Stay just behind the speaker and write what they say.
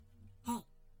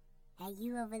Hey,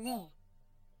 you over there.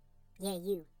 Yeah,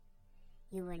 you.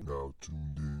 You were now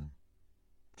tuned in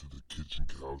to the Kitchen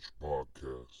Couch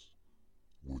Podcast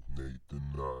with Nathan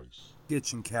Nice.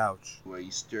 Kitchen Couch. Where you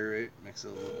stir it, mix a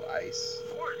little ice.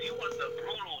 Of course, you want the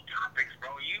brutal topics, bro.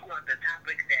 You want the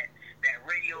topics that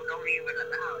radio don't even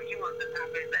allow. You want the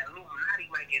topics that Illuminati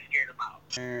might get scared about.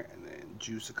 And then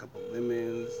juice a couple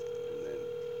lemons, and then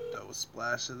throw a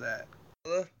splash of that.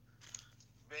 Man,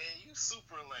 you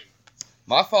super late.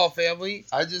 My fault, family.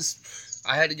 I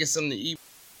had to get something to eat.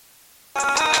 I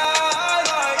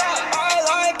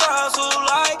like girls who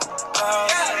like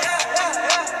girls.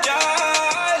 I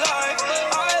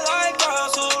like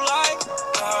girls who like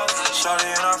girls. Shorty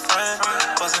and her friend,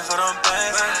 bustin' for them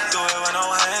bands. Do it with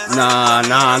no hands.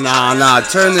 Nah.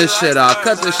 Turn this shit off.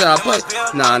 Cut this shit off.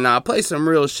 Play some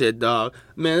real shit, dog.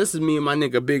 Man, this is me and my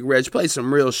nigga BigRegg. Play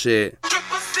some real shit.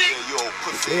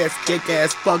 Ass, kick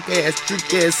ass, fuck ass,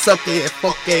 drink ass, suck ass,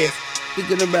 fuck ass.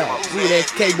 Thinking about weird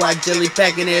ass KY jelly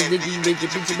packing ass nigga, you make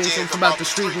your bitch something about the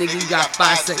street, nigga. You got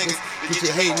 5 seconds. Get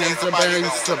your hating ass up there,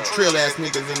 some trill ass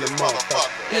niggas in the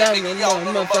motherfucker. Y'all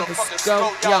motherfuckers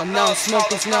go, y'all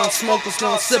non-smokers,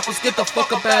 non-sippers. Get the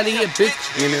fuck up out of here, bitch.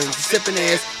 You know, sipping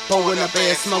ass, pulling up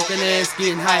ass, smoking ass,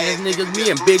 getting high ass niggas. Me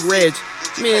and BigRegg,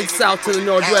 me and south to the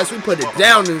northwest, we put it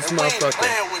down in this motherfucker.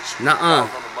 Nuh-uh.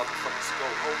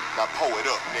 Now pull it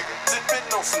up, nigga.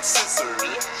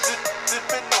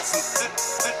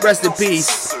 Rest in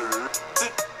peace,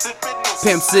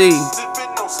 Pimp C.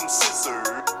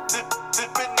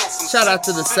 Shout out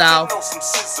to the South.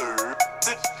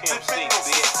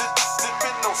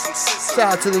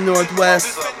 Shout out to the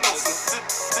Northwest.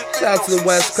 Shout out to the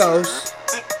West Coast.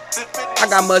 I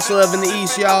got much love in the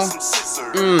East, y'all.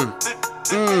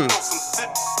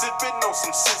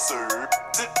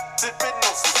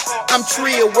 I'm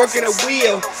trio working a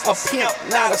wheel, a pimp,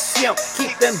 not a simp.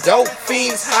 Keep them dope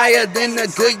fiends higher than the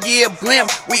Goodyear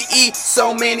blimp. We eat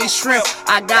so many shrimp,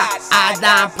 I got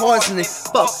iodine poisoning.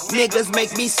 Fuck, niggas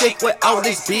make me sick with all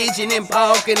this bitching and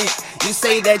balking. You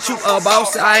say that you a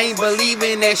boss, I ain't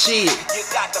believing that shit.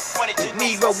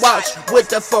 Leave a watch with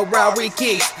the Ferrari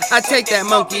kicks. I take that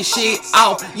monkey shit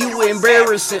off, you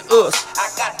embarrassing us.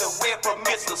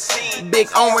 Big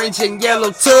orange and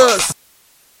yellow tugs.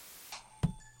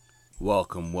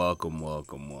 Welcome.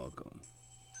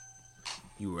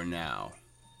 You are now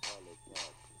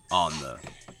on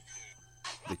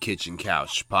the Kitchen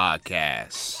Couch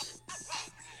Podcast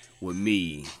with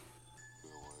me,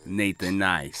 Nathan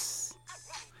Nice,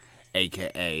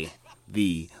 aka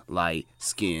the Light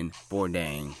Skin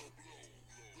Bourdang.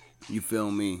 You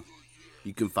feel me?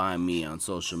 You can find me on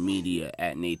social media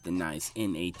at Nathan Nice,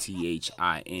 NATHINNICE,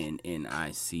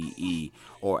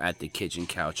 or at the Kitchen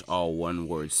Couch, all one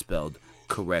word spelled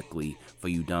correctly. For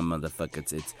you dumb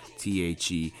motherfuckers, it's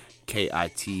THEKITCHENCOUCH.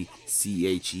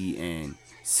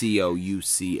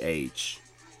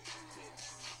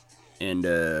 And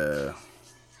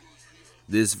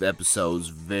this episode's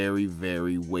very,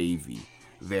 very wavy,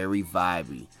 very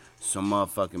vibey. So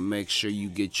motherfucking make sure you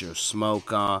get your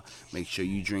smoke on. Make sure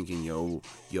you drinking your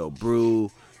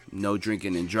brew. No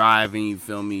drinking and driving, you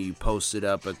feel me? You post it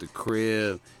up at the crib, you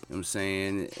know what I'm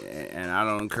saying? And I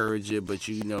don't encourage it, but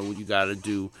you know what you gotta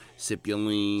do. Sip your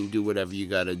lean, do whatever you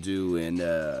gotta do. And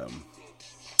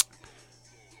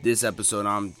this episode,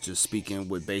 I'm just speaking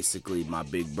with basically my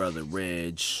big brother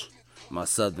Reg, my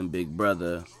southern big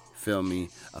brother, feel me?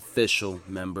 Official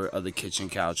member of the Kitchen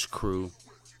Couch crew.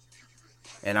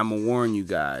 And I'm going to warn you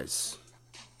guys.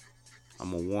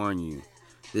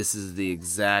 This is the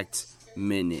exact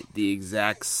minute, the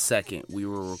exact second we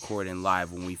were recording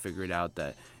live when we figured out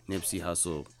that Nipsey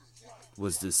Hussle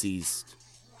was deceased.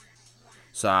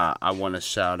 So I want to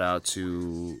shout out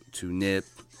to Nip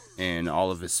and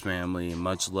all of his family, and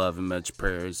much love and much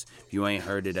prayers. If you ain't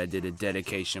heard it, I did a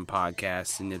dedication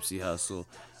podcast to Nipsey Hussle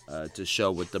to show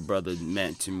what the brother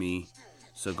meant to me.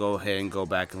 So go ahead and go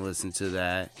back and listen to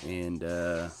that and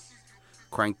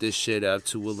crank this shit up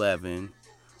to 11,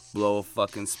 blow a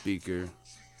fucking speaker,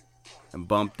 and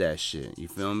bump that shit. You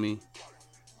feel me?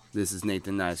 This is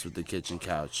Nathan Nice with the Kitchen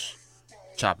Couch,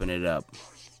 chopping it up,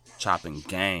 chopping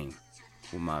gang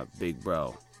with my big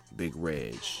bro,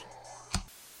 BigRegg.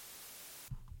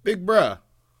 Big bruh.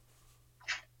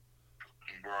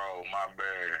 Bro, my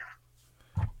bad.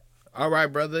 All right,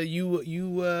 brother.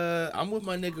 I'm with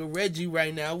my nigga Reggie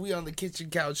right now. We on the Kitchen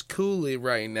Couch cooling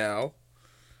right now.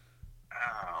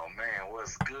 Oh man,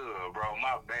 what's good, bro?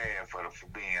 My bad for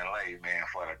being late, man.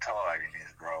 For the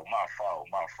tardiness, bro. My fault.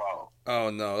 Oh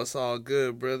no, it's all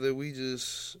good, brother.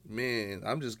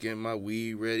 I'm just getting my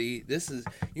weed ready.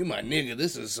 You my nigga.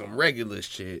 This is some regular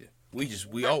shit. We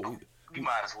You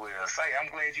might as well say, I'm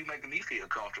glad you making me feel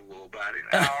comfortable about it.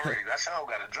 I sure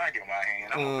got a drink in my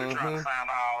hand. I'm over here trying to sound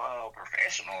all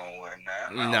professional and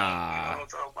whatnot. You know what I'm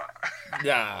talking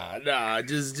about? Nah.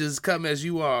 Just come as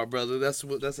you are, brother. That's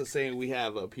a saying we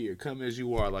have up here. Come as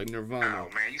you are, like Nirvana. Oh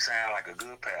man, you sound like a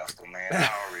good pastor, man. I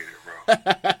already,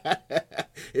 bro.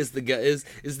 It's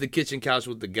the kitchen couch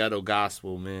with the ghetto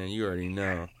gospel, man. You already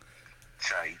know.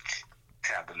 Church,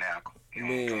 tabernacle. You know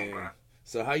what I'm talking about?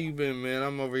 So how you been, man?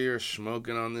 I'm over here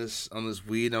smoking on this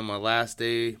weed on my last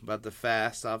day. About to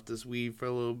fast off this weed for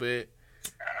a little bit.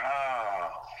 Oh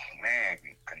man,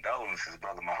 condolences,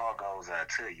 brother. My heart goes out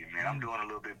to you, man. I'm doing a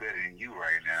little bit better than you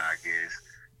right now, I guess.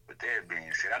 With that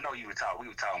being said, I know we were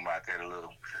talking about that a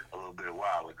little bit a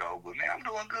while ago, but man, I'm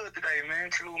doing good today,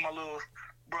 man. Chilling with my little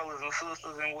brothers and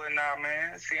sisters and whatnot,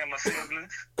 man. Seeing my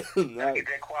siblings. Gotta get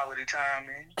that quality time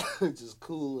in. Just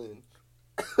cooling.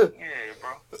 Yeah,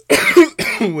 bro.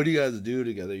 What do you guys do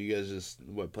together? You guys just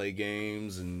play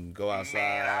games and go outside?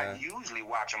 Man, I usually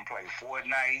watch them play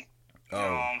Fortnite. You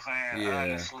know what I'm saying? Yeah.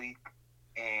 Honestly,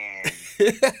 and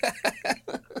because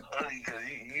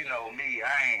you know me,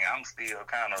 I'm still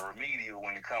kind of remedial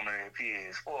when it comes to that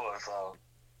PS4. So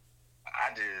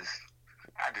I just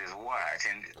watch.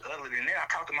 And other than that, I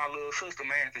talk to my little sister,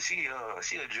 man, because she a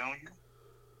junior.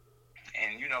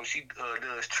 And, you know, she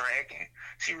does track, and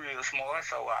she real smart.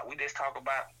 So we just talk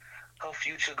about her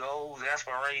future goals,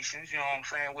 aspirations, you know what I'm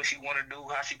saying, what she want to do,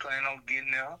 how she plan on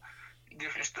getting there,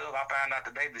 different stuff. I found out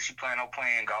today that she plan on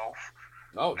playing golf.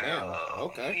 Oh, damn.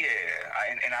 Okay.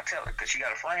 Yeah, and I tell her, because she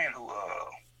got a friend who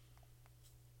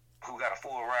got a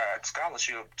full ride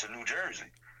scholarship to New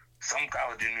Jersey, some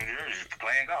college in New Jersey, for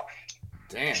playing golf.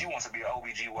 Damn. And she wants to be an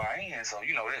OBGYN, so,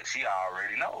 you know, that she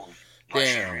already knows. Like,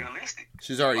 Damn. she's realistic.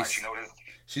 She's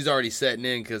already setting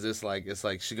in because it's like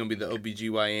she's gonna be the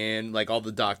OBGYN, like all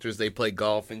the doctors they play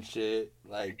golf and shit.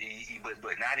 Like,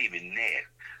 but not even that.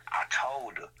 I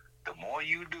told her the more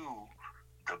you do,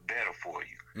 the better for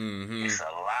you. Mm-hmm. It's a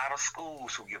lot of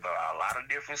schools who give out a lot of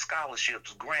different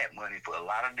scholarships, grant money for a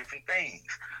lot of different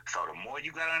things. So the more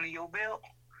you got under your belt,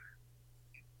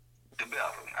 the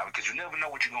better. Because you never know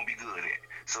what you're gonna be good at.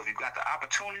 So if you got the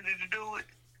opportunity to do it.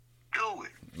 Do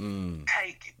it.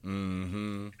 Take it.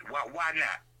 Mm-hmm. Why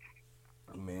not?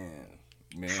 Man.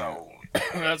 So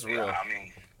that's real. I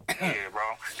mean, yeah,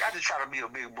 bro. I just try to be a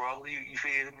big brother. You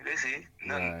feel me? That's it.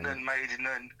 Nothing major,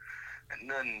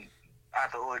 nothing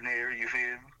out the ordinary. You feel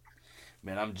me?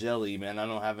 Man, I'm jelly, man. I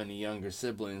don't have any younger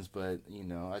siblings, but you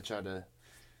know, I try to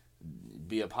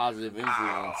be a positive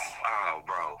influence. Oh,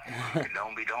 bro.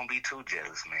 Don't be too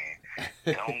jealous, man.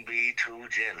 Don't be too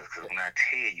jealous, because when I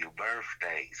tell you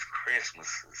birthdays,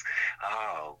 Christmases,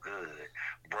 oh, good.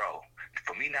 Bro,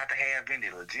 for me not to have any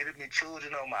legitimate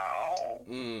children of my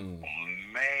own,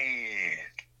 man.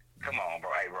 Come on,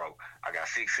 bro. Hey, bro, I got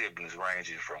 6 siblings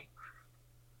ranging from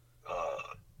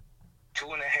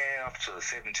 2.5 to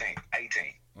 17,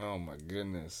 18. Oh, my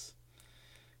goodness.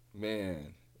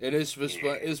 Man. It's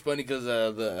funny because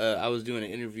I was doing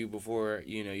an interview before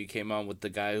you came on with the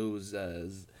guy who was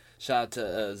shout out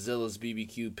to Zilla's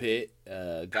BBQ Pit,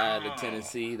 guy out of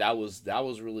Tennessee. That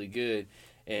was really good,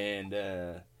 and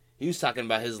he was talking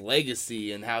about his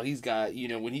legacy and how he's got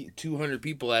 200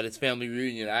 people at his family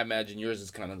reunion. I imagine yours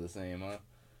is kind of the same, huh?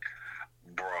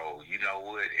 Bro, you know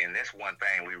what? And that's one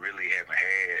thing we really haven't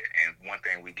had, and one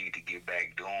thing we need to get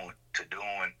back doing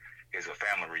is a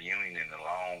family reunion in a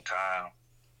long time.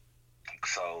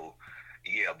 So,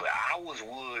 yeah, but ours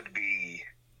would be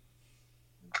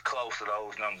close to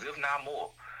those numbers, if not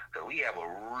more, because we have a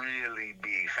really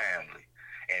big family,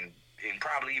 and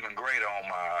probably even greater on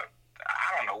my,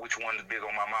 I don't know which one is big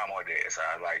on my mom or dad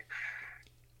side, like,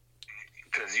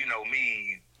 because,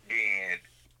 me being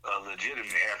a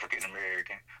legitimate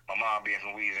African-American, my mom being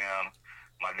from Louisiana,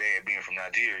 my dad being from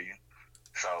Nigeria,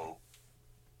 so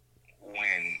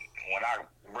when I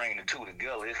bring the two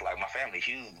together, it's like my family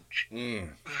huge.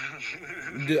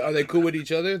 Are they cool with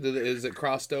each other? Is it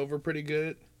crossed over pretty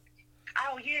good?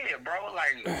 Oh yeah, bro.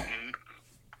 Like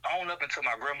on up until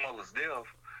my grandmother's death,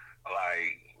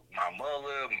 like my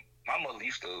grandmother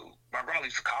used to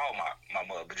call my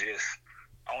mother just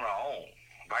on her own,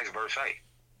 vice versa.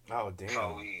 Oh damn.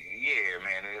 So yeah,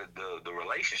 man, the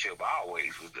relationship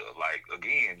always was like,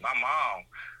 again, my mom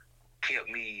kept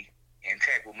me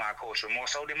intact with my culture more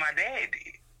so than my dad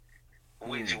did,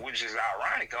 which is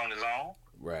ironic on his own.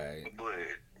 Right.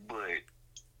 But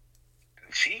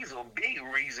she's a big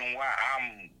reason why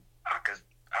I'm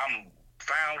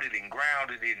founded and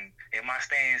grounded in my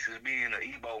stance as being an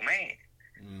Igbo man.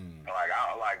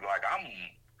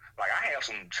 Like I have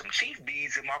some chief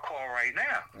beads in my car right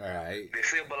now. All right. They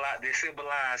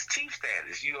symbolize chief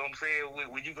status. You know what I'm saying?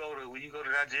 When you go to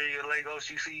Nigeria, Lagos,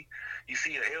 you see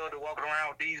an elder walking around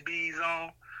with these beads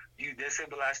on. They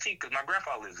symbolize chief because my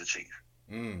grandfather is a chief.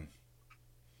 Mm.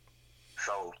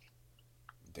 So,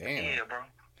 damn. Yeah, bro.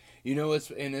 You know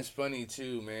it's funny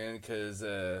too, man, because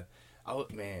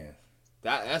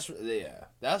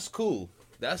that's cool.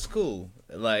 That's cool.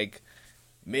 Like,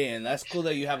 man, that's cool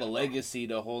that you have a legacy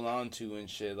to hold on to and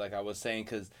shit. Like I was saying,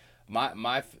 because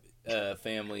my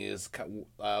family is,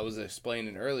 I was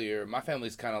explaining earlier, my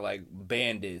family's kind of like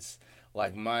bandits.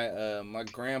 Like my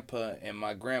grandpa and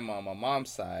my grandma on my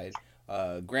mom's side,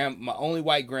 my only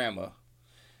white grandma,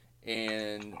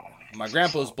 and my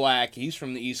grandpa's black. He's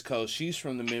from the East Coast. She's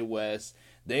from the Midwest.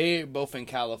 They're both in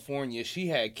California. She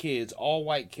had kids, all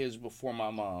white kids before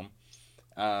my mom.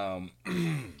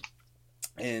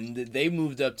 And they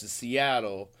moved up to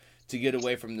Seattle to get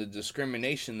away from the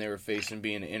discrimination they were facing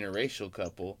being an interracial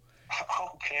couple.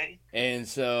 Okay. And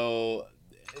so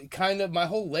kind of my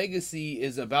whole legacy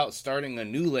is about starting a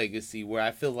new legacy where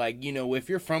I feel like, you know, if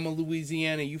you're from a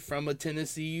Louisiana, you from a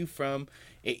Tennessee, you from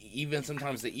even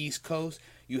sometimes the East Coast,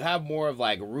 you have more of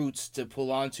like roots to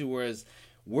pull onto, whereas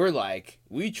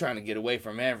we trying to get away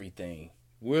from everything.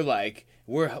 We're like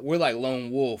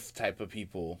lone wolf type of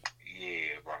people.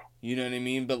 Yeah, bro. You know what I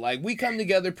mean? But like we come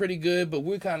together pretty good, but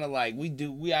we're kind of like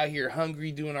we out here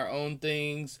hungry doing our own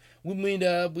things. We meet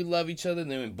up, we love each other,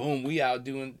 and then boom, we out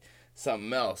doing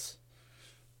something else.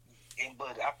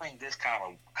 But I think this kind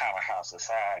of how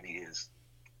society is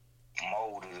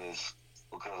molded is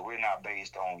because we're not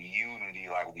based on unity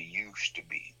like we used to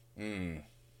be. Mm.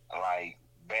 Like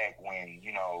back when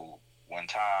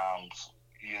times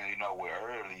were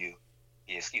earlier.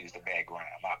 Yeah, excuse the background.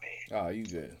 My bad. Oh, you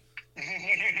good.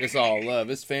 It's all love.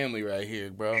 It's family right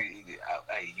here, bro. Hey,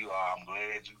 you are. I'm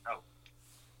glad you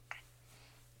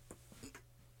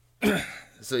know.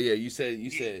 So yeah, you said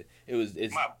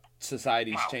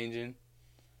society's changing.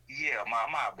 Yeah,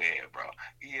 my bad, bro.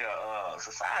 Yeah,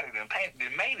 society done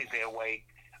made it that way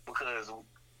because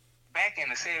back in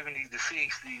the 70s, the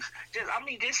 60s,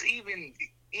 just even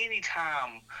any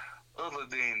time other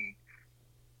than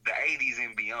the 80s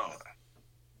and beyond.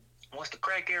 Once the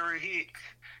crack era hit,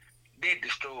 that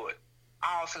destroyed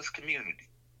all sense of community.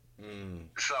 Mm.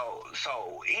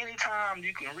 So anytime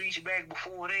you can reach back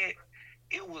before that,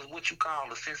 it was what you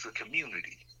call a sense of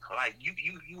community. Like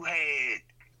you had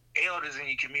elders in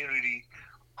your community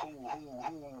who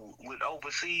would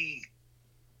oversee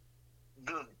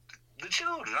the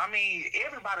children. I mean,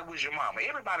 everybody was your mama,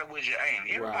 everybody was your aunt,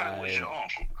 everybody was your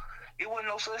uncle. It wasn't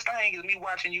no such thing as me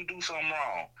watching you do something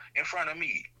wrong in front of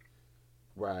me.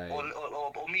 Right. Or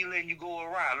me letting you go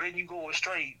around, letting you go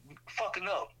astray, fucking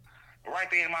up right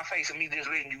there in my face, and me just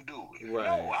letting you do it. Right.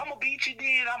 No, I'm gonna beat you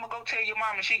then. I'm gonna go tell your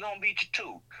mama she gonna beat you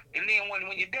too. And then when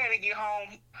your daddy get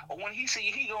home, or when he see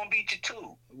you, he gonna beat you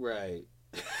too. Right.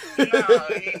 But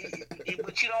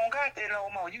you don't got that no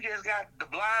more. You just got the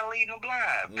blind leading the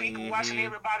blind. People watching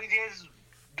everybody just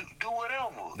do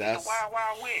whatever. It's the wild,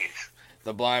 wild west.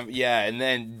 The blind, yeah, and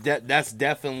then that's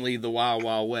definitely the wild,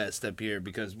 wild west up here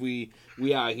because we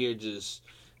out here just,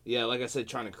 yeah, like I said,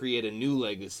 trying to create a new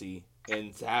legacy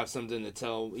and to have something to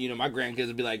tell. You know, my grandkids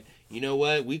would be like, you know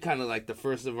what, we kind of like the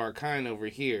first of our kind over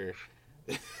here.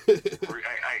 And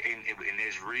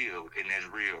it's real,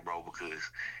 bro, because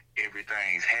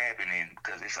everything's happening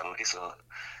because it's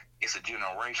a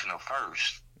generational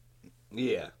first.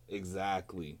 Yeah,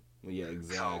 exactly. Yeah,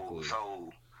 exactly.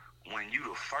 So when you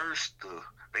the first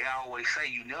they always say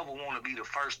you never want to be the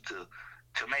first to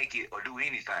make it or do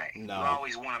anything. No. You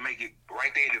always want to make it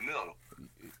right there in the middle.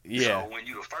 Yeah. So when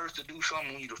you the first to do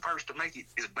something, when you the first to make it,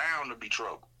 it's bound to be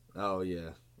trouble. Oh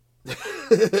yeah. Real,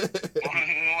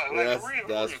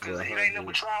 that's because it ain't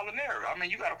never trial and error. I mean,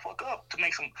 you gotta fuck up to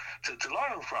make some to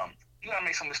learn from. You gotta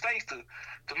make some mistakes to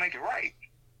make it right.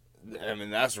 I mean,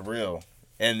 that's real.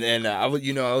 And I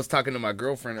was talking to my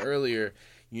girlfriend earlier.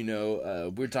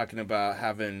 We're talking about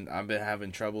I've been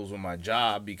having troubles with my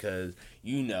job because,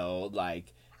 like,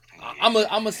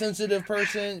 I'm a sensitive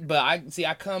person, but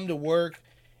I come to work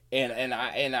and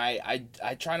I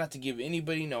try not to give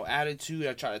anybody no attitude.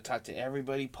 I try to talk to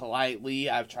everybody politely.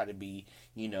 I try to be,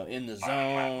 in the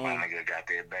zone. My nigga got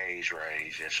that beige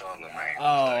rage. That's all the man.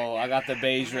 Oh, I got the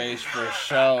beige rage for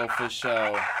sure. For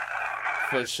sure.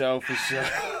 Hey,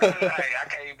 I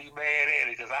can't be mad at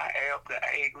it because I am the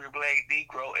angry black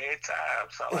Negro at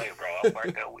times. So, hey, bro, I'm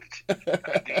right there with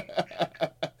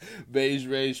you. Beige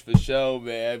rage for sure,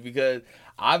 man. Because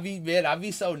I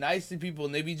be so nice to people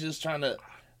and they be just trying to,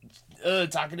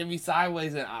 talking to me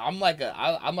sideways, and I'm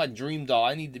like Dream Doll.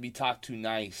 I need to be talked to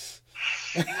nice.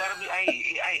 You gotta be,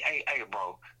 hey,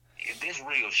 bro. This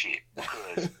real shit,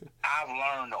 because I've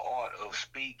learned the art of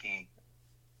speaking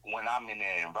when I'm in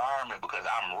that environment, because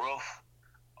I'm rough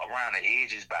around the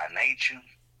edges by nature.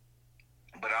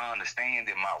 But I understand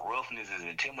that my roughness is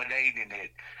intimidating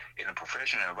in a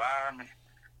professional environment.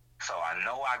 So I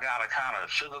know I gotta kind of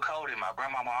sugarcoat it. My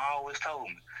grandmama always told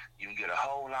me, you can get a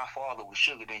whole lot farther with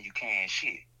sugar than you can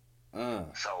shit.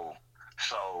 So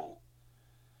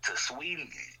to sweeten,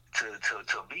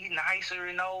 to be nicer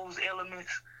in those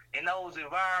elements, in those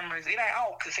environments, it ain't, I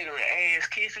don't consider it ass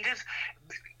kissing. Just,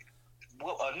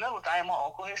 well, another thing my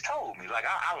uncle has told me, like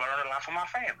I learned a lot from my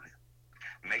family.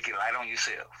 Make it light on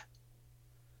yourself.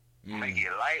 Make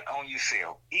it light on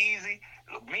yourself. Easy,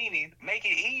 meaning make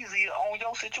it easy on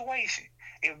your situation.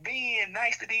 If being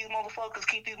nice to these motherfuckers,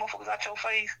 keep these motherfuckers out your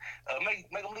face, make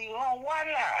them leave alone, why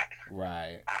not?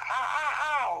 Right.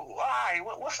 All right,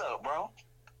 what's up, bro?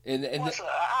 And what's up?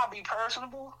 I'll be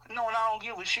personable, knowing I don't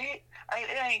give a shit.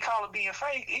 It ain't called it being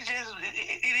fake. It's just,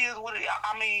 it is what it,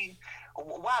 I mean,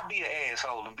 why be an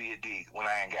asshole and be a dick when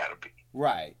I ain't gotta be?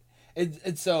 Right.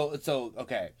 And so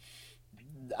okay.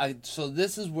 So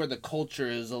this is where the culture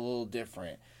is a little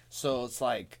different. So it's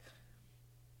like,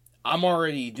 I'm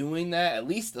already doing that. At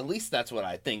least that's what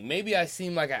I think. Maybe I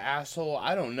seem like an asshole.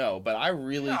 I don't know, but I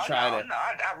really try to. No,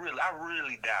 I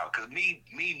really doubt, because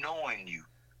me knowing you,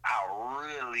 I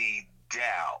really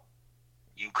doubt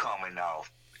you coming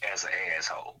off as an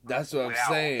asshole. That's what I'm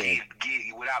saying.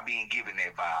 Without being given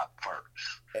that vibe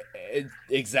first.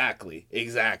 Exactly.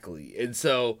 And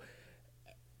so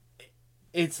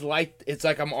it's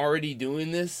like I'm already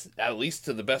doing this, at least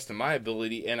to the best of my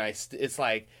ability, and it's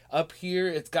like up here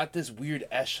it's got this weird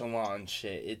echelon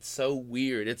shit. It's so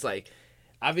weird. It's like,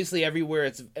 obviously everywhere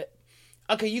it's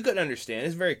okay, you could understand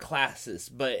it's very classist,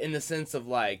 but in the sense of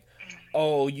like,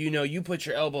 oh, you put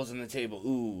your elbows on the table,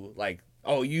 ooh, like,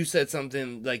 oh, you said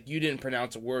something, like, you didn't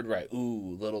pronounce a word right,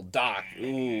 ooh, little doc,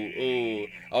 ooh,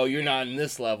 oh, you're not in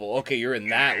this level, okay, you're in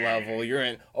that level, you're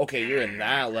in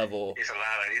that level. It's a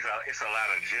lot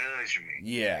of judgment.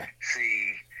 Yeah.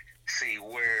 See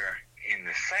where in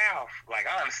the South, like,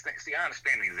 I understand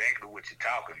exactly what you're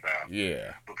talking about.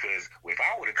 Yeah. Because if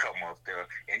I would have come up there,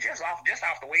 and just off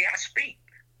the way I speak,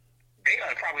 they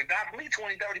would probably dock me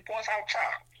 20, 30 points out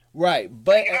top. Right,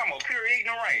 but I'm a pure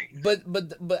ignorant.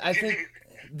 But I think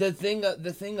the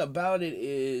thing about it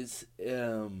is,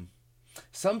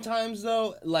 sometimes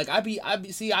though, like I'd be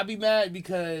mad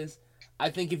because I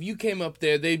think if you came up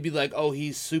there, they'd be like, oh,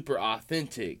 he's super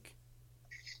authentic.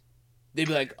 They'd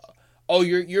be like, oh,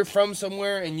 you're from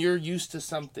somewhere and you're used to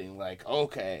something, like,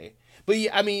 okay. But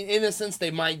yeah, I mean, in a sense,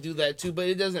 they might do that too, but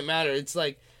it doesn't matter. It's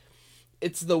like,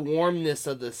 it's the warmness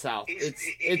of the South.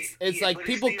 It's like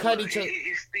people cut each other.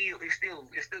 It's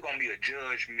still gonna be a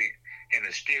judgment and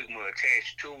a stigma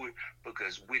attached to it,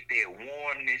 because with their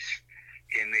warmness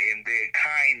and their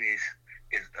kindness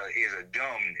is a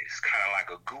dumbness, kind of like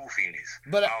a goofiness.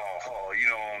 But you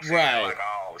know what I'm saying? Right. Like,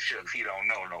 oh, shucks, he don't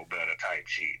know no better type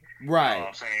shit. Right. You know what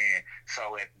I'm saying?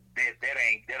 So that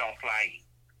don't fly.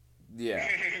 Yeah.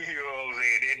 You know what I'm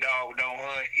saying? That dog don't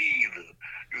hunt either.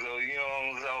 So,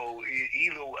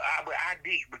 you know, but I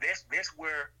dig, but that's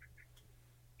where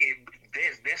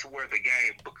that's where the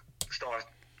game starts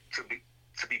to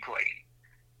be played.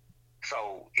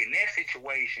 So in that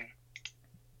situation,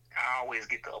 I always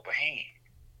get the upper hand,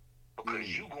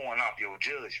 because you going off your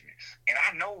judgments, and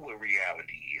I know what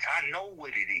reality is. I know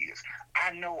what it is.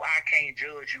 I know I can't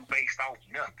judge you based off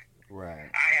nothing. Right.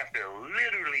 I have to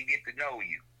literally get to know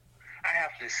you. I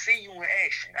have to see you in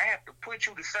action. I have to put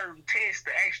you to certain tests to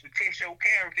actually test your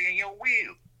character and your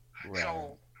will. Right.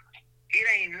 So it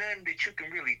ain't nothing that you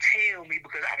can really tell me,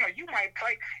 because I know you might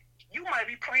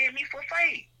be playing me for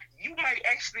fake. You might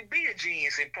actually be a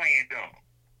genius and playing dumb.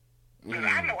 Because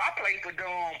I know I play for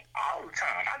dumb all the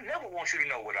time. I never want you to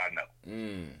know what I know.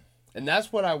 And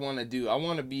that's what I want to do. I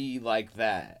want to be like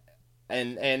that.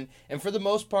 And for the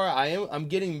most part, I'm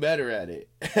getting better at it,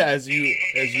 as you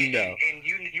know. And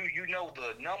you know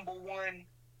the number one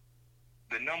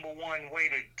way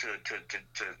to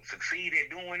succeed at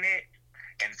doing that,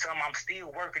 and something I'm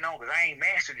still working on because I ain't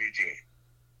mastered it yet.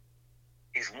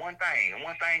 It's one thing and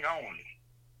one thing only: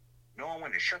 knowing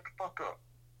when to shut the fuck up.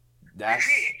 That's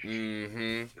it.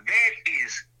 Mm-hmm. That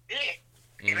is it.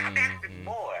 And I got the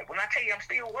boy. When I tell you I'm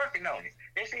still working on it,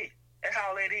 that's it. That's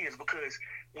all that is. Because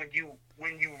when you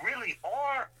really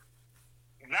are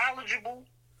knowledgeable,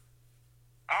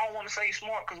 I don't want to say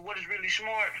smart, because what is really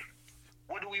smart?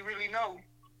 What do we really know?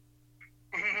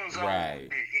 So right.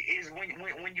 It's when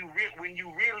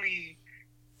you really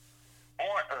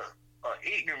aren't a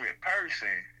ignorant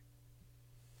person,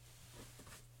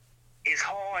 it's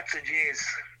hard to just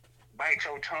bite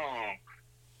your tongue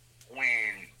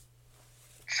when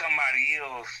somebody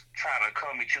else try to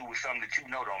come at you with something that you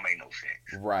know don't make no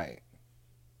sense. Right.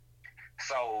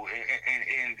 So, and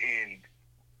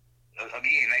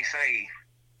again, they say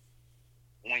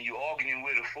when you arguing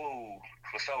with a fool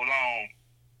for so long,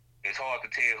 it's hard to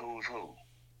tell who's who.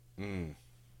 Mm.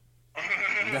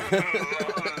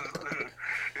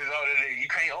 You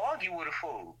can't argue with a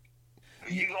fool.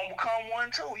 You gonna become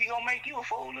one too. He gonna make you a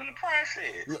fool in the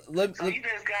process. So you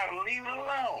just gotta leave it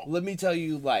alone. Let me tell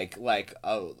you,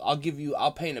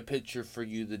 I'll paint a picture for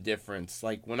you the difference.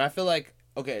 Like when I feel like,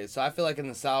 okay, so I feel like in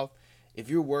the South, if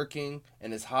you're working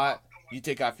and it's hot, you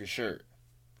take off your shirt.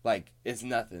 Like it's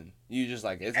nothing. You just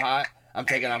like, it's hot, I'm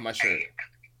taking off my shirt.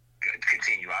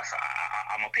 Continue.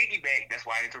 I'm a piggyback. That's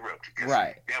why I interrupted.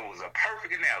 Right. That was a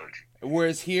perfect analogy.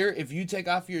 Whereas here, if you take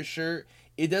off your shirt,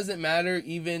 it doesn't matter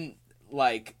even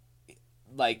like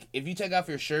if you take off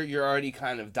your shirt, you're already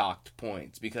kind of docked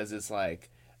points because it's like,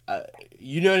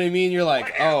 you know what I mean? You're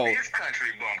like, oh, this country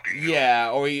bumped it. Yeah,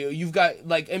 or you've got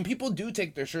like, and people do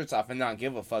take their shirts off and not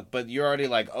give a fuck, but you're already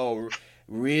like, oh,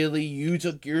 really? You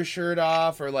took your shirt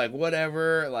off or like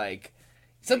whatever, like.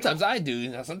 Sometimes I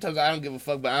do. Sometimes I don't give a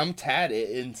fuck, but I'm tatted,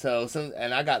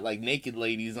 and I got like naked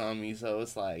ladies on me, so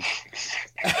it's like. hey,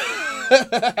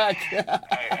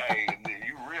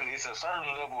 you really, it's a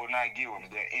certain level of not giving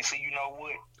that. And so you know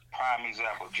what? Prime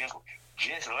example,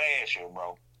 just last year,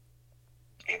 bro,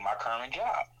 at my current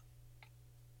job,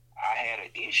 I had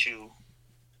an issue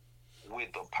with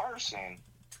a person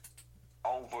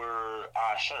over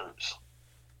our shirts.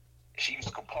 She used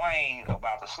to complain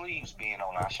about the sleeves being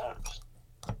on our shirts.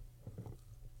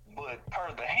 But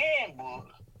per the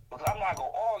handbook, because I'm not gonna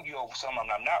argue over some of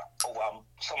them.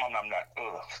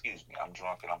 Excuse me, I'm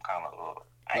drunk and I'm kind of.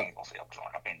 I ain't gonna say I'm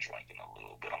drunk. I've been drinking a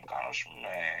little bit. I'm kind of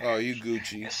smashed. Oh, you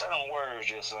Gucci. And certain words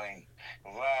just ain't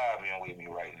vibing with me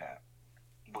right now.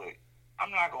 But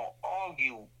I'm not gonna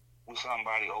argue with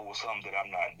somebody over something that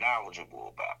I'm not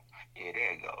knowledgeable about. Yeah,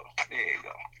 there you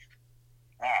go.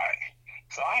 All right.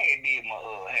 So I had did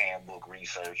my handbook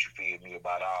research, you feel me,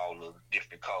 about all the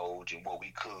different codes and what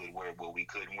we could wear, what we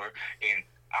couldn't wear. And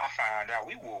I found out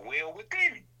we were well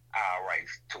within our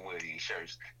rights to wear these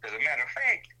shirts. As a matter of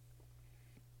fact,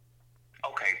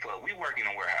 okay, we work in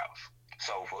a warehouse.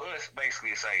 So for us,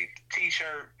 basically it's a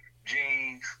t-shirt,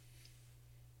 jeans,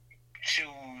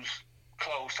 shoes,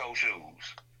 closed-toe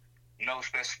shoes. No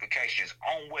specifications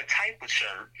on what type of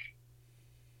shirt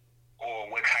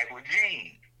or what type of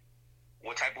jeans.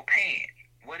 What type of pant,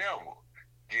 whatever.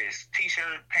 Just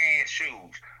t-shirt, pants,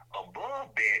 shoes.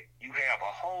 Above that, you have a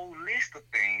whole list of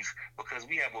things because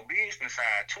we have a business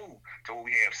side too. So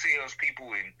we have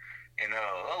salespeople and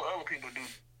other people do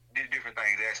different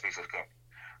things, aspects of the company.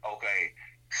 Okay,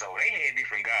 so they had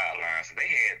different guidelines. So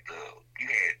you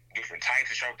had different types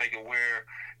of shirts they could wear,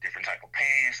 different type of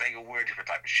pants they could wear, different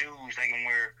type of shoes they can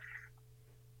wear.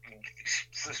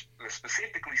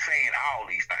 Specifically saying all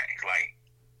these things, like.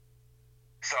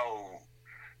 So,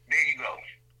 there you go.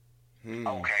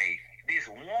 Okay, this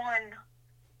one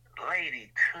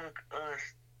lady took us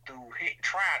through,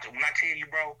 when I tell you,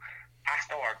 bro, I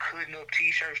started cutting up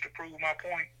t-shirts to prove my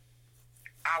point.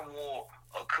 I wore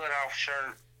a cut-off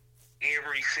shirt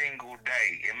every single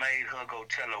day. It made her go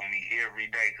tell on me every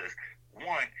day because,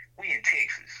 one, we in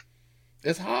Texas.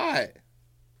 It's hot.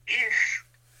 It's,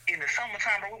 in the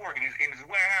summertime, bro, we working in this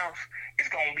warehouse, it's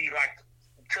going to be like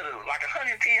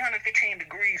 110, 115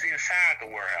 degrees inside the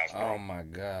warehouse, bro. Oh my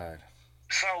God.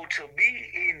 So to be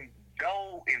in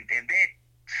that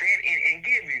set and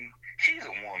given, she's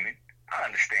a woman. I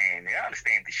understand that. I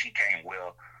understand that she can't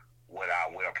wear what I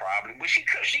wear probably, but she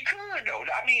could though.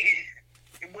 I mean,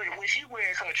 when she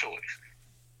wears her choice,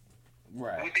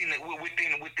 right? Within the rule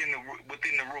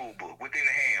book, within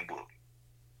the handbook,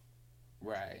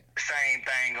 right? Same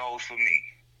thing goes for me.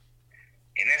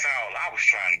 And that's all I was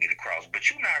trying to get across. But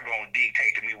you're not going to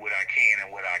dictate to me what I can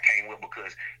and what I can't with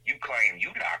because you claim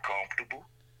you're not comfortable.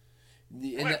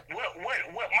 What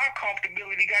my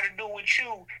comfortability got to do with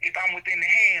you if I'm within the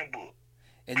handbook?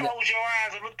 Close your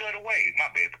eyes and look the other way. My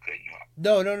bad for cutting you off.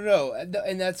 No.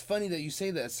 And that's funny that you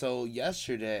say that. So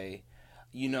yesterday,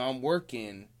 I'm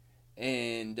working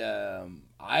and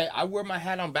I wear my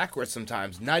hat on backwards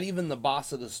sometimes. Not even the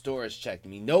boss of the store has checked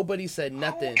me. Nobody said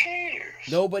nothing. Who cares?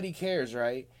 Nobody cares,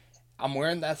 right? I'm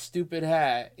wearing that stupid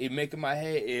hat. It making my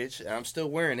head itch, and I'm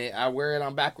still wearing it. I wear it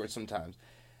on backwards sometimes.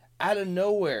 Out of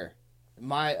nowhere,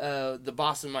 the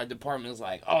boss in my department is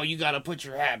like, "Oh, you gotta put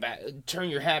your hat back. Turn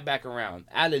your hat back around."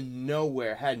 Out of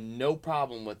nowhere, had no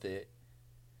problem with it.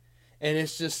 And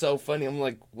it's just so funny. I'm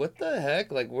like, what the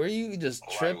heck? Like, were you just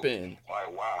tripping?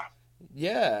 Like why?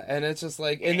 Yeah, and it's just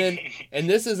like, and then, and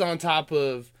this is on top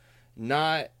of when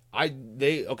I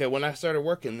started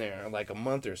working there like a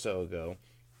month or so ago,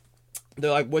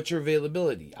 they're like, what's your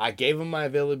availability? I gave them my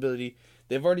availability.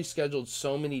 They've already scheduled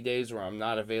so many days where I'm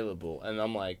not available, and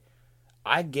I'm like,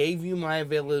 I gave you my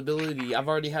availability. I've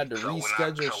already had to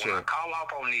reschedule shit. When I call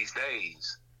off on these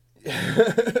days,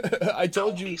 I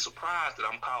told you. Don't be surprised that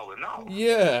I'm calling off.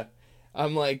 Yeah.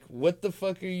 I'm like, what the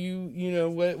fuck are you,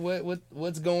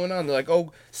 what's going on? They're like,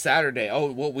 oh, Saturday.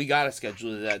 Oh, well, we got to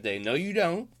schedule it that day. No, you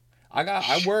don't.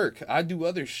 I work. I do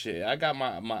other shit. I got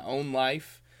my own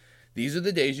life. These are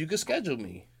the days you can schedule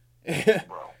me. Bro,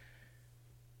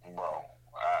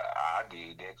 I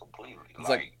did that completely. It's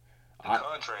the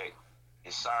contract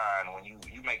is signed when you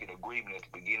make an agreement at the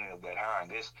beginning of that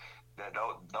hiring.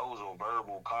 Those are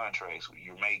verbal contracts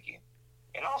you're making.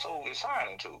 And also, it's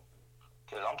signing too.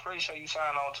 Because I'm pretty sure you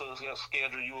sign on to a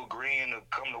schedule, you agreeing to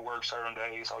come to work certain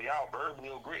days, so y'all verbally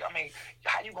agree. I mean,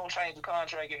 how you gonna change the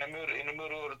contract in the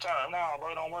middle of the term? No,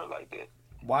 bro, it don't work like that.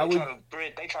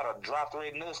 They try to drop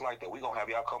threading us like that. We gonna have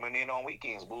y'all coming in on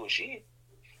weekends, bullshit.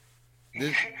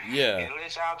 Yeah.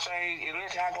 Unless y'all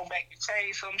go back and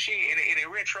change some shit in the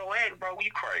retroactive, bro, we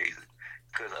crazy.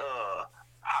 Cause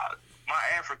my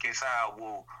African side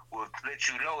will let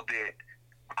you know that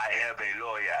I have a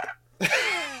lawyer.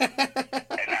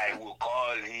 And I will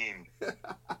call him.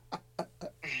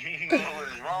 You know what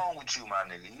is wrong with you, my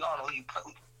nigga. You don't know you play.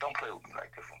 Don't play with me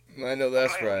like that. I know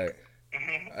that's right.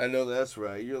 I know that's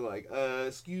right. You're like,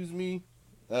 excuse me.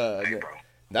 Hey, bro.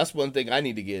 That's one thing I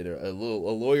need to get a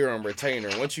lawyer on retainer.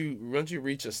 Once you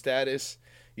reach a status,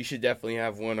 you should definitely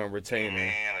have one on retainer.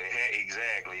 Man,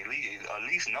 exactly. At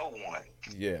least know one.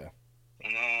 Yeah. You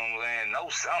know what I'm saying? Know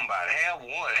somebody.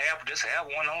 Just have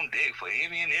one on deck for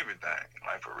any and everything.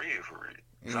 Like for real.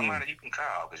 Somebody you can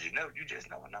call because you just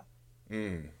never know.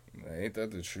 Ain't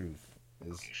that the truth?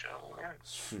 It's, you sure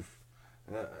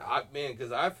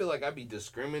because I feel like I be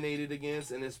discriminated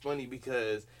against, and it's funny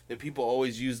because then people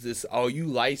always use this, oh, you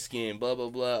light skinned, blah, blah,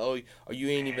 blah, oh, you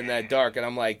ain't even that dark, and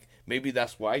I'm like, maybe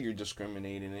that's why you're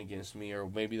discriminating against me, or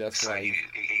maybe that's why.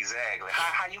 Exactly.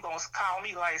 How you gonna call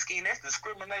me light skinned? That's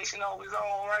discrimination on its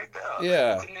own right there.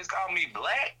 Yeah. You can just call me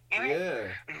black. Yeah.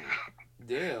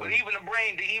 Damn. But even to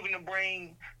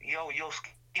bring your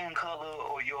skin color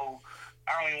or your,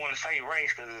 I don't even want to say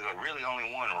race because there's really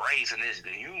only one race, and it's the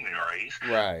human race.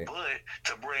 Right. But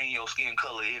to bring your skin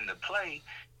color into play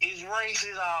is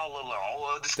racist all along,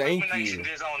 or discrimination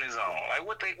just on its own. Like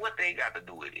what they got to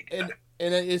do with it?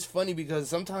 And it's funny because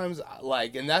sometimes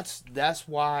and that's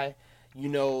why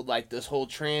this whole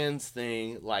trans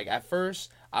thing. Like at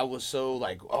first I was so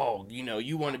like, oh,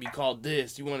 you want to be called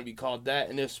this, you want to be called that,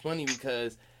 and it's funny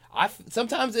because.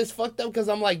 Sometimes it's fucked up because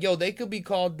I'm like, yo, they could be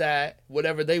called that,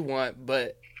 whatever they want,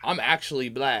 but I'm actually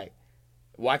black.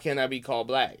 Why can't I be called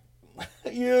black?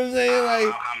 You know what I'm saying?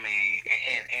 Like, I mean,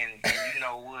 and you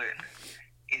know what?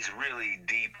 It's really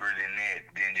deeper than that,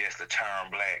 than just the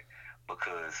term black,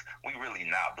 because we really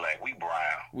not black. We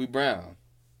brown. We brown.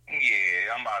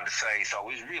 Yeah, I'm about to say. So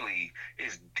it's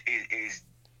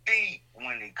deep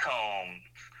when it comes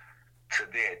to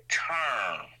that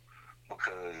term,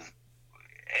 because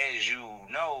as you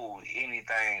know,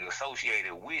 anything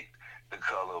associated with the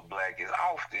color of black is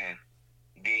often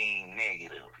deemed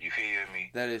negative. You feel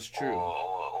me? That is true.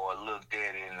 Or looked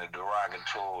at in a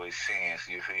derogatory sense.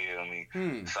 You feel me?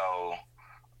 So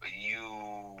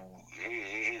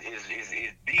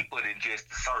it's deeper than just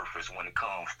the surface when it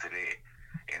comes to that,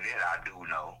 and that I do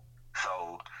know.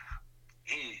 So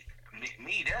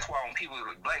that's why when people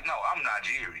are black, no, I'm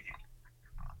Nigerian.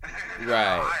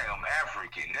 Right. I am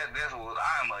African. That's what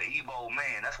I am, an Igbo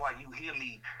man. That's why you hear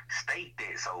me state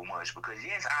that so much, because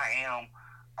yes, I am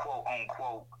quote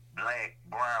unquote black,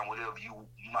 brown, whatever you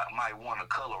might want to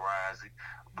colorize it,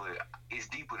 but it's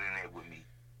deeper than that with me.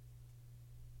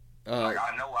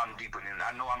 I know I'm deeper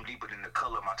than the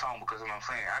color of my tone, because you know what I'm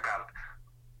saying, I got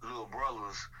little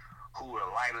brothers who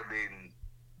are lighter than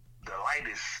the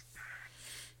lightest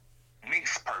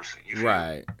mixed person. You feel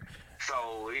right. Me?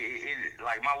 So,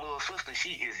 like my little sister, she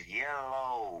is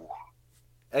yellow.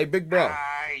 Hey, big bro.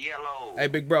 Hi, yellow. Hey,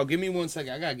 big bro, give me 1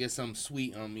 second. I gotta get something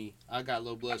sweet on me. I got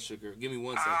low blood sugar. Give me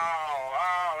 1 second.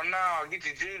 Oh, no. Get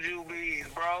your juju bees,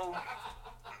 bro.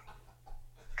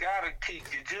 Gotta keep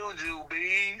your juju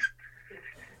bees.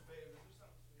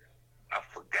 I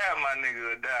forgot my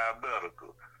nigga a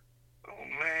diabetical. Oh,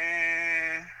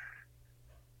 man.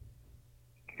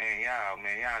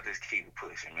 Man, y'all just keep it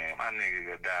pushing, man. My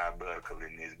nigga got diabetical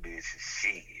in this bitch.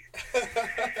 Shit.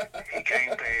 He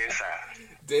can't pass out.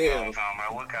 You know what Damn. I'm talking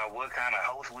about? What kind of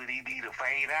host would he be to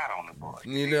fade out on the board?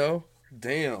 You know?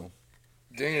 Damn.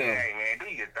 Hey, man, do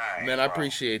your thing, Man, bro. I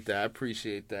appreciate that,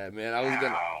 man. I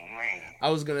Man.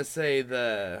 was gonna say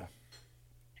what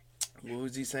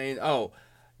was he saying? Oh,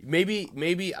 maybe.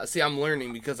 See, I'm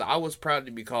learning because I was proud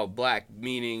to be called black,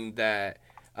 meaning that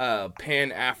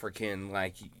Pan African,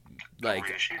 like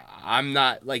I'm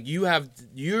not like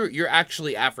you're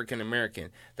actually African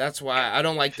American. That's why I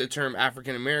don't like the term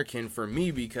African American for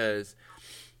me, because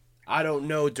I don't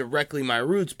know directly my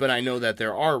roots, but I know that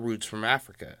there are roots from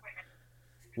Africa.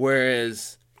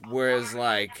 Whereas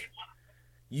like,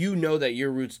 you know that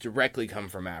your roots directly come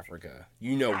from Africa.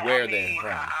 You know where they're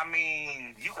from. I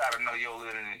mean, you gotta know your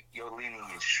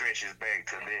lineage stretches back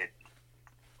to that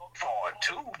far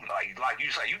too. Like you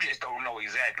say, you just don't know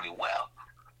exactly well.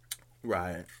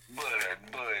 Right. But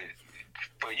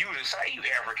for you to say you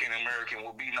African American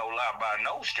would be no lie by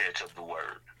no stretch of the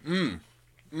word.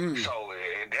 So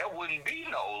that wouldn't be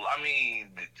no. I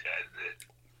mean,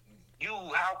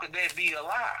 how could that be a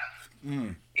lie?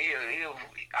 If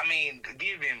I mean,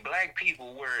 given black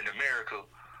people were in America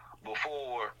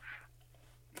before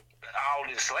all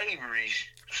this slavery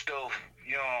stuff,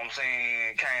 you know what I'm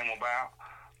saying, came about.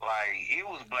 Like, it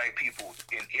was black people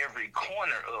in every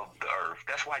corner of the earth.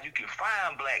 That's why you can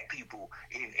find black people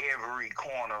in every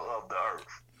corner of the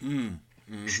earth.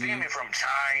 Stemming from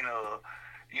China,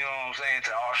 you know what I'm saying,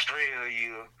 to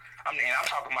Australia. I mean, I'm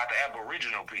talking about the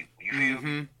Aboriginal people. You feel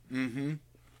me?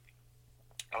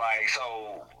 Like,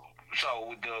 so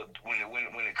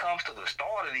when it comes to the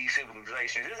start of these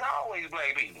civilizations, it's always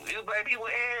black people. It's black people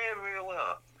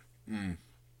everywhere.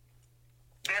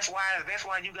 That's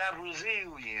why you got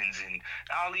Brazilians and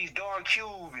all these dark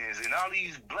Cubans and all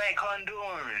these black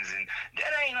Hondurans, and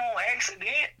that ain't no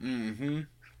accident.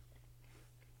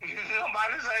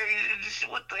 Somebody say,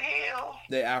 what the hell?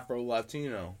 They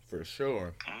Afro-Latino, for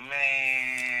sure.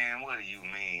 Man, what do you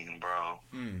mean, bro?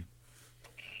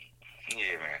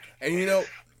 Yeah, man. And you know,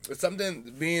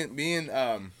 something being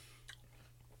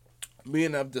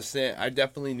of descent, I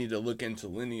definitely need to look into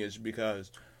lineage,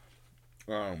 because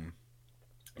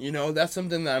you know, that's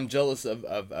something that I'm jealous of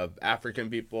African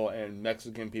people and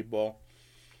Mexican people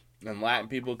and Latin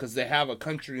people, because they have a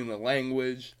country and a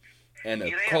language and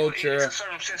a culture. It's a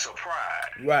certain sense of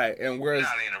pride. Right, and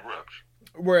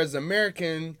whereas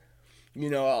American, you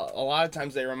know, a lot of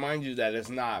times they remind you that it's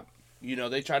not. You know,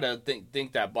 they try to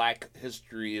think that black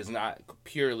history is not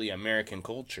purely American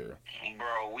culture.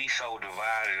 Bro, we so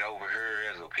divided over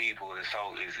here as a people. It's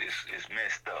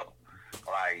messed up.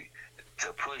 Like,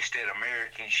 to push that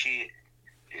American shit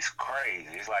is crazy.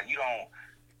 It's like you don't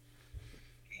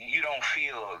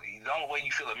feel, the only way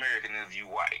you feel American is if you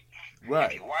white.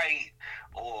 Right. If you white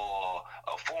or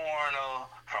a foreigner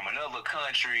from another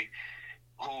country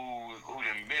who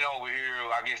done been over here,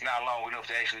 I guess not long enough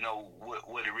to actually know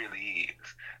what it really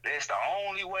is. That's the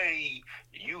only way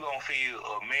you gonna feel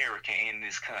American in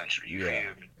this country. You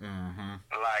feel me?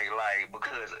 Like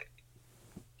because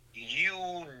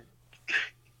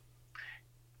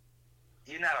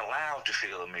you're not allowed to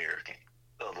feel American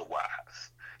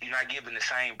otherwise. You're not given the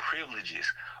same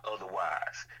privileges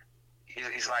otherwise.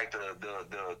 It's like the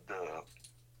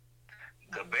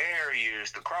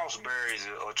barriers, the cross barriers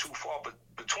are too far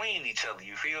between each other.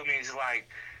 You feel me? It's like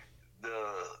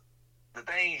the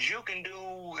things you can do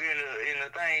and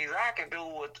the things I can do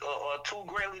are too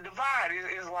greatly divided.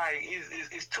 It's like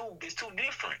it's too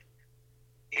different.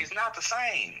 It's not the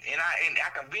same, and I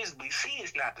can visibly see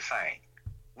it's not the same.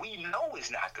 We know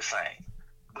it's not the same,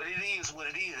 but it is what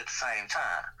it is at the same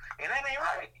time, and that ain't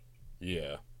right.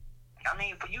 Yeah. I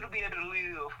mean, for you to be able to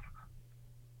live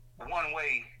one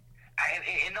way,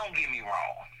 and don't get me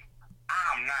wrong,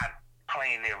 I'm not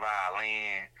playing that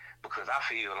violin because I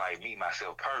feel like me,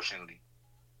 myself, personally,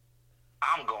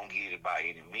 I'm going to get it by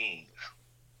any means.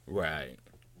 Right.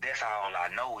 That's all I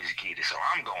know is get it, so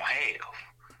I'm going to have.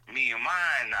 Me and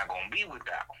mine not going to be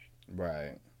without.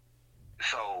 Right.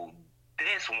 So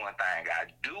that's one thing I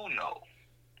do know.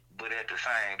 But at the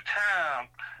same time,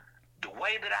 the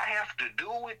way that I have to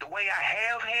do it, the way I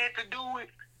have had to do it,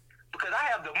 because I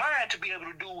have the mind to be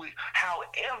able to do it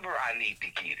however I need to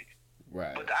get it.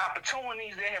 Right. But the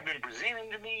opportunities that have been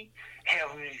presented to me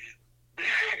have,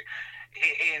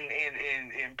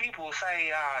 and people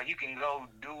say, you can go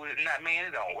do it. Not, man,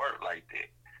 it don't work like that.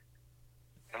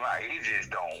 Like, it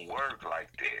just don't work like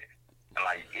that.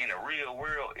 Like, in the real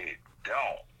world, it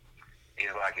don't.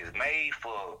 It's like it's made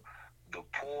for the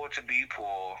poor to be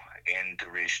poor and the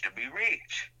rich to be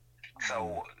rich.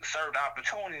 So certain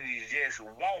opportunities just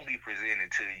won't be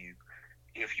presented to you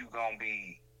if you gonna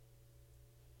be,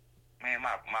 man,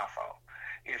 my fault.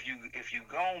 if you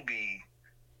gonna be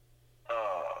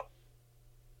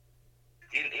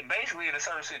in basically in a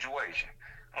certain situation,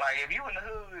 like if you in the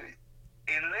hood,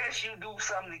 unless you do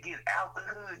something to get out the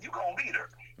hood, you gonna be there.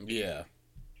 Yeah.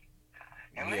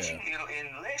 Unless you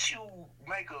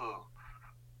make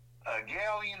a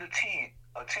galleon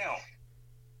attempt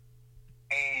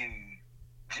and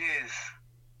just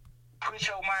put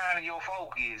your mind and your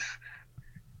focus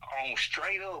on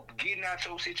straight up getting out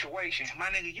your situations, my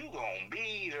nigga, you gonna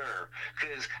be there.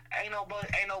 Cause ain't no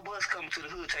bus coming to the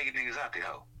hood taking niggas out there,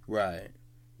 ho. Right.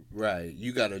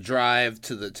 You gotta drive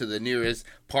to the nearest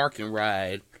parking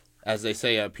ride, as they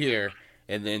say up here,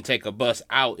 and then take a bus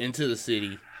out into the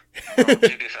city. Check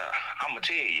this out. I'm gonna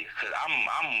tell you, cause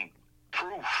I'm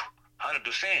proof,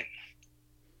 100%.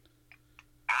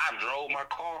 I drove my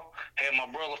car, had my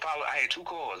brother follow. I had 2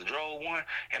 cars. Drove one,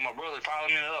 had my brother follow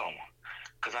me in the other one.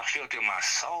 Cause I felt in my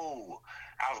soul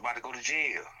I was about to go to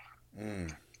jail.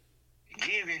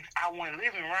 Given I wasn't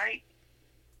living right.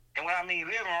 And when I mean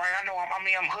living right,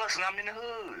 I'm hustling, I'm in the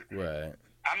hood. Right.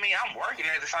 I mean, I'm working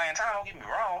at the same time, don't get me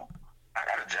wrong. I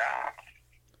got a job.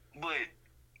 But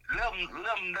 $11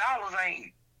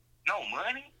 ain't no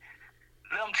money.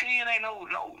 $10 ain't no,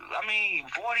 I mean,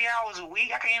 40 hours a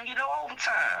week, I can't even get no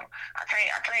overtime. I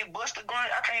can't bust the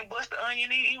grunt, I can't bust the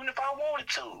onion even if I wanted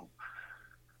to.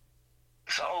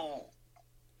 So,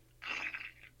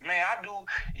 man,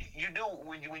 you do,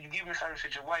 when you give me certain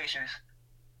situations,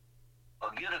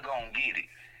 a getter gonna get it.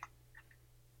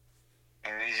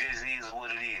 And it just is what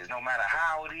it is. No matter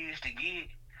how it is to get,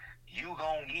 you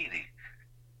gonna get it.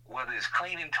 Whether it's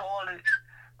cleaning toilets,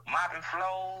 mopping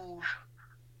floors,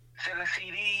 selling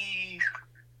CDs,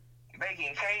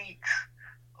 baking cakes,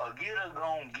 a getter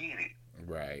gonna get it.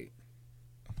 Right.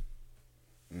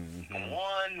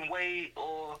 One way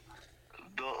or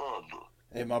the other.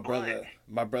 Hey, my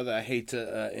brother, I hate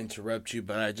to interrupt you,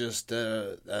 but I just,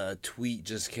 a tweet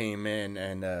just came in,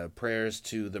 and prayers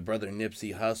to the brother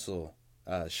Nipsey Hussle.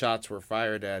 Shots were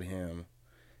fired at him.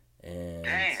 And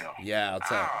damn. Yeah, I'll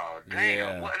tell. Oh,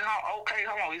 damn. Yeah. Okay,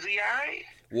 hold on. Is he alright?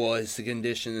 Well, his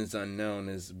condition is unknown,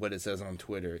 is what it says on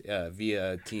Twitter,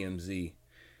 via TMZ.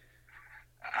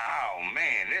 Oh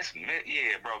man,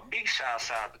 bro. Big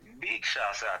shouts out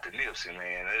to Nipsey,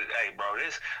 man. Hey, bro,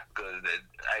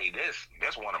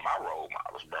 that's one of my role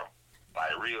models, bro.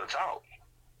 Like real talk,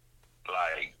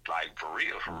 like for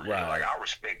real. Right. Like I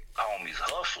respect homie's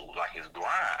hustle, like his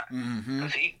grind,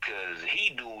 cause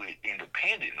he do it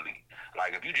independently.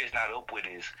 Like if you just not up with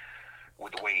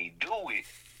the way he do it,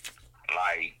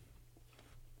 like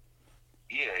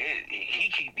he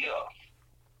keep you up.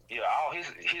 Yeah, all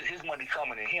his money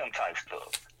coming to him type stuff.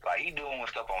 Like he doing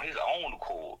stuff on his own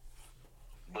accord.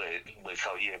 But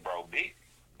so yeah, bro, big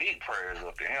prayers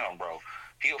up to him, bro.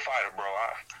 He'll fight it, bro.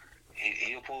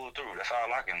 He'll pull through. That's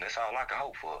all I can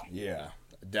hope for. Yeah,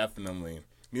 definitely.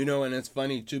 You know, and it's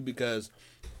funny too because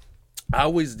I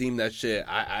always deem that shit.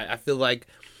 I feel like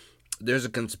there's a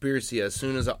conspiracy as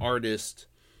soon as an artist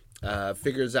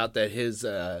figures out that his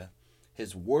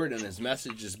word and his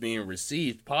message is being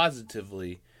received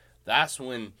positively. That's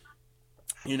when,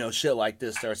 you know, shit like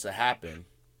this starts to happen.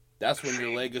 That's when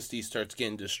your legacy starts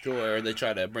getting destroyed, or they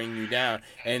try to bring you down.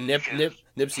 And Nipsey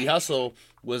Hussle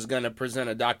was gonna present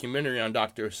a documentary on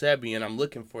Dr. Sebi, and I'm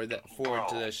looking forward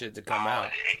to that shit to come out.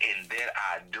 And that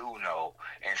I do know.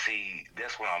 And see,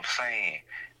 that's what I'm saying.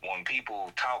 When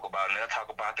people talk about it, they'll talk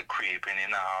about the cripping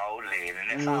and all that, and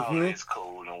that's all that's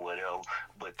cool and whatever.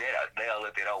 But they'll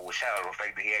let that overshadow the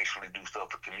fact that he actually do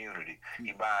stuff for community.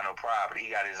 He buying a property.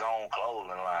 He got his own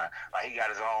clothing line. Like he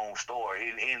got his own store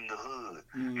in the hood,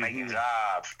 making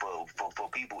jobs for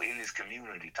people in this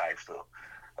community type stuff.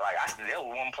 Like there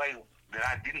was one place that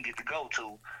I didn't get to go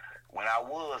to when I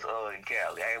was in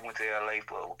Cali. I went to LA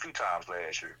for a few times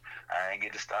last year. I didn't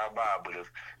get to stop by, but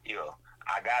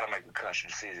I gotta make a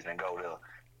conscious decision and go there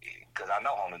because I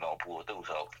know homie gonna pull through.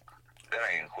 So that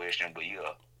ain't a question. But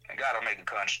I gotta make a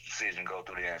conscious decision, go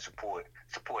through there and support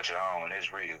your own.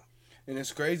 It's real. And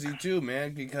it's crazy too,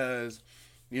 man, because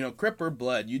you know, Crip or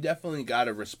Blood, you definitely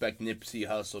gotta respect Nipsey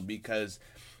Hussle because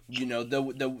you know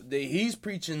the he's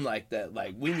preaching like that.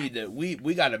 Like we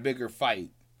got a bigger fight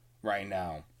right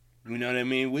now. You know what I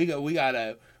mean? We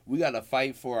gotta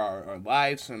fight for our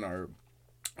lives and our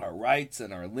rights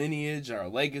and our lineage and our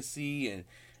legacy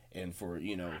and for,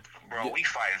 you know. Bro, we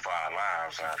fighting for our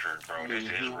lives out here, bro. This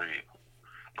is real.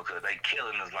 Because they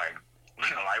killing us like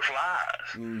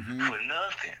flies. For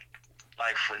nothing.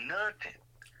 Like for nothing.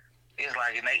 It's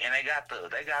like and they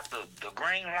got the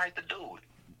green light to do it.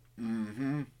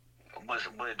 But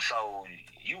so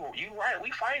you right, we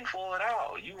fighting for it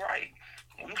all. You right.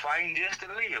 We fighting just to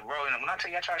live, bro. And when I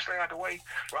tell you I try to stay out the way,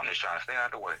 bro, I'm just trying to stay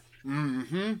out the way.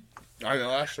 Mm-hmm. I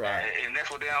know, that's right. And that's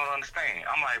what they don't understand.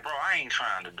 I'm like, bro, I ain't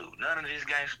trying to do none of this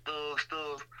gangster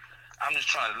stuff. I'm just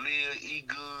trying to live, eat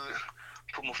good,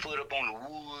 put my foot up on the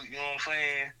wood, you know what I'm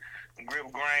saying? Grip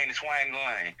a grain and swing the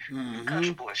lane. Mm-hmm.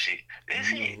 Country boy shit. That's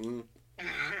Mm-hmm. it.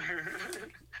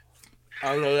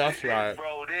 I know, that's right.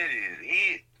 Bro, that is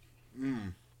it.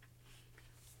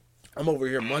 I'm over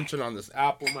here munching on this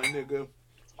apple, my nigga.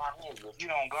 My nigga, if you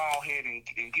don't go ahead and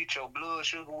get your blood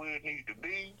sugar where it needs to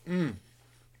be,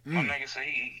 my nigga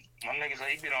say he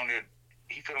been on that.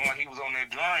 He feeling like he was on that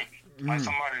drink, like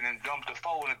somebody done dumped a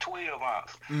 4 and a 12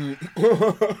 ounce. And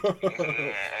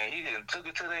he done took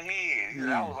it to the head. He said,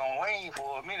 I was on lean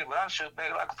for a minute, but I shook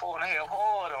back like a 4.5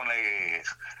 hard on their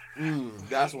ass.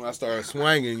 That's when I started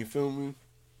swinging. You feel me?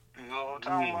 You know what I'm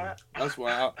talking about? That's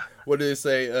why. What did they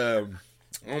say?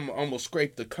 I'm almost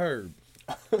scraped the curb.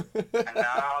 No,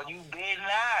 you did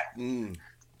not.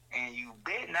 And you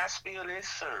did not spill this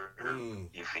syrup.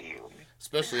 You feel me?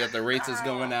 Especially at the rates it's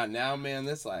going out now, man.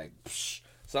 That's like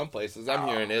some places I'm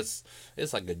hearing it's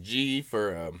like a G for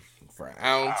an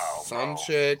ounce, some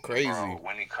shit crazy. Bro,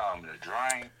 when it comes to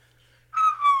drink,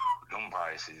 them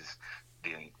prices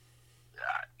then.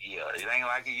 Yeah, it ain't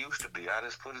like it used to be. I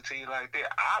just put it to you like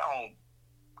that. I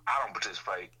don't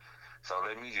participate. So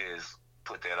let me just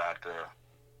put that out there.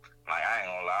 Like, I ain't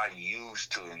gonna lie, I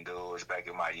used to indulge back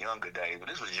in my younger days, but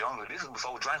this was younger. This was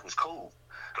before drink was cool.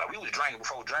 Like, we was drinking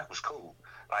before drink was cool.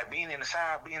 Like, being in the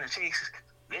South, being in Texas,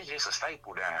 that's just a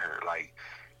staple down here. Like,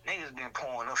 niggas been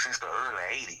pouring up since the early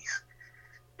 80s.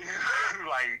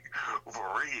 Like,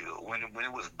 for real. When it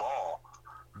was bar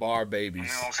babies. You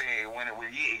know what I'm saying? When it was,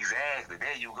 yeah, exactly.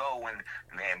 There you go. And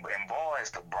bar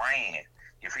is the brand.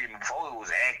 You feel me? Before it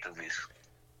was activists.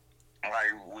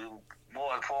 Like, we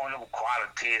boys pouring up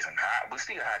quality tests and but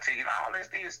still high ticket, all that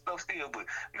stuff still. But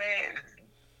man,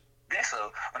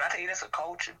 when I tell you that's a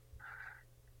culture,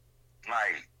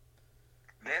 like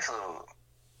it's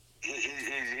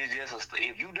just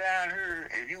if you down here,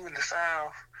 if you in the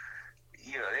South,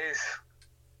 yeah, that's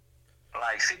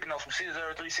like sipping on some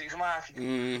scissors 3-6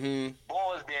 Mafia.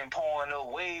 Boys been pouring up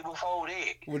way before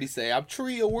that. What'd he say? I'm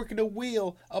trio working the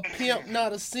wheel. A pimp,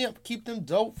 not a simp. Keep them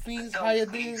dope fiends higher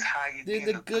than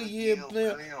the good year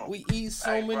blimp. We eat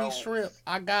so many shrimp.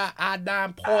 I got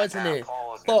iodine poisoning.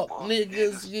 Fuck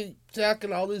niggas, you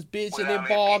talking all this bitch and then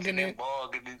bargaining.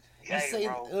 You say, Hey,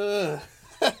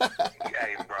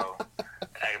 bro,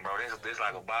 that's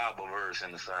like a Bible verse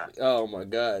in the side. Oh my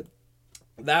God,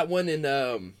 that one in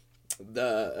the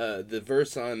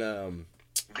verse on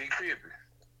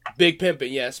Big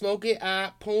Pimpin', yeah. Smoke it,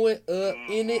 I pour it up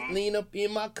in it, lean up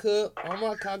in my cup. Oh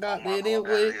my God, got it in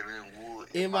wood.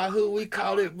 In my hood, we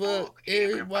call it book.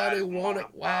 Everybody want it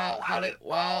wild, how it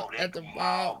wild at the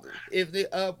mall. If they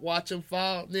up, watch them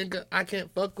fall, nigga. I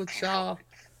can't fuck with y'all.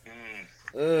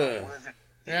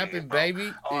 Happen,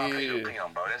 baby. Yeah.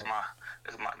 Bro. That's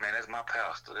my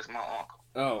pastor. That's my uncle.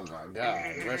 Oh my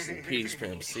God, rest in peace,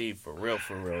 Pimp C, for real,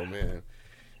 man.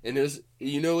 And it's,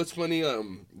 you know what's funny?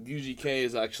 UGK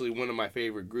is actually one of my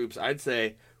favorite groups. I'd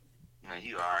say. Man,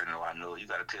 you already know I know. You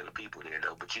gotta tell the people there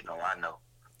though, but you know I know.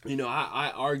 You know,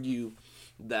 I argue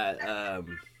that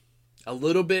a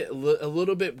little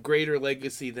bit greater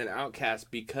legacy than Outkast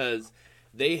because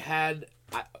they had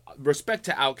respect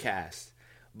to Outkast.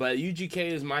 But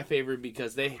UGK is my favorite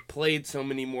because they played so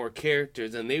many more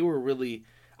characters and they were really.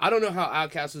 I don't know how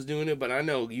Outkast was doing it, but I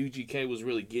know UGK was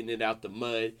really getting it out the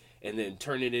mud and then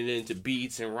turning it into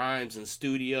beats and rhymes and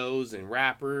studios and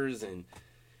rappers and,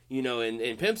 you know,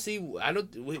 and Pimp C.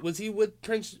 Was he with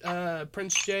Prince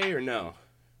J or no?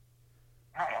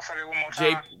 I don't know. Say that one more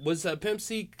time. Was Pimp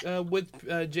C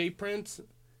with J Prince?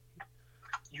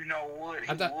 You know what?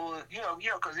 He was. Yeah,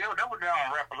 because they were down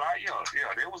and rap a lot. Yeah,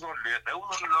 they was on the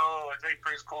J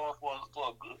Prince call for a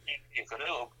good minute. Yeah, because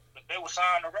they were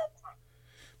signed to rap.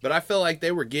 But I feel like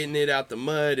they were getting it out the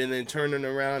mud and then turning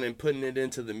around and putting it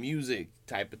into the music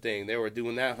type of thing. They were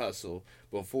doing that hustle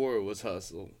before it was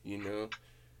hustle, you know.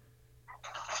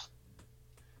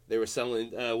 They were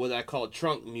selling what I call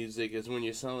trunk music, is when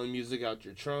you're selling music out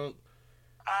your trunk.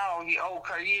 Oh, yeah,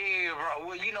 okay, yeah, bro.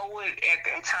 Well, you know what? At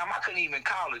that time, I couldn't even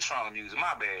call it trunk music.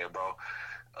 My bad, bro.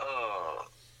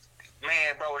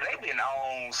 Man, bro, they been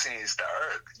on since the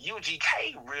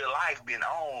UGK real life been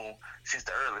on since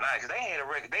the early 90s. They had a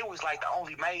record. They was like the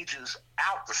only majors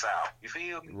out the South. You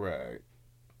feel me? Right.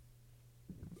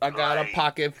 I got a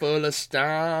pocket full of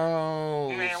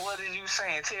stones. Man, what is you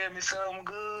saying? Tell me something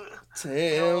good.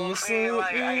 Tell me something.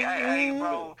 Like, hey,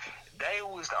 bro, they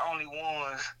was the only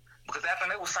ones because after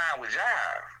they was signed with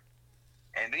Jive.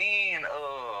 And then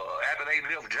after they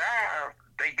left Jive,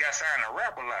 they got signed to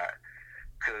rap a lot.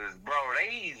 Cause bro,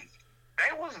 they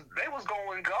was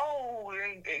going gold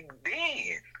and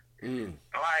then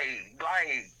like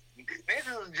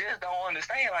niggas just don't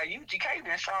understand. Like UGK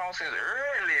been strong since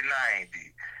early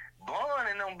 '90s. Bun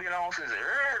and them been on since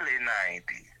early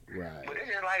 '90s. Right. But it's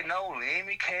just like No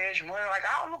Limit, Cash Money, like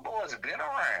all the boys have been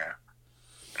around.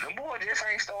 The boy just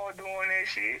ain't started doing that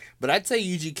shit. But I'd say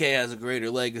UGK has a greater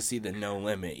legacy than No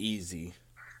Limit. Easy.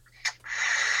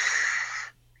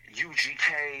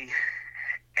 UGK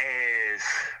as,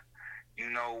 you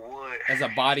know what? As a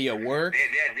body of work?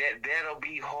 That'll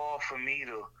be hard for me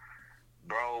to,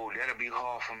 bro, that'll be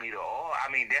hard for me to, I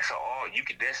mean, that's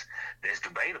that's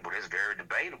debatable. That's very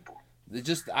debatable. It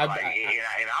just, I'm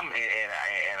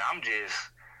just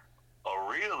a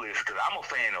realist because I'm a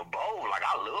fan of both. Like,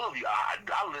 I love you. I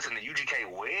listen to UGK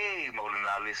way more than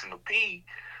I listen to P.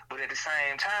 But at the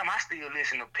same time, I still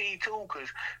listen to P too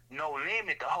because No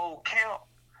Limit, the whole count,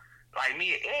 like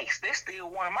me and X, that's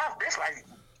still that's like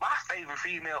my favorite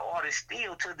female artist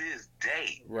still to this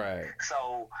day. Right.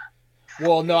 So.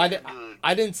 Well, no, I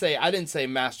didn't say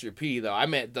Master P though. I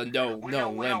meant the No Limit. No,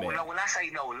 when I say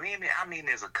No Limit, I mean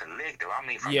as a collective. I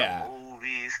mean from the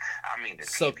movies. I mean the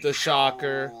TV the shows.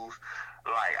 Shocker.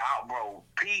 Like, bro,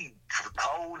 P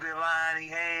clothing line he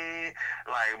had.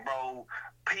 Like, bro,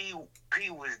 P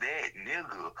was that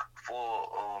nigga for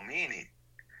a minute.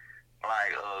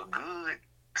 Like a good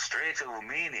stretch of a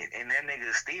minute, and that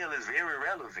nigga still is very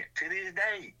relevant to this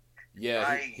day. Yeah,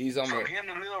 like, he's on from him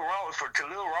to Lil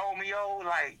Romeo,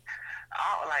 like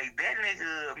that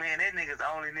nigga, man, that nigga's the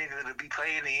only nigga to be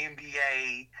playing the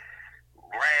NBA,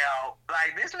 rap.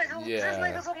 Like this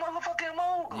nigga's a motherfucking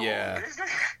mogul. Yeah,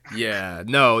 yeah,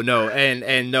 no,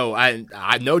 and no,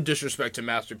 I no disrespect to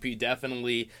Master P,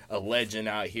 definitely a legend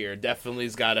out here.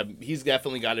 He's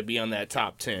definitely got to be on that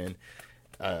top 10.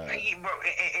 But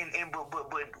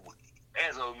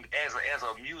as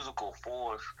a musical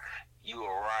force, you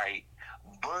are right,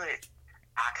 but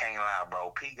I can't lie, bro.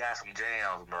 P got some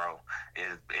jams, bro.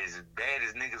 As bad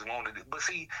as niggas want to do. But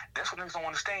see, that's what niggas don't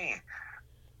understand.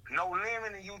 No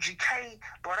Limit and UGK,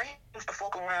 bro, they used to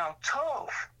fuck around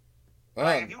tough.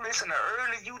 Like, if you listen to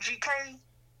early UGK,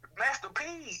 Master P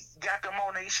got them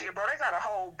on they shit, bro. They got a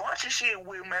whole bunch of shit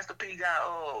with Master P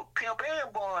got Pimp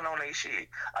and Bun on they shit.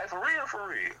 Like, for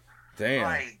real. Damn.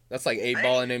 Like, that's like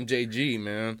 8-Ball and MJG,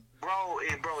 man. Bro,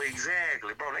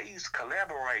 exactly. Bro, they used to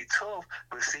collaborate tough,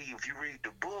 but see, if you read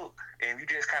the book and you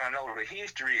just kind of know the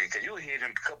history, because you'll hear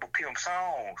them a couple Pimp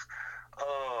songs,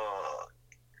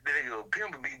 the nigga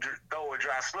Pimp would be throwing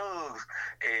dry slugs,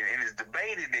 and it's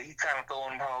debated that he kind of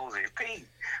throwing them hoes at P,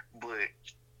 but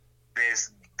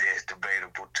that's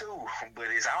debatable too. But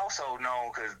it's also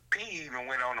known because P even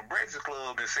went on the Breakfast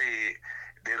Club and said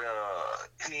that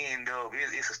he ended up,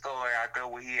 it's a story out there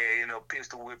where he had ended up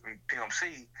pistol whipping Pimp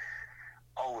C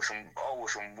over some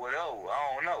whatever,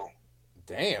 I don't know.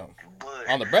 Damn. But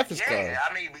on the Breakfast Club. Yeah,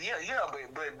 I mean, but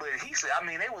he said, I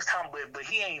mean, they was talking, but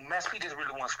he ain't, Master P just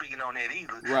really wasn't speaking on that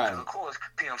either. Right. Because of course,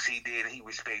 Pimp C did, and he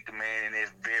respect the man,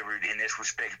 and that's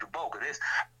respectable. Cause this,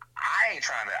 I ain't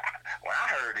trying to. When I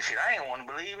heard this shit, I ain't want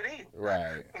to believe it either.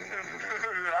 Right.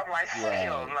 I'm like,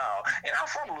 hell no. And I'm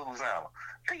from Louisiana.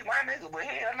 P, my nigga, but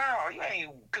hell no, you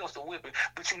ain't pistol whipping.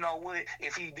 But you know what?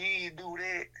 If he did do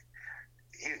that,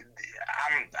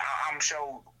 I'm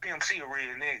sure Pimp C a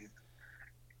real nigga.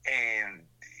 And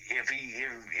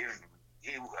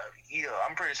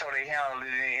I'm pretty sure they handled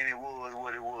it, and it was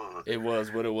what it was. It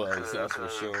was what it was, that's for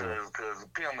sure. Because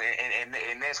Pimp,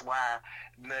 and that's why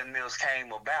nothing else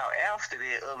came about after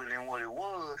that other than what it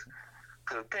was.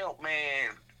 Because Pimp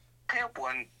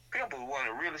was one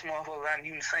of the realest motherfuckers I've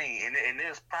even seen, and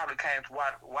this probably came to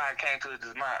why it came to his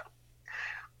demise.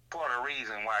 Part of the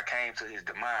reason why it came to his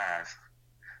demise.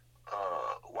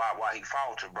 Why he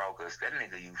faltered, bro, because that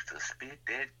nigga used to spit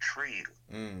that trill.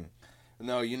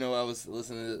 No, you know, I was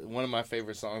listening to one of my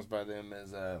favorite songs by them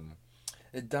is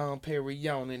Dom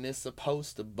Perignon, and it's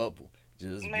supposed to bubble.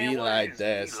 Just be like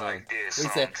that, son. He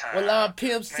said, well, I'm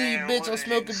Pimp C, bitch, I'm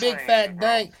smoking big fat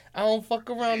dank. I don't fuck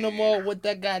around no more with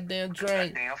that goddamn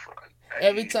drink.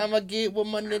 Every time I get with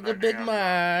my nigga Big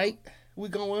Mike, we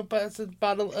going past a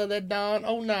bottle of that Don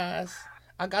Oh Nice.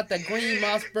 I got that green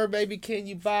monster, baby. Can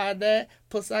you buy that?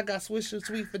 Plus, I got Swisher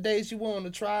Sweet for days. You want to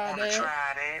try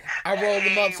that? I roll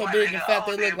them up so big and fat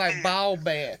they look like ball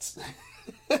bats.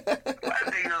 My nigga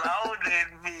was on that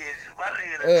bitch. My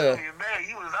nigga told you, man,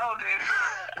 you was on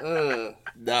that.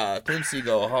 Nah, Pimp C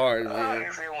go hard, man. I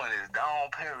said when it's Dom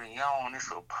Perignon, it's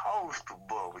supposed to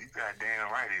bubble. You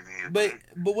goddamn right it is.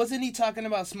 But wasn't he talking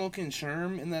about smoking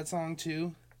Sherm in that song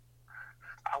too?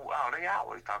 They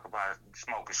always talk about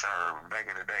smoking sherm back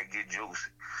in the day, get juicy.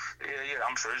 Yeah,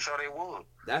 I'm sure they would.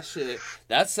 That shit,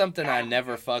 that's something I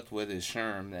never fucked with is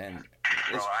sherm. And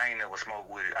bro, I ain't never smoked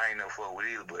with it. I ain't never fucked with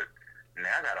it either, but now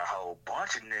I got a whole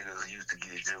bunch of niggas used to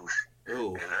get juicy.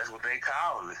 Ooh. And that's what they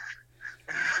call it.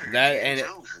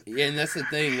 And that's the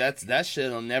thing. That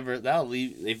shit'll never. That'll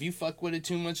leave. If you fuck with it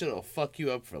too much, it'll fuck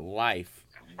you up for life.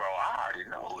 Bro, I already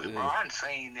know it, bro. I done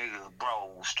seen niggas,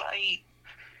 bro, straight.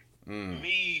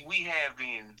 We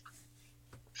having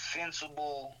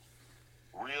sensible,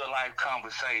 real life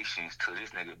conversations to this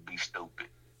nigga be stupid.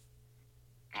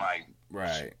 Like,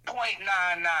 right.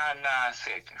 0.999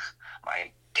 seconds.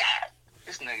 Like, God,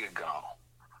 this nigga gone.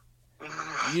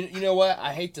 You know what?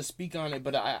 I hate to speak on it,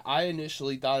 but I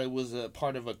initially thought it was a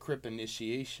part of a Crip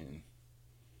initiation.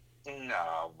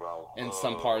 No, bro. In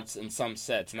some parts, in some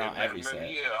sets, not every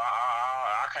set. Yeah,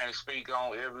 I can't speak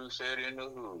on every set in the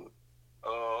hood,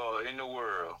 in the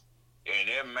world. And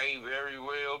that may very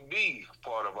well be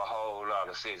part of a whole lot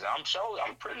of sets. I'm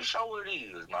pretty sure it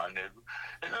is, my nigga.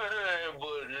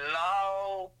 But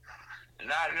no,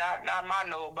 not my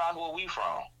know about where we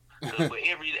from. But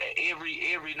every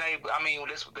neighbor, I mean,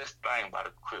 that's the thing about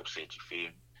a Crip set, you feel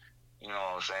me? You know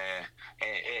what I'm saying?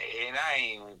 And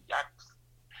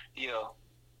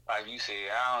like you said,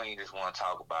 I don't even just want to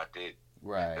talk about that.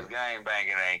 Right. Cause gang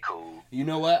banging ain't cool. You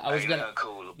know what? I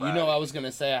was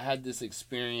gonna say I had this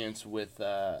experience with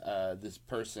this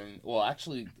person. Well,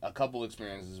 actually, a couple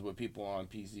experiences with people on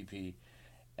PCP.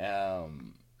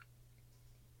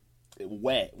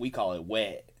 Wet. We call it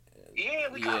wet. Yeah,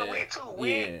 we call it wet too.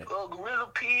 Wet. Gorilla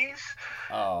Piss.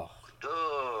 Oh.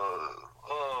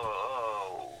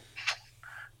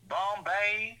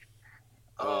 Bombay.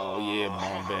 Oh yeah,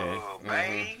 Bombay.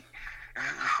 Bay.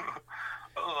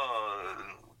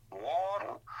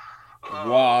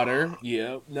 Water.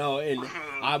 Yeah. No, and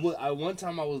I one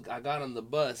time I got on the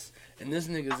bus and this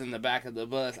nigga's in the back of the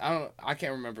bus. I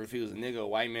can't remember if he was a nigga, a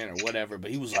white man, or whatever,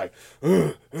 but he was like,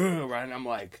 right, and I'm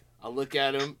like, I look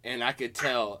at him and I could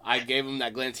tell. I gave him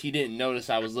that glance. He didn't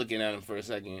notice I was looking at him for a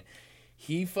second.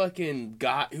 He fucking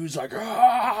he was like,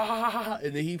 ah,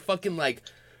 and then he fucking like,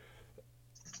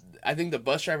 I think the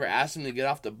bus driver asked him to get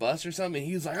off the bus or something. And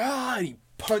he was like, ah, and he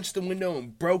punched the window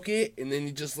and broke it. And then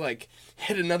he just like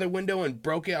hit another window and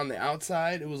broke it on the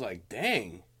outside. It was like,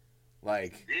 dang.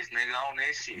 Like, this nigga on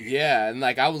that shit. Yeah, and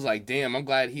like I was like, damn, I'm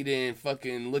glad he didn't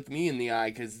fucking look me in the eye,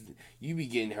 because you be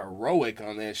getting heroic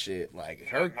on that shit. Like,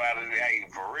 hey,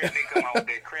 for real, they come out with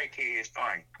that crackhead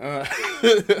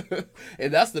thing.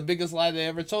 And that's the biggest lie they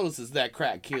ever told us, is that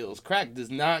crack kills. Crack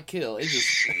does not kill. It just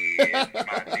shit, my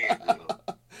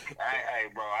nigga. Hey,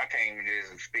 bro, I can't even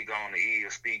just speak on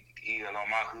speak ill on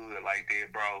my hood like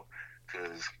that, bro,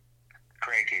 because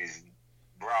crack has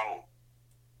brought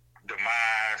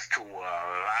demise to a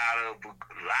lot of the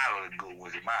good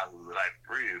ones in my hood, like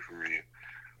for real.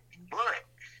 But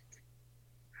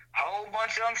whole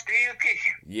bunch of them still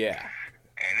kicking. Yeah.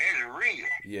 And it's real.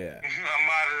 Yeah. I'm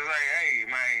about to say,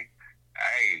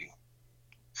 hey,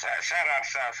 shout out to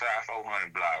Southside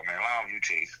 400 block, man. Long you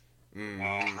chase.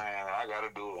 Mm-hmm. Man, I gotta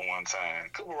do it one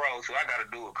time. Cooper Road, too. I gotta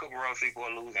do it. Cooper Road,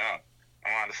 Seaport, Louisiana. I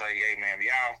want to say, hey, man,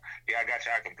 y'all got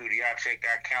y'all computer. Y'all check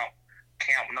out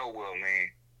Camp Nowhere,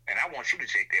 man. And I want you to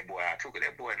check that boy out, too, because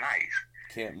that boy nice.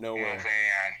 Camp You Nowhere. know what I'm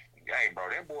saying? Hey, bro,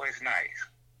 that boy's nice.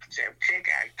 Check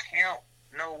out Camp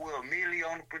Nowhere. Millie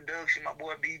on the production. My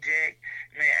boy B-Jack.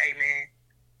 Man, hey, man.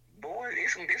 Boy,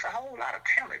 there's a whole lot of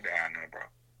talent down there, bro.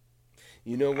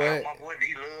 You know what? My boy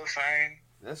D-Love saying.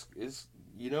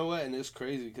 You know what? And it's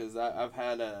crazy, because I've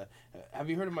had have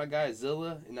you heard of my guy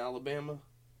Zilla in Alabama?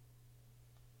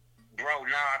 Bro,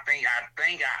 no, I think I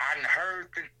heard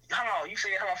hold on, you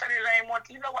said, say the name once.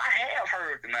 You know, I have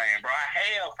heard the name, bro. I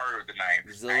have heard the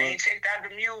name. Zilla? I ain't checked out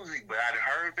the music, but I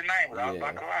heard the name. I was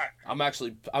about to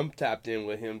lie. I'm tapped in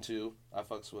with him, too. I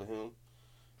fucks with him.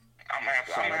 I'm gonna have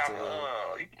to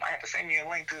you might have to send me a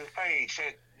link to his page.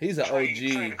 He's an OG.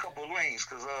 Trade a couple of links,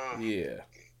 because, yeah.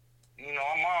 You know,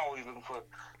 I'm always looking for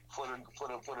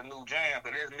the new jam,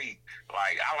 but that's me.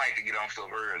 Like, I like to get on stuff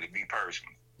early, be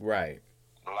personal. Right.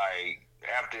 Like,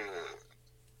 after,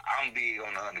 I'm big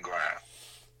on the underground.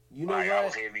 You know like, what? I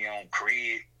was heavy on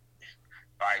Creed.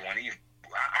 Like, when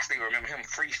I still remember him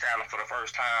freestyling for the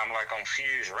first time, like, on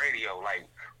Sirius Radio, like,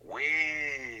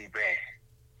 way back.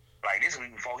 Like, this was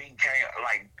before he came,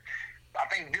 like, I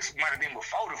think this might have been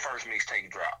before the first mixtape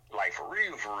dropped. Like, for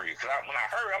real. Because when I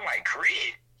heard, I'm like,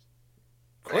 Creed?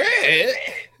 Creed?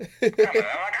 Like,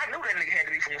 I knew that nigga had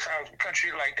to be from the South country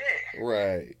like that.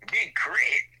 Right. Big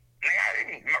Creed. Nigga,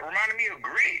 it reminded me of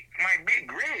Grit. My Big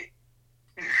Grit.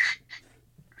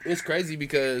 It's crazy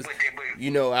because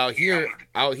But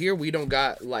out here we don't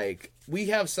got like we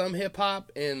have some hip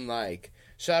hop and like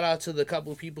shout out to the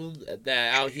couple of people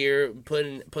that out here put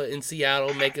in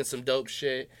Seattle making some dope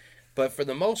shit, but for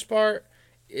the most part,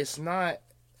 it's not.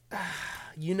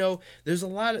 There's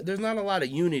not a lot of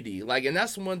unity. Like, and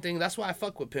that's one thing. That's why I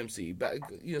fuck with Pimp C. But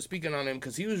speaking on him,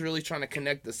 because he was really trying to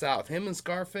connect the South. Him and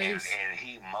Scarface. And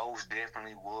he most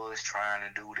definitely was trying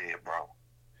to do that, bro.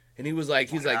 And he's like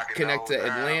connected to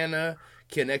Atlanta,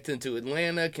 connected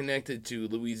to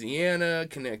Louisiana,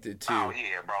 connected to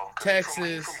bro.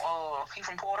 Texas. He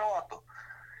from Port Arthur,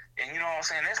 and you know what I'm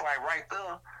saying. That's like right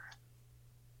there.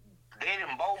 They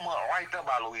in Beaumont, right there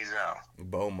by Louisiana.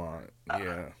 Beaumont,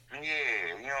 yeah.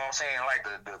 Yeah, you know what I'm saying? Like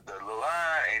the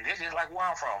line, and this is like where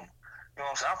I'm from. You know what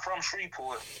I'm saying? I'm from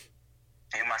Shreveport,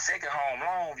 and my second home,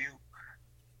 Longview,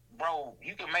 bro,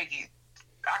 you can make it,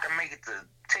 I can make it to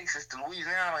Texas to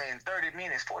Louisiana in 30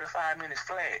 minutes, 45 minutes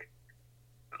flat.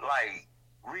 Like,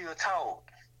 real talk.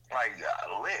 Like,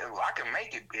 I can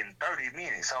make it in 30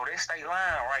 minutes. So that state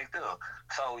line right there.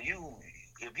 So if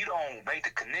you don't make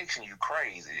the connection, you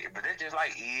crazy. But that's just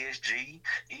like ESG.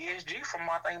 ESG from,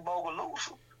 I think,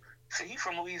 Bogalusa. See, he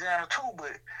from Louisiana too,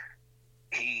 but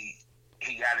he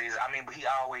got his, but he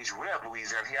always rep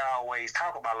Louisiana. He always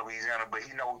talk about Louisiana, but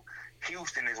he know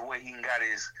Houston is where he got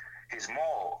his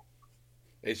mall.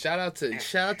 Hey, shout out to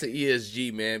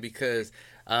ESG, man, because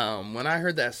when I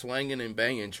heard that swinging and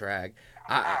banging track,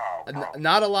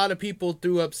 not a lot of people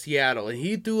threw up Seattle, and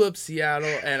he threw up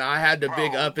Seattle, and I had to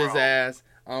big up his ass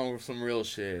on some real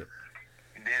shit.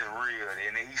 That's real,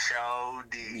 and he sure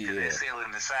did. Yeah. They're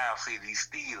selling the South City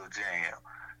Steel Jam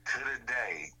to the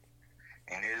day,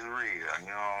 and it's real. You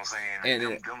know what I'm saying? And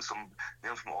them some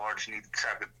artists need to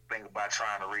try to think about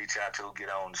trying to reach out to, get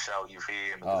on the show. You feel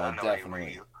me? Because I know definitely.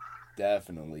 they real.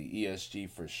 Definitely ESG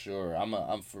for sure.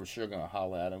 I'm for sure gonna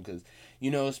holler at him because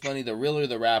it's funny. The realer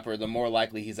the rapper, the more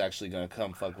likely he's actually gonna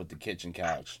come fuck with the kitchen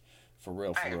couch. For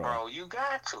real. Hey, bro, you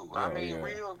got to.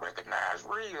 Real recognize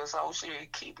real. So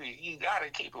shit, keep it. You gotta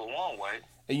keep it one way.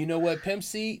 And you know what, Pimp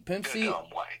C,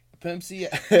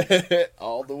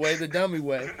 all the way the dummy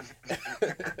way.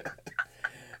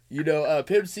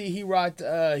 Pimp C, he rocked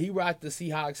the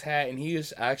Seahawks hat, and he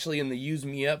was actually in the "Use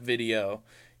Me Up" video.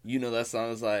 That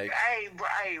song is like, hey,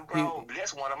 bro,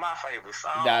 that's one of my favorite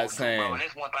songs. That's same. Bro. And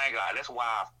that's one thing. That's why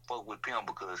I fuck with Pimp,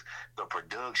 because the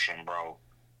production, bro.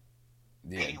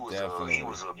 Yeah, he was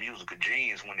a musical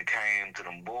genius when it came to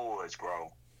them boys,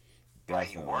 bro. Definitely. Like,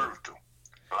 he worked them.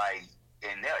 Like,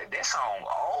 and that song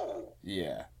old.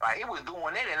 Yeah. Like, he was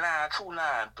doing that in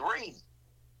 9293.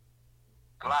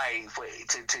 Like,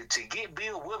 to get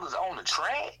Bill Withers on the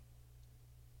track.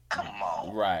 Come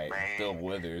on, right, man. Bill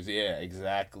Withers, yeah,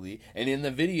 exactly. And in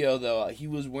the video, though, he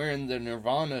was wearing the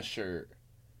Nirvana shirt.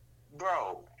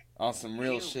 Bro. On some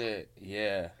real shit,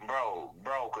 yeah. Bro,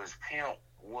 because Pimp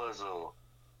was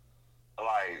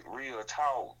like, real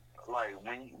talk. Like,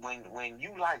 when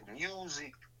you like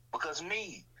music, because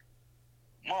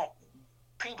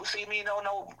people see me, don't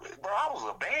know, bro, I was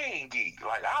a band geek.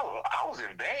 Like, I was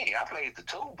in band. I played the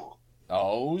tuba.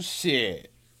 Oh,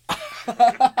 shit. The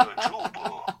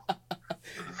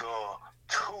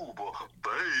tuba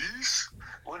bass.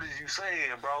 What did you say,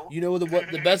 bro? You know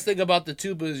the best thing about the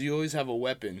tuba is you always have a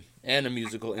weapon and a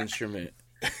musical instrument.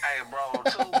 Hey, bro,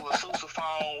 tuba,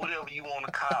 sousaphone, whatever you want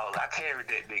to call it. I carried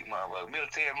that big motherfucker.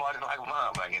 Military marching like a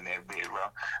motherfucker in that bitch, bro.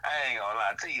 I ain't gonna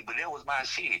lie to you, but that was my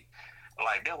shit.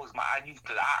 Like, that was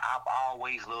I've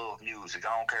always loved music.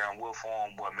 I don't care in what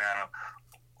form, what manner.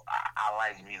 I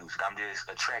like music. I'm just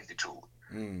attracted to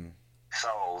it. Mm.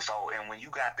 So, and when you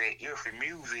got that ear for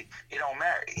music, it don't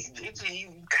matter.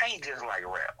 You can't just like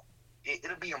rap.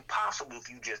 It'll be impossible if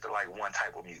you just like one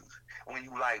type of music. When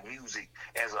you like music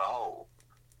as a whole,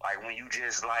 like when you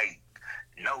just like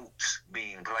notes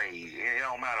being played, it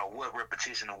don't matter what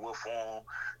repetition or what form.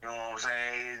 You know what I'm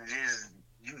saying? It just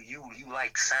you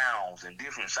like sounds and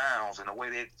different sounds, and the way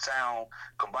that sound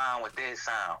combined with that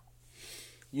sound.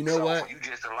 You know what? For you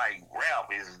just to like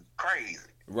rap is crazy.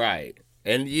 Right.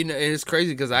 And it's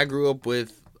crazy because I grew up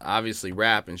with obviously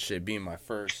rap and shit being my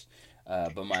first,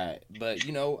 but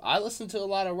I listened to a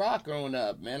lot of rock growing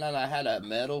up, man. And I had a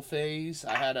metal phase.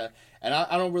 I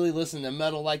don't really listen to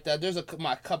metal like that. There's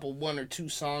my couple, one or two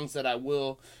songs that I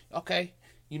will,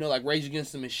 like Rage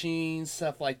Against the Machine,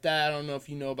 stuff like that. I don't know if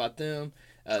you know about them.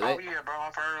 Yeah, bro,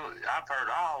 I've heard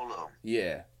all of them.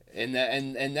 Yeah. And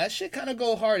that shit kind of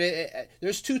go hard.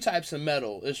 There's two types of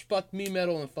metal. There's fuck me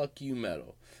metal and fuck you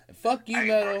metal. And fuck you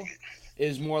metal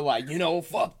is more like,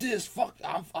 fuck this, fuck,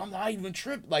 I'm not even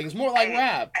tripping. Like, it's more like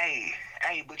rap. Hey,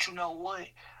 but you know what?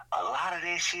 a lot of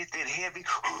that shit, that heavy,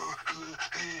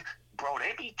 bro,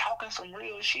 they be talking some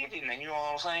real shit in there, you know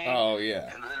what I'm saying? Oh,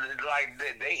 yeah. Like,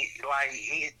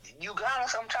 you gotta,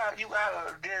 sometimes you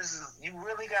gotta, you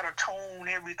really gotta tune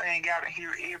everything out and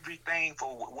hear everything for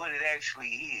what it actually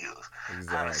is. Exactly.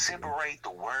 Kind of separate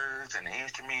the words and the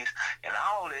instruments and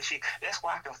all that shit. That's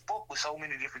why I can fuck with so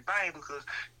many different things, because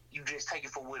you just take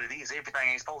it for what it is. Everything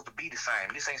ain't supposed to be the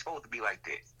same. This ain't supposed to be like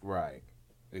that. Right.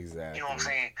 Exactly. You know what I'm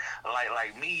saying?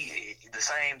 Like me, the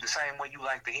same way you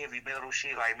like the heavy metal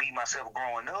shit. Like me myself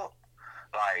growing up,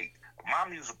 like my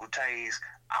musical taste,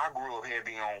 I grew up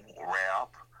heavy on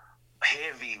rap,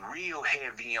 real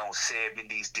heavy on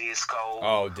 70s disco.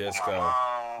 Oh, disco. With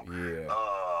my mom, yeah.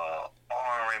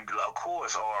 R&B, of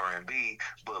course R&B,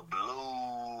 but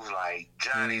blues like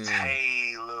Johnny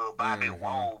Taylor, Bobby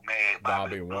Womack,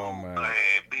 Bobby Womack,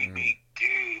 Big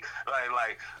Kid,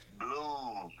 like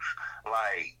blues,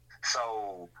 like,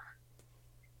 so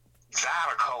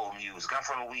Zydeco music. I'm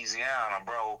from Louisiana,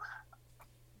 bro.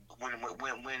 When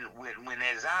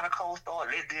that Zydeco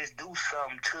started, it just do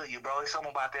something to you, bro. It's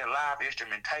something about that live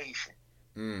instrumentation.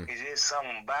 It's just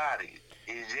something about it.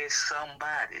 It's just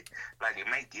somebody. Like it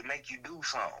make you do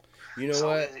something. You know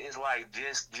what? It's like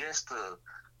just to,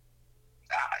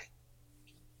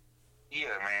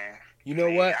 yeah, man. You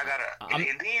know what? I gotta,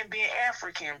 and then being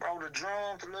African, bro, the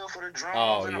drums, the love for the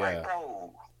drums, and yeah. like,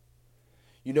 bro.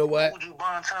 You know what? Buju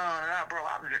Banton, and bro,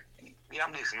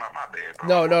 I'm listening. My bad,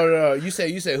 bro. No. You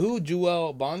say who?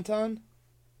 Joel Banton?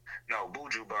 No,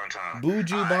 Buju Banton.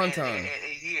 Buju Banton.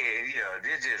 Yeah,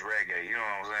 this just reggae. You know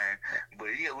what I'm saying? But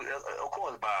yeah, of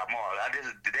course, Bob Marley.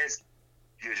 That's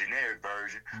your generic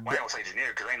version. Well, I don't say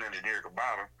generic because ain't nothing generic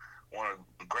about him. One of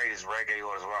the greatest reggae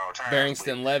artists of all time.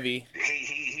 Barrington Levy.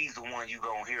 He's the one you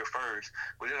gonna hear first.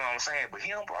 But you know what I'm saying? But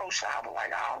him, bro, Shabba,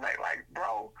 like all that, like,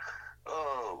 bro,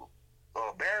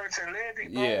 Barrington Levy,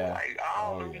 bro, like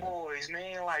all them boys,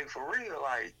 man, like for real,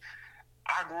 like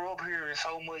I grew up hearing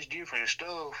so much different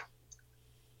stuff.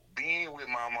 Being with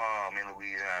my mom in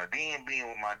Louisiana, then being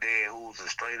with my dad, who's a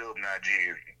straight up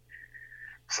Nigerian.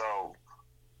 So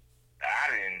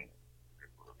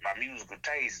my musical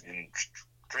taste and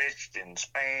stretched and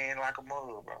spanned like a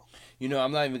mother, bro. You know,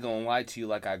 I'm not even gonna lie to you,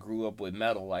 like I grew up with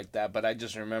metal like that, but I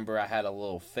just remember I had a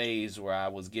little phase where I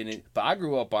was getting, but I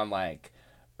grew up on like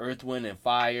Earth, Wind and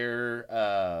Fire,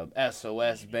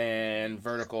 SOS Band,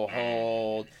 Vertical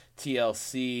Hold,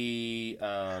 TLC,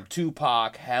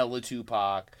 Tupac, hella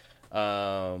Tupac.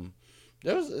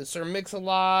 There was Sir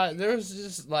Mix-a-Lot. There was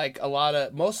just like a lot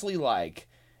of, mostly like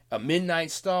a Midnight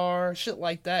Star, shit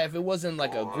like that. If it wasn't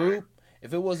like a group,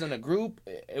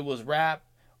 it was rap,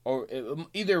 or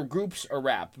either groups or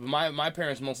rap. My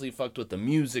parents mostly fucked with the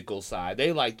musical side.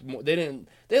 They liked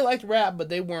rap, but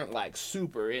they weren't like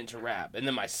super into rap. And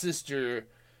then my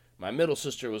middle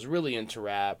sister was really into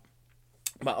rap.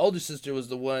 My older sister was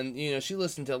the one, you know, she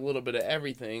listened to a little bit of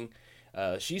everything.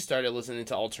 She started listening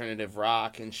to alternative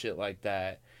rock and shit like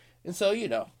that. And so, you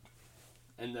know,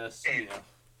 and thus, you know.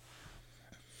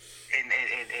 And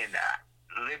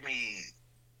let me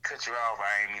cut you off.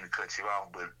 I ain't mean to cut you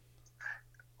off, but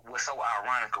what's so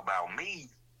ironic about me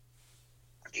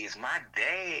is my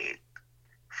dad,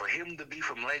 for him to be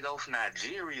from Lagos,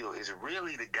 Nigeria, is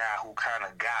really the guy who kind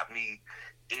of got me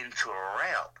into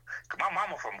rap. Cause my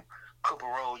mama from Cooper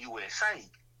Road, USA,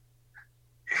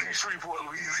 Shreveport,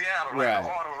 Louisiana, like the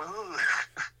heart of the hood.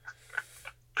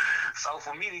 So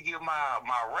for me to get my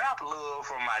rap love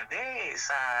from my dad's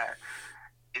side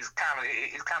is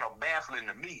kind of baffling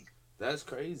to me. That's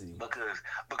crazy.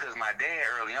 Because my dad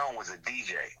early on was a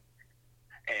DJ.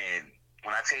 And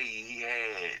when I tell you he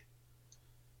had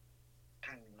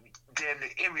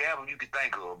every album you could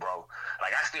think of, bro.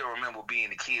 Like I still remember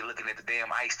being a kid looking at the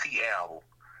damn Ice-T album.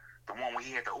 The one where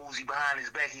he had the Uzi behind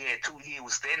his back, he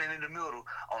was standing in the middle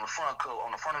on the front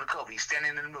of the cover. He's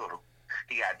standing in the middle.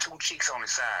 He got two chicks on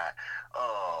his side.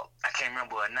 I can't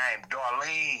remember her name.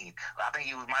 Darlene. I think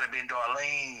it might have been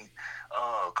Darlene.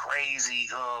 Crazy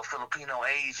Filipino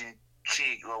Asian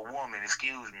chick or woman,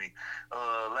 excuse me,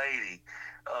 lady.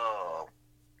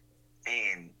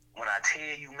 And when I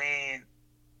tell you, man,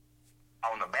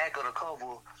 on the back of the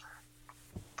cover,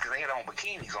 because they had on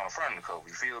bikinis on the front of the cover,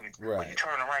 you feel me? Right. When you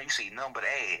turn around, you see numbered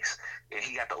ass, and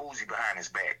he got the Uzi behind his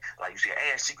back. Like, you see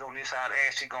ass cheek on this side,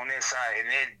 ass cheek on that side, and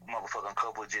that motherfucking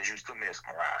cover just used to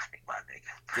mesmerize me, my nigga.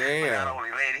 Damn. But not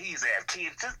only that, he's a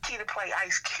kid to play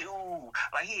Ice Cube.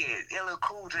 Like, he had LL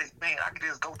Cool J, man, I could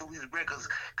just go through his records,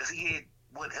 because he had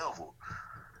whatever.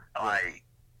 Like,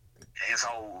 and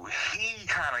so he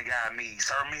kind of got me,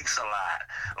 Sir Mix-a-Lot,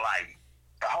 like,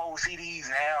 the whole CDs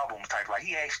and albums type. Like,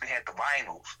 he actually had the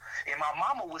vinyls. And my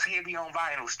mama was heavy on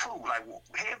vinyls, too. Like,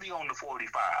 heavy on the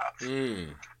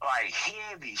 45s. Like,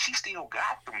 heavy. She still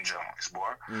got them joints,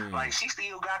 boy. Like, she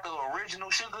still got the original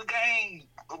Sugar Gang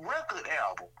record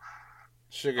album.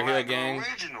 Sugar Hill Gang? The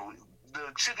original.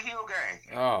 The Sugar Hill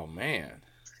Gang. Oh, man.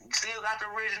 Still got the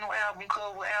original album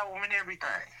cover, album, and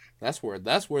everything. That's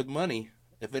worth money.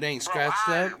 If it ain't scratched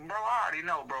up. Bro, I already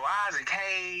know, bro. Isaac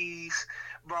Hayes.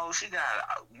 Bro, she got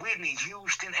Whitney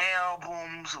Houston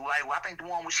albums. Like, I think the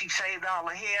one where she shaved all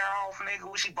her hair off, nigga,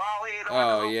 when she bald head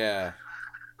on. Oh, yeah.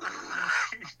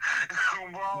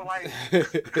 Bro, like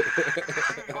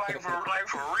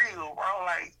for real, bro.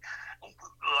 Like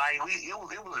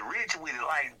it was rich with it,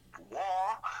 like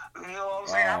war. You know what I'm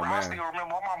saying? I still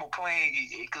remember my mama playing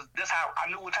it, because that's how I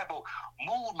knew what type of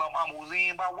mood my mama was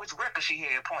in by which record she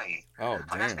had playing. Oh, damn.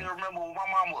 Like, I still remember when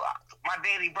my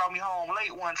daddy brought me home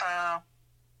late one time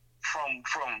from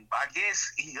I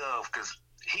guess because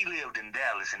he lived in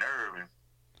Dallas and Irving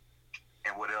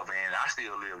and whatever, and I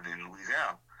still lived in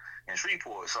Louisiana. In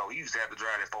Shreveport, so he used to have to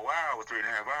drive that 4 hours, 3.5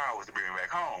 hours to bring me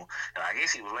back home. And I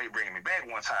guess he was late bringing me back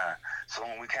one time. So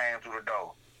when we came through the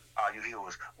door, all you hear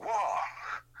was, "Whoa,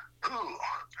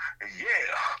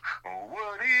 yeah,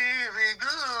 what is it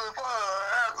good for?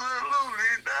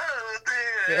 Absolutely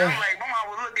nothing." I'm like, my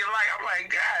mom was looking like, I'm like,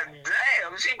 God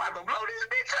damn, she about to blow this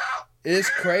bitch up. It's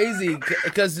crazy,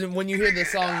 because when you hear the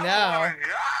song now. Oh my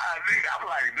God, nigga, I'm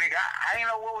like, nigga, I didn't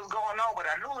know what was going on, but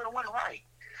I knew it wasn't right.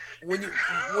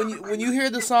 When you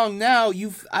hear the song now,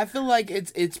 I feel like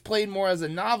it's played more as a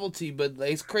novelty, but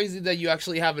it's crazy that you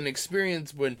actually have an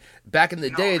experience when back in the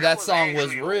day that song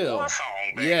was real.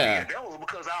 Yeah, that was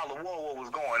because all the war was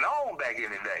going on back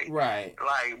in the day. Right.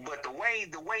 Like, but the way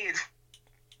it's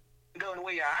done, the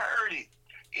way I heard it,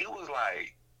 it was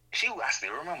like I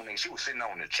still remember, nigga, she was sitting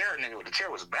on the chair, nigga. The chair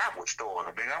was backwards toward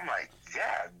her, nigga. I'm like,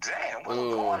 God damn, what's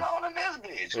going on in this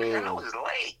bitch? Nigga, I know it's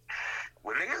late.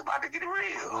 Well, niggas about to get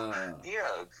real.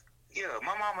 Yeah.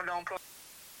 My mama don't play.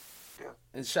 Yeah.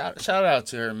 And shout out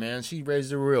to her, man. She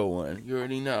raised a real one. You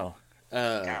already know.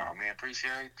 Man,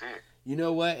 appreciate that. You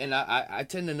know what? And I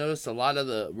tend to notice a lot of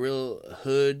the real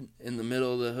hood in the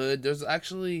middle of the hood. There's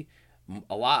actually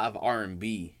a lot of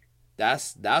R&B.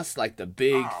 That's like the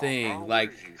big thing. Bro,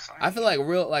 like, I feel like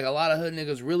a lot of hood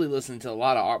niggas really listen to a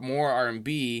lot of more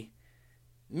R&B.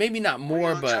 Maybe not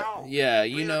more, real but talk. yeah,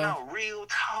 you know. Real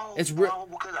talk, it's bro,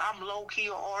 because I'm low-key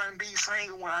an R&B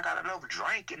singer when I got enough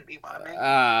drink in me, my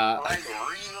nigga. Like,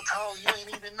 real talk, you ain't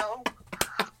even know.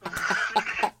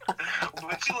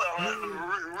 But you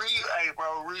real, hey,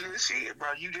 bro, real shit,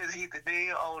 bro. You just hit the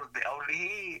nail on the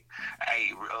head.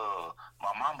 Hey,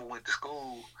 my mama went to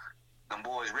school. Them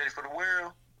boys ready for the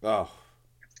world. Oh.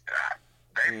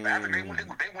 They went to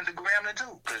Grambling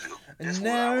too. It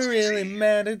never really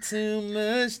mattered too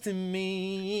much to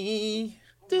me.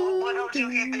 Why don't you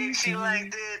hit that shit like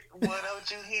that? Why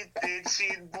don't you hit that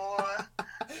shit, boy?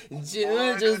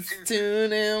 You're just too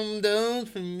damn dope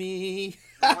for me.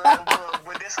 But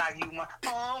that's how you my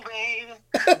baby.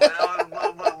 But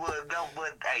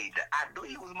hey, I knew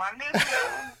he was my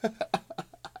nigga.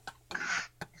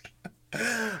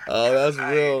 Oh, that's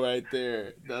real right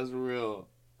there. That's real.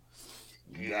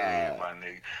 Yeah, my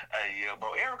nigga. Hey, yeah,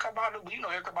 bro. Erykah Badu, you know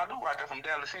Erykah Badu right there from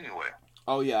Dallas anyway.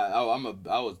 Oh yeah.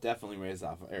 I was definitely raised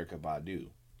off of Erykah Badu.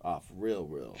 Off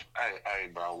real. Hey,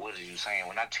 bro. What are you saying?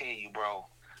 When I tell you, bro,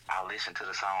 I listened to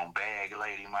the song "Bag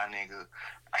Lady," my nigga.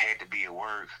 I had to be at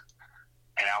work,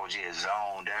 and I was just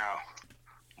zoned out.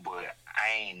 But I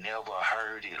ain't never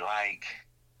heard it like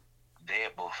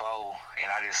that before,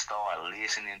 and I just started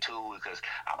listening to it because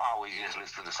I've always just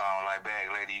listened to the song like "Bag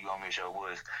Lady, you gonna miss your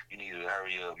voice. You need to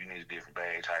hurry up. You need a different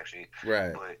bag type shit."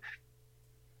 Right. But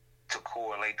to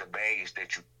correlate the baggage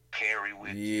that you carry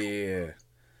with you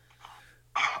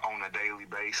on a daily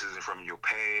basis and from your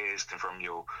past and from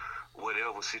your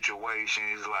whatever situation,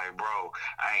 it's like, bro,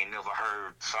 I ain't never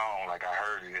heard the song like I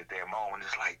heard it at that moment.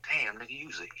 It's like, damn, nigga,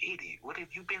 you's an idiot. What have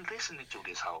you been listening to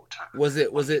this whole time? Was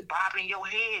it bobbing your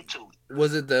head to it?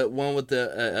 Was it the one with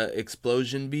the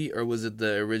explosion beat, or was it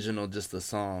the original, just the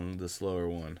song, the slower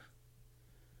one?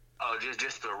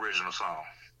 Just the original song.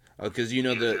 Oh, because you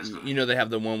know they have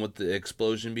the one with the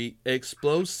explosion beat,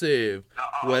 explosive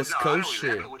West Coast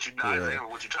shit. Exactly what you talking about. I'm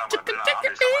just talking about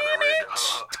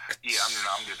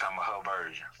I'm just talking about her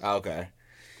version. Okay.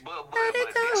 But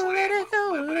that's where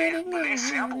that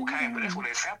sample came. But that's where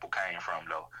that sample came from,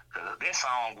 though. Because that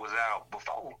song was out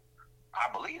before.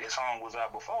 I believe that song was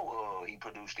out before he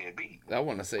produced that beat. I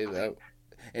want to say that.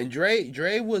 And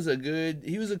Dre was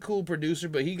he was a cool producer,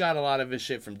 but he got a lot of his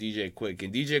shit from DJ Quick.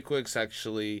 And DJ Quick's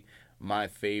actually my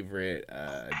favorite,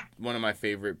 one of my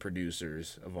favorite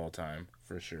producers of all time,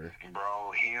 for sure.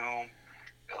 Bro, him,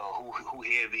 who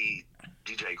heavy,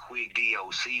 DJ Quick,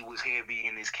 DOC was heavy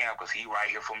in this camp because he right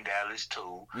here from Dallas,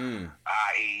 too.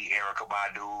 I.E. Erykah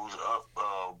Badu's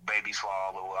baby's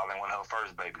father, well, I mean, one of her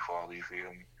first baby father, you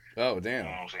feel me? Oh, damn.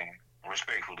 You know what I'm saying?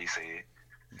 Respectfully said.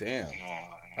 Damn. You know,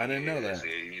 I didn't know that.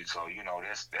 So, you know,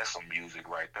 that's some music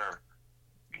right there.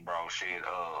 Bro, shit,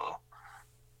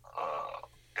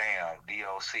 damn,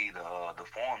 DOC, the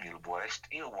Formula, boy, that's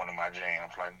still one of my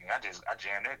jams. Like, I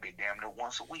jam that bit damn near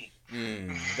once a week.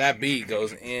 That beat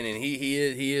goes in, and he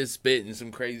is spitting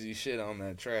some crazy shit on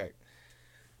that track.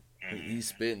 He's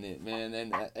spitting it, man,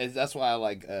 and that's why I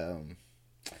like.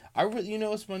 I really, you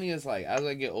know what's funny is like as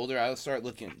I get older, I start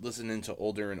listening to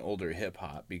older and older hip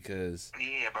hop because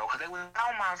bro, because they was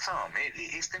talking about something.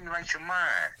 It stimulates your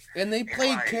mind. And they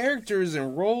played characters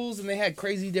and roles, and they had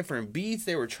crazy different beats.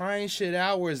 They were trying shit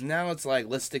out, whereas now it's like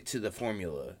let's stick to the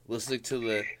formula. Let's stick to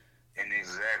the. And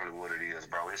exactly what it is,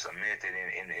 bro. It's a method,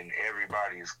 and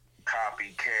everybody's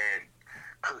copycat,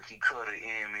 cookie cutter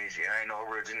image. It ain't no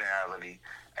originality.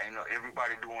 And, you know,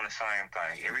 everybody doing the same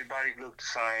thing. Everybody look the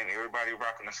same. Everybody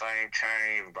rocking the same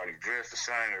chain. Everybody dressed the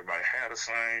same. Everybody had the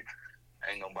same.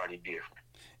 Ain't nobody different.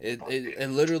 It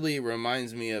literally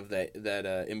reminds me of that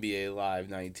NBA Live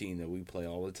 19 that we play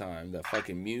all the time. The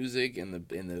fucking music and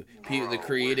the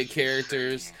created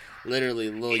characters. Literally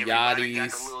Lil Yachty's. Got the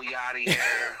Lil Yachty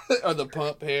hair. Or the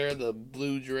pump hair, the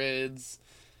blue dreads.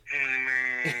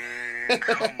 Man,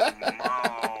 come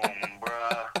on,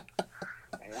 bruh.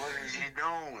 What is you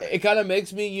doing? It kind of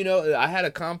makes me, you know, I had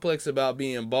a complex about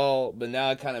being bald, but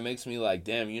now it kind of makes me like,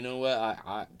 damn, you know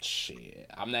what? Shit,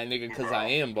 I'm that nigga because I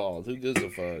am bald. Who gives a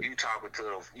fuck? You talking to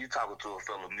a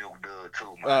fellow milk dud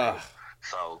too, man.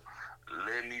 So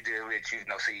let me just let you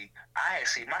know. See,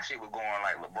 my shit was going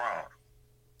like LeBron.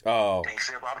 Oh.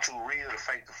 Except I'm too real to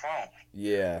fake the phone.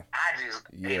 Yeah.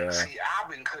 See, I've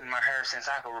been cutting my hair since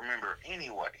I can remember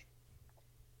anyway.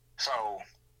 So,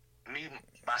 me,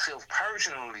 myself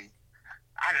personally,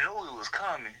 I knew it was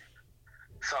coming.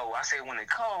 So, I said when it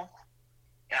come,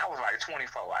 and I was like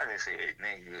 24. I just said,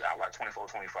 nigga, I was like 24,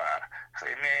 25. I said,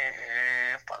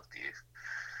 man, fuck this.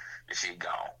 This shit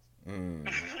gone.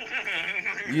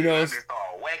 You know, I just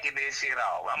started whacking that shit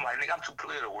off. I'm like, nigga, I'm too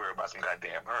clear to worry about some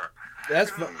goddamn hair. That's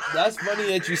funny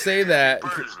that you say that.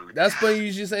 That's funny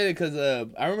you should say that because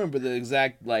I remember the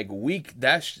exact week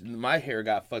that my hair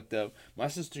got fucked up. My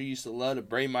sister used to love to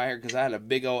braid my hair because I had a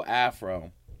big old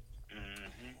afro.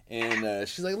 And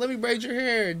she's like, let me braid your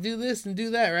hair, do this and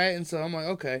do that, right? And so I'm like,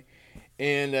 okay.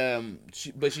 And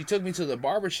she took me to the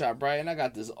barbershop, right? And I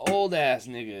got this old ass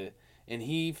nigga. And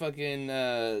he fucking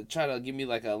tried to give me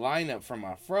like a lineup for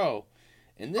my fro.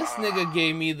 And this nigga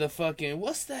gave me the fucking,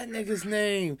 what's that nigga's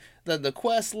name? The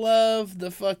Questlove,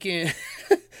 the fucking,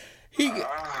 you know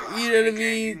what I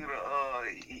mean?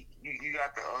 You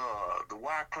got the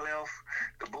Wyclef,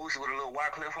 the boots with a little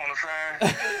Wyclef on the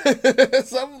side.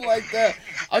 Something like that.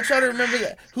 I'm trying to remember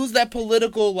that. Who's that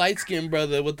political light-skinned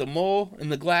brother with the mole and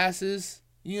the glasses?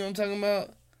 You know what I'm talking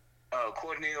about?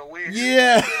 Cornel West.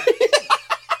 Yeah.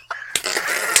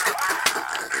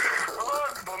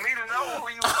 For me to know who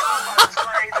you was talking about is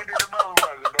crazy to the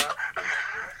motherfucker, bro.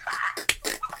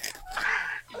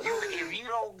 If you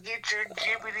don't get your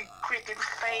Jibbity Cricket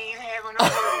fade having on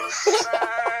the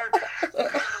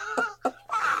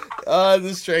side.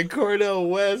 This straight Cornel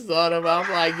West on him. I'm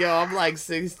like, yo, I'm like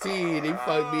 16. He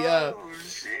fucked me up.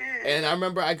 Shit. And I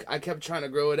remember I kept trying to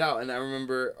grow it out. And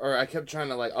I kept trying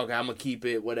to like, okay, I'm going to keep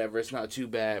it, whatever. It's not too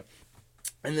bad.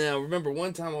 And then I remember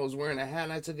one time I was wearing a hat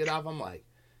and I took it off. I'm like,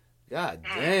 God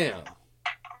damn.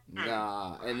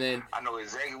 Nah. And then I know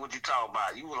exactly what you're talking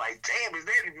about. You were like, damn, is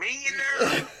that me in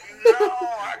there? No,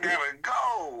 I gotta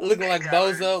go. Looking like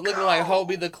Bozo, looking like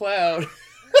Hobie the Cloud.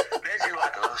 That's just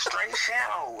like a straight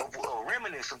shadow of a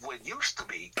reminiscence of what used to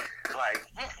be. Like,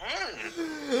 like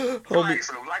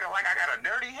I got a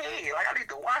dirty head. Like I need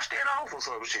to wash that off or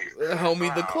some shit.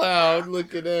 Homie the Cloud,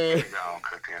 look at that. Don't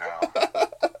cut that out.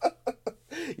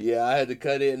 Yeah, I had to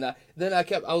cut it, and I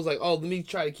was like, oh, let me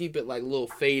try to keep it like a little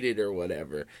faded or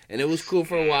whatever, and it was cool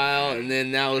for a while, and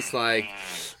then now it's like,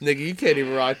 nigga, you can't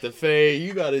even rock the fade.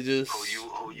 You gotta just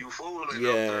who you fooling up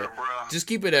yeah, there, bro. just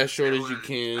keep it as short as you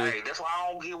can. Hey, that's why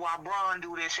I don't get why Bron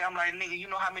do that shit. I'm like, nigga, you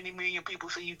know how many million people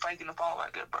see you faking the phone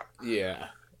like that, bro? Yeah.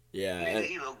 Nigga,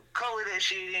 either color that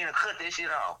shit in or cut that shit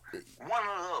off. One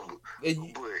or the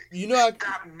other. But you know,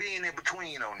 stop being in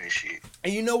between on this shit.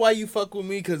 And you know why you fuck with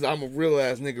me? Because I'm a real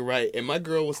ass nigga, right? And my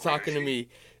girl was talking to me,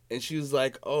 and she was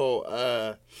like,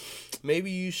 "Oh, maybe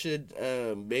you should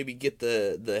maybe get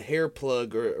the hair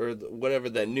plug or whatever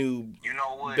that new You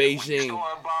know what? Beijing." When you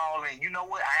start balling, you know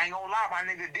what? I ain't gonna lie, my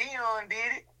nigga Dion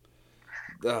did it.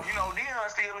 Ugh. You know, Dion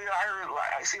still live out here,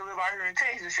 like, still live out here in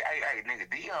Texas. Hey, nigga,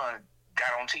 Dion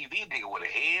got on TV, nigga, with a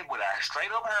head, with a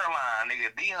straight up hairline.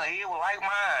 Nigga, Dion head was like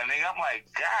mine. Nigga, I'm like,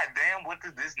 God damn, what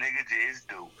did this nigga just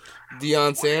do?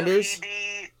 Deion Sanders?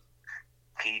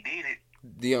 He did it.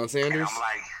 Deion Sanders? And I'm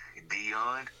like,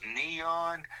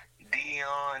 Neon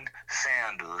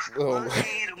Sanders. Oh. Look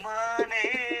at the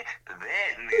money.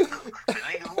 That nigga. The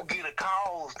nigga who get a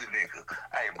cause, the nigga.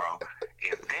 Hey, bro,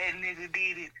 if that nigga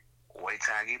did it, wait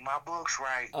till I get my books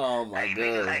right. Oh my hey,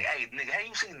 god. Nigga, have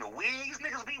you seen the wigs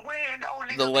niggas be wearing though?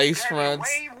 Niggas The lace fronts.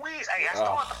 Wave wigs. Hey, I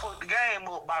started to fuck the game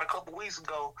up about a couple weeks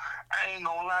ago. I ain't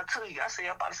gonna lie to you. I said,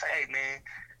 I'm about to say, hey man,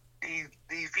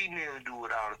 these females do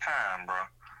it all the time, bro.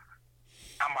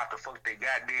 I'm about to fuck their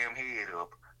goddamn head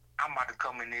up. I'm about to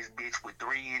come in this bitch with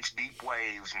 3-inch deep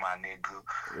waves, my nigga.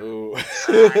 Ooh.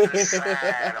 Side to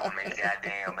side on their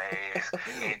goddamn ass.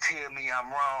 And tell me I'm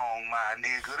wrong, my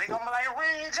nigga. They gonna be like,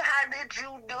 Reg, how did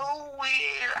you do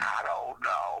it? I don't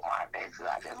know, my nigga.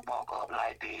 I just woke up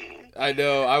like this. I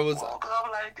know. I was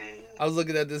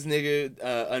looking at this nigga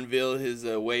unveil his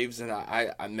waves, and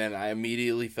I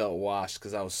immediately felt washed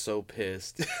because I was so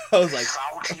pissed. I was like,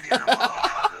 salty than a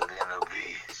motherfucker than a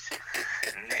bitch.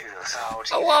 Nigga,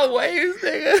 salty. I want waves,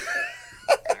 nigga.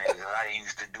 Nigga, I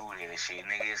used to do that shit.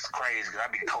 Nigga, it's crazy because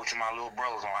I be coaching my little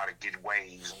brothers on how to get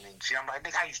waves and shit. I'm like,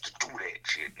 nigga, I used to do that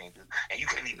shit, nigga. And you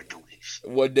can't even do this shit.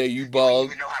 One day you You bald.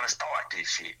 don't even know how to start this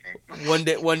shit,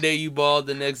 nigga. One day you bald.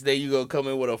 The next day you gonna come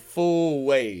in with a full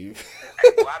wave.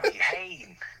 Well, I be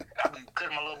hating. I be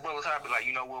cutting my little brothers out. I be like,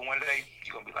 you know what? One day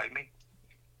you gonna be like me.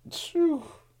 True.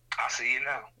 I see it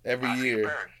now. Every I see year. the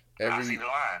pattern. I see the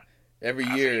line. Every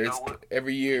I year, see, it's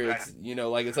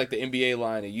like it's like the NBA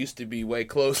line. It used to be way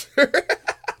closer.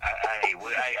 Hey, for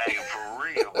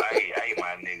real, hey,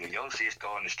 my nigga, your shit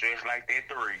starting to stretch like that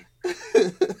three.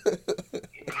 You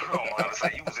know, I was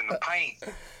like, you was in the paint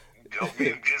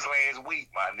just last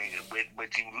week, my nigga.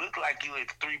 But you look like you at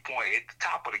the 3-point at the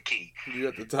top of the key. You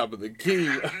at the top of the key.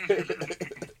 Right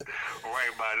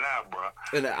by now, bro.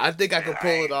 And I think I could pull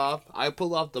it off. I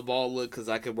pull off the ball look because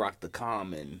I could rock the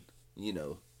common,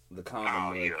 the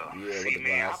common look. Yeah, with see, the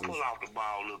man, glasses. I pull off the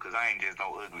ball look because I ain't just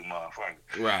no ugly motherfucker.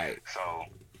 Right. So,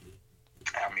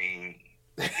 I mean,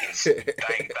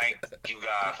 thank you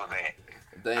guys for that.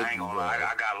 I ain't gonna lie,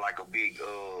 I got like a big,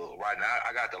 right now,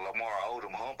 I got the Lamar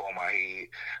Odom hump on my head.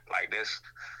 Like, that's,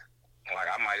 like,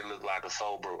 I might look like a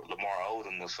sober Lamar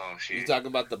Odom or some shit. You talking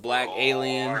about the black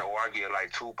alien? Or I get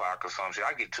like Tupac or some shit.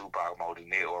 I get Tupac more than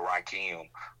that, or Rakim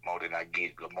more than I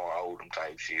get Lamar Odom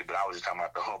type shit. But I was just talking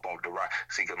about the hump on the right.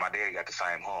 See, because my dad got the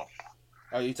same hump.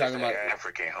 Are you talking about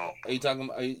African hump? Are you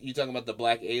talking about the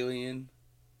black alien?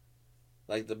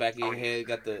 Like the back of your head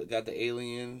got the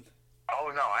alien? Oh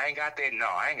no, I ain't got that. No,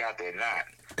 I ain't got that. Not.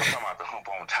 I'm talking about the hump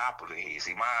on top of the head.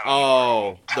 See, mine.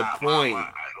 Oh, the top, point.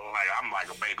 I'm like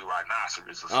a baby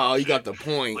rhinoceros or something. Oh, you got the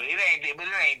point. But it ain't that bad.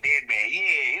 Yeah,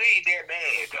 it ain't that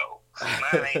bad though. See,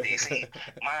 mine ain't that. See,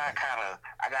 mine kind of.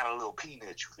 I got a little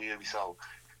peanut. You feel me? So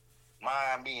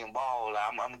mine being bald,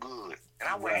 I'm good. And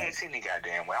I wear hats any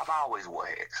goddamn way. I've always wore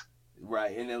hats.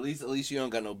 Right, and at least you don't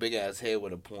got no big ass head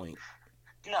with a point.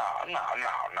 No.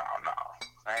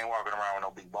 I ain't walking around with no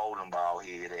big bowling ball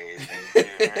head ass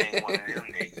nigga. I ain't one of them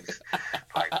niggas.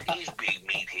 Like this big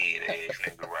meat head ass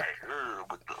nigga right here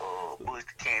with the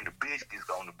busted can of biscuits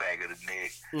on the back of the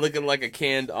neck. Looking like a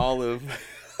canned olive. You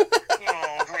know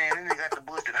what I'm saying? Then they got the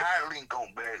busted high link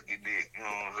on basket dick. You know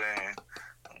what I'm saying?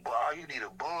 Boy, you need a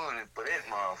bun for that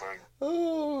motherfucker.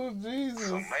 Oh, Jesus.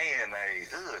 Some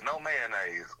mayonnaise. No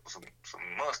mayonnaise. Some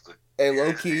mustard. Hey,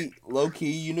 low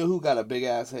key, you know who got a big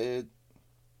ass head?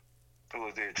 Who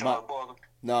was that? Charles Barker?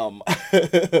 No,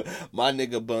 my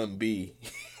nigga Bun B.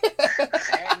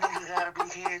 That nigga got a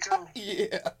big head too.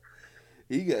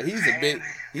 Yeah,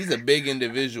 he's a big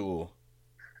individual.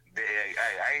 Hey,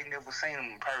 I ain't never seen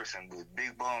him in person, but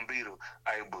Big Bun Beetle.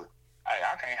 Hey,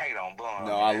 I can't hate on Bun.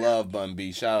 No, man. I love Bun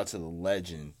B. Shout out to the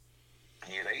legend.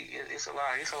 Yeah, it's a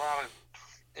lot of.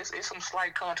 It's some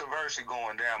slight controversy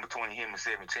going down between him and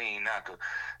 17. Not to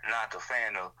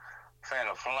fan of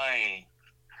Flame.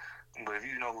 But if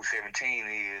you know who 17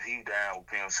 is, he down with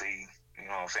Pimp C. You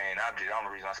know what I'm saying? The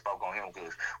only reason I spoke on him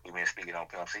because we've been speaking on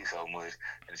Pimp C so much,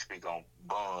 and speak on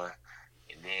Bun,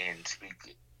 and then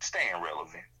staying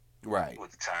relevant, right,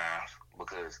 with the times.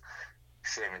 Because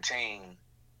 17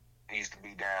 used to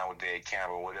be down with that camp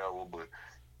or whatever, but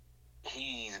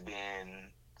he's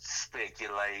been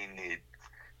speculating that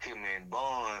him and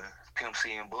Bun Pimp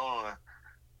C and Bun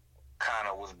kind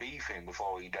of was beefing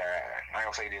before he died. I ain't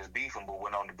gonna say this beefing, but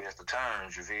went on the best of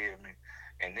terms. You feel me?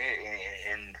 And that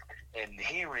and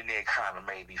hearing that kind of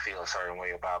made me feel a certain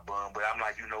way about Bun. But I'm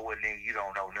like, you know what, nigga, you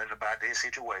don't know nothing about that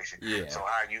situation. Yeah. So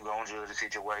how you gonna judge the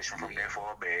situation from that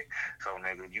far back? So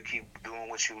nigga, you keep doing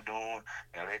what you doing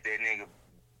and let that nigga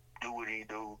do what he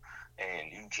do,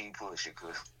 and you keep pushing,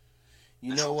 cause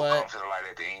you know what? Comes to the light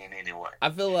at the end anyway. I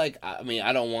feel like, I mean,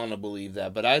 I don't want to believe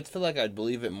that, but I feel like I'd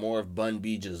believe it more if Bun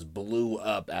B just blew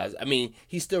up as, I mean,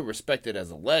 he's still respected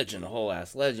as a legend, a whole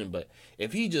ass legend, but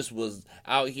if he just was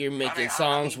out here making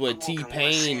songs with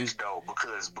T-Pain. Though,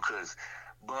 because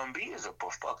Bun B is a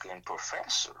fucking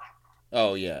professor.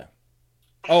 Oh, yeah.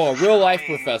 Oh, a real life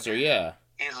professor, yeah.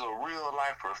 Is a real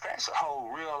life professor,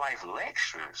 hold real life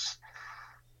lectures.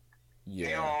 Yeah.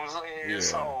 You know what I'm saying? Yeah.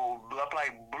 So,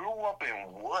 like, blew up in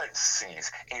what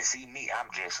sense? And see, me, I'm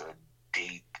just a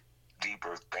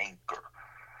deeper thinker.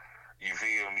 You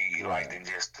feel me? Right. Like, than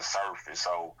just the surface.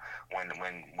 So,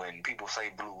 when people say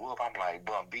blew up, I'm like,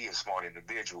 Bun B is a smart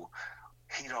individual.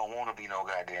 He don't want to be no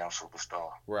goddamn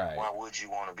superstar. Right. Why would you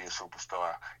want to be a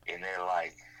superstar? And they're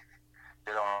like,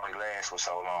 they don't only last for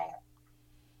so long.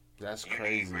 That's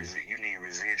crazy. You need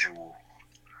residual.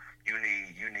 You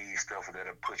need stuff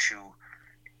that'll put you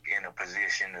in a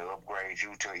position to upgrade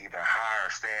you to even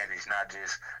higher status, not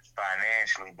just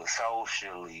financially, but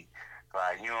socially.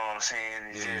 Like, you know what I'm saying?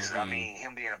 It's just, I mean,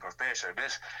 him being a professor,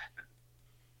 this,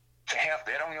 to have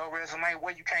that on your resume,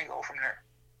 where you can't go from there.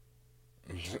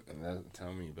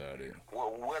 Tell me about it.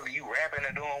 Well, whether you rapping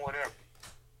or doing whatever.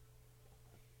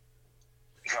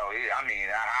 So, I mean,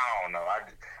 I don't know.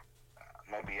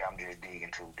 Maybe I'm just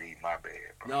digging too deep. My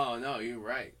bad, bro. No, you're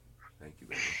right. Thank you,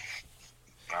 baby.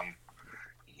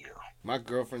 Yeah. My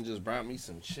girlfriend just brought me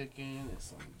some chicken and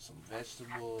some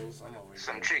vegetables. I'm over here.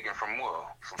 Some chicken from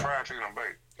what? Some fried chicken or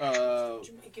baked?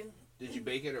 Jamaican. Did you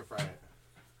bake it or fry it?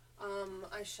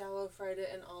 I shallow fried it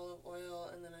in olive oil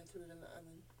and then I threw it in the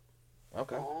oven.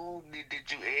 Okay. Oh,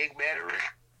 did you egg batter it?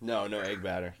 No egg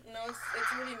batter. No, it's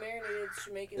already marinated. It's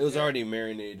Jamaican. It was already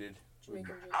marinated.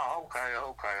 Jamaican. Oh,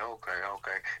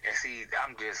 okay. And see,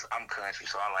 I'm country,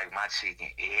 so I like my chicken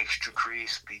extra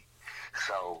crispy.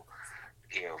 So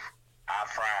if I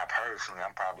fry it personally,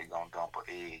 I'm probably gonna dump an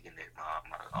egg in it,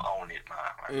 on it,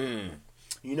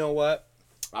 You know what?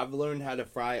 I've learned how to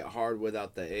fry it hard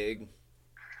without the egg.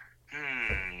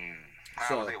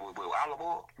 How is it with olive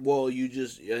oil? Well, you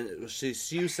just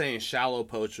she was saying shallow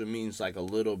poach, which means like a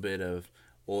little bit of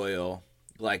oil,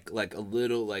 like a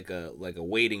little like a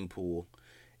waiting pool,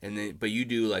 and then but you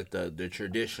do like the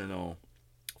traditional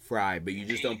fry, but you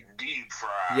just don't deep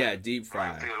fry. Yeah, deep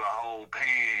fry. Like fill a whole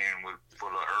pan full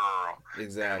of oil.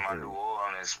 Exactly. My New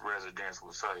Orleans residents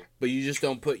would say. But you just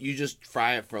don't put. You just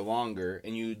fry it for longer,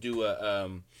 and you do a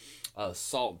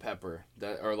salt and pepper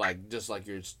that, or like just like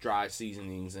your dry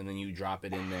seasonings, and then you drop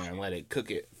it in there and let it cook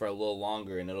it for a little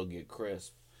longer, and it'll get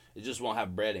crisp. It just won't have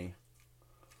breading.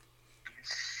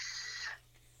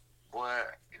 Boy,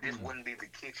 this wouldn't be the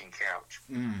kitchen couch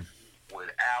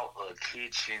without a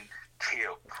kitchen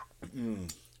tip. You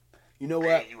know what?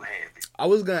 There you have it. I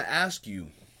was gonna ask you.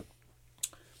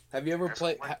 Have you ever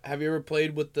played? Have you ever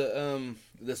played with the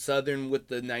southern with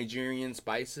the Nigerian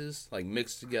spices, like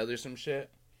mixed together some shit?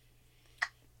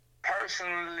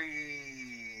 Personally,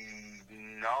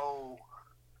 no.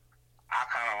 I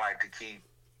kind of like to keep.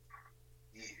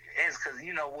 It's because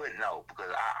you know what? No, because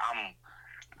I'm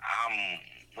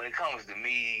when it comes to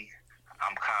me,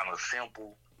 I'm kind of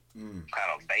simple,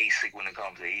 kind of basic when it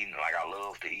comes to eating. Like I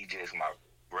love to eat just my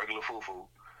regular fufu.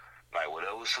 Like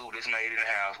whatever soup that's made in the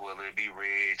house, whether it be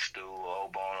red stew or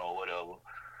bono or whatever.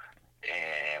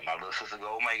 And my little sister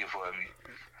go make it for me.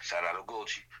 Shout out to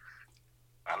Gucci.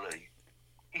 I love you.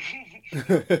 She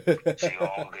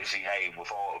hey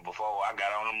before I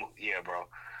got on the yeah, bro.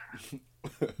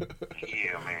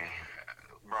 Yeah, man.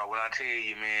 Bro, when I tell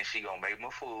you, man, she gonna make my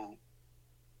food,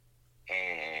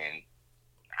 and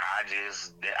I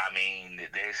mean,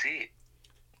 that's it.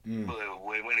 But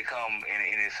when it comes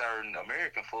in certain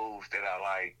American foods that I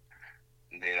like,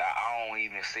 that I don't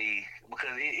even see,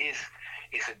 because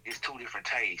it's two different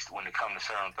tastes when it comes to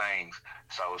certain things.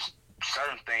 So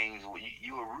certain things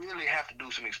you will really have to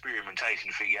do some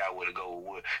experimentation to figure out where to go with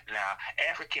what. Now,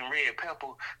 African red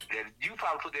pepper, that you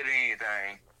probably put that in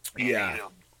anything, and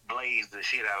it'll blaze the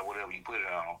shit out of whatever you put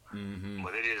it on.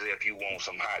 But it is if you want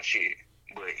some hot shit.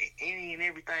 But any and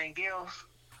everything else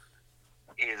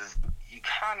is you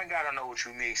kind of gotta know what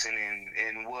you're mixing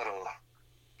and what'll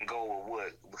go with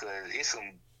what, because it's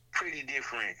some pretty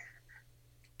different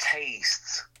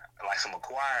tastes, like some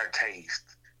acquired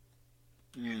tastes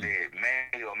that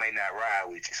may or may not ride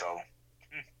with you. So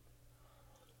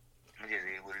it just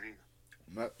is what it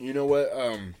is. You know what?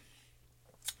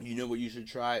 You know what you should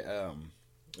try?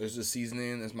 There's a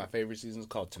seasoning. It's my favorite seasoning.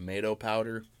 It's called tomato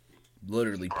powder.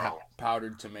 Literally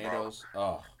powdered tomatoes.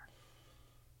 Oh.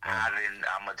 I'm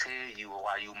gonna tell you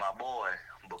why you my boy,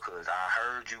 because I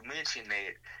heard you mention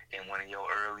that in one of your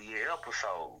earlier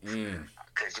episodes.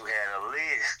 Because you had a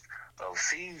list of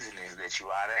seasonings that you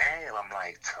ought to have. I'm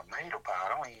like, tomato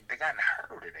powder? I don't even think I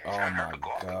heard of that. Oh I heard my the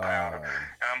garlic God. powder.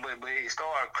 But it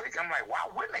started clicking. I'm like, why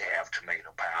wouldn't they have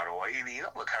tomato powder or any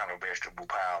other kind of vegetable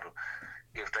powder?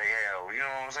 If they have, you know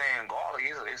what I'm saying, garlic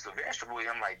is the vegetable.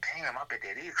 I'm like, damn, I bet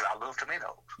that is, because I love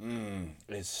tomatoes.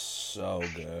 It's so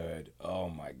good. Oh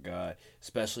my God.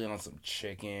 Especially on some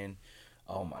chicken.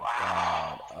 Oh my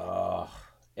God. Oh.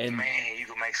 And man, you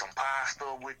can make some pasta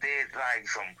with it, like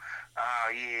some,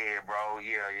 yeah, bro,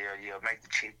 yeah. Make the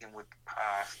chicken with the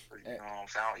pasta. You know what I'm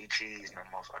saying? I don't eat cheese no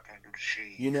more, so I can't do the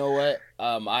cheese. you know what?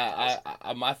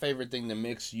 I my favorite thing to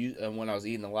mix when I was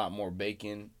eating a lot more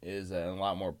bacon is and a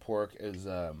lot more pork is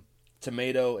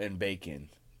tomato and bacon.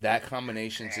 That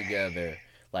combination together,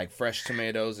 like fresh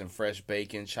tomatoes and fresh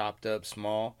bacon chopped up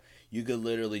small. You could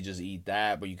literally just eat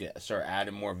that, but you could start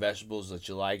adding more vegetables that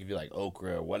you like. If you like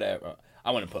okra or whatever. I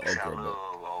want to put okra. I love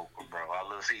okra, bro. I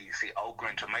love see okra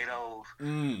and tomatoes.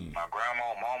 My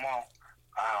grandma, mama.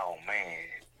 Oh man.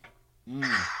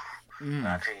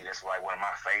 I tell you, that's like one of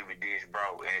my favorite dishes,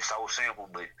 bro. And it's so simple,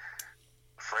 but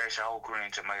fresh okra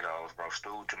and tomatoes, bro.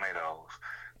 Stewed tomatoes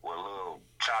with a little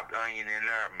chopped onion in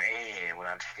there, man. When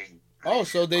I tell you. Oh,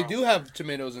 so they do have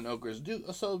tomatoes and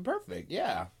okras. So perfect,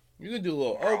 yeah. You can do a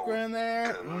little okra in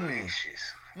there.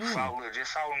 Delicious. Salt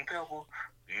and pepper,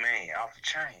 man, off the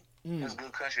chain. That's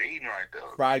good country eating right there.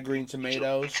 Fried green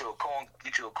tomatoes. Get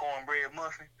you a cornbread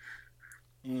muffin.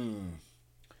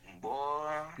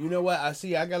 Boy. You know what? I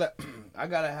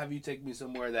gotta have you take me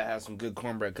somewhere that has some good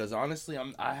cornbread. Cause honestly, I'll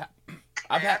take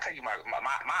you my mama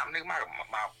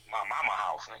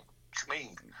house, nigga. What you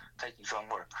mean? Take you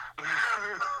somewhere.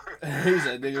 He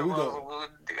said, nigga, we go.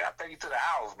 I'll take you to the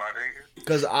house, my nigga.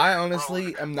 Cause I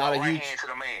honestly am not a huge. Right hand to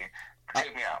the man.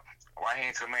 Check me out. Right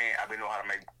hand to the man. I've been knowing how to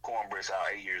make cornbread since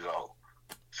I was 8 years old.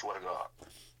 Swear to God.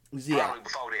 Probably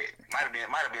before that.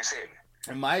 Might have been 7.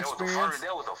 In my experience,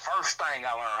 that was the first thing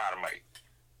I learned how to make.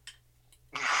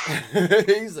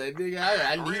 He said, "Nigga,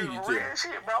 I need you to." Real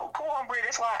shit, bro. Cornbread.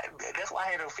 That's why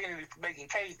I had an affinity for making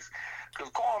cakes,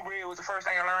 because cornbread was the first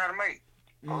thing I learned how to make.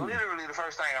 Literally the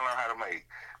first thing I learned how to make.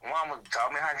 Mama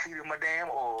taught me how to heat up my damn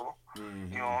oil.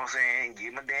 You know what I'm saying?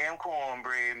 Get my damn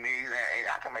cornbread mix. And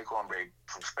I can make cornbread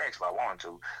from scratch if I want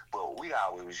to, but we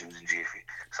always was using Jiffy,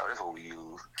 so that's what we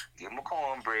use. Get my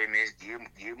cornbread mix. Give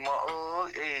my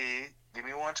egg. Give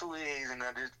me 1-2 eggs, and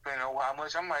that just depending on how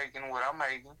much I'm making, what I'm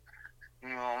making. You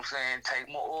know what I'm saying? Take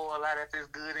my oil out after it's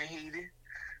good and heated.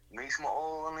 Mix my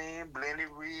oil in, blend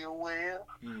it real well.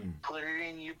 Put it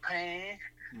in your pan.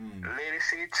 Let it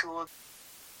sit to a...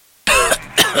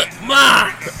 Ma!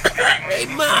 Hey,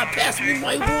 Ma, pass me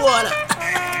my water.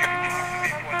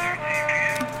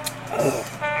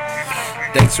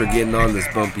 Thanks for getting on this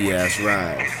bumpy ass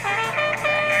ride.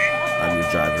 I'm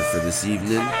your driver for this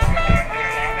evening,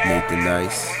 Nathan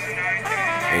Nice,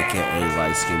 aka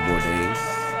Light Skin Bourdain.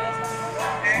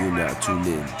 You're now tuned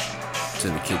in to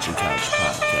the Kitchen Couch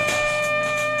Podcast.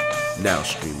 Now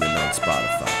streaming on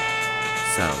Spotify,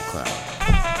 SoundCloud,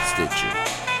 Stitcher,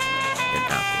 and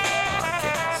Apple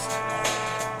Podcasts.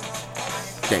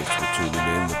 Thanks for tuning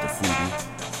in with the foodie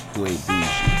who ain't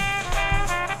bougie.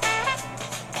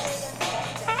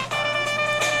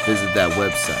 Visit that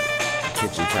website,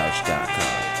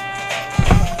 kitchencouch.com.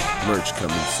 Merch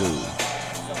coming soon.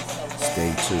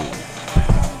 Stay tuned.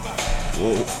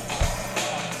 Whoa.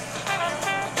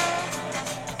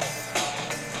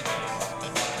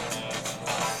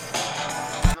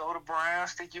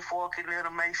 Stick your fork in there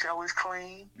to make sure it's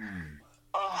clean.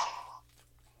 Oh,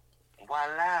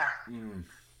 voila.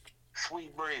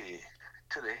 Sweet bread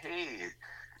to the head.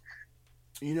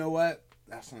 You know what?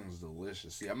 That sounds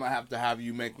delicious. See, I'm going to have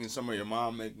you make me some, or your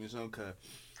mom make me some, cause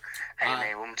hey,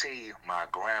 man, let me tell you, my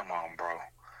grandma, bro.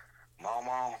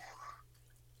 Mama,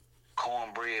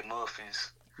 cornbread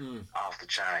muffins off the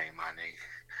chain, my nigga.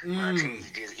 I tell you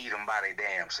just eat them by their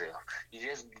damn self. You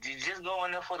just go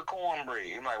in there for the cornbread.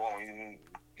 You might want to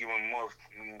give them more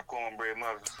cornbread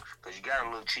muffins, because you got to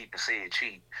look cheap and say it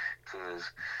cheap,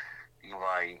 because you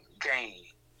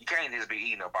can't just be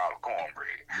eating up all the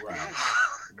cornbread. Right.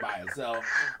 By itself.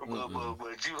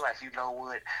 But you like, you know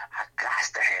what? I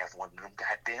got to have one of them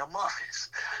goddamn muffins.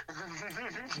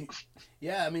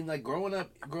 Yeah, I mean, like growing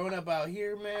up out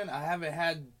here, man, I haven't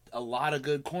had a lot of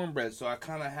good cornbread, so I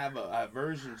kind of have a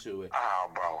aversion to it.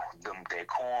 Oh, bro, that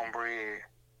cornbread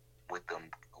with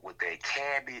that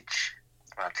cabbage.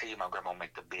 I tell you, my grandma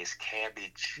make the best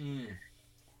cabbage.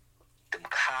 Them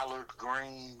collard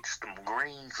greens, them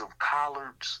greens of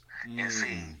collards. And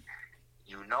see,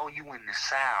 you know you in the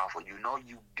South, or you know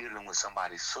you dealing with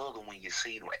somebody Southern when you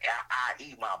see them. I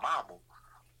eat my mama,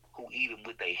 who eat them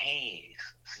with their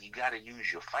hands. So you got to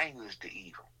use your fingers to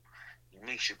eat them. You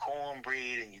mix your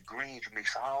cornbread and your greens, you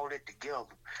mix all that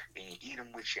together, and you eat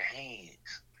them with your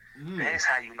hands. That's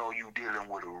how you know you dealing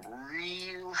with a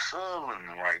real Southern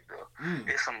right there.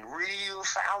 It's some real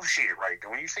South shit right there.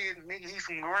 When you see a nigga eat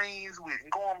some greens with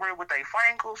cornbread with their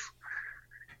fingers,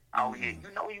 oh yeah,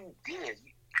 you know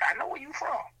I know where you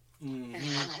from. You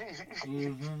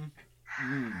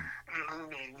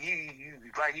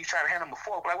like you try to hand them a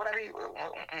fork, like what I did.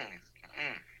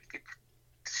 Get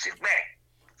shit back.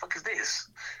 Fuck is this?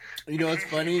 You know what's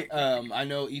funny? I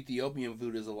know Ethiopian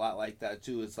food is a lot like that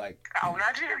too. It's like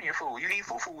Nigerian food. You eat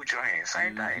fufu with your hands.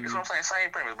 Same thing. That's what I'm saying.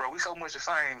 Same premise, bro. We so much the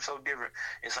same, so different.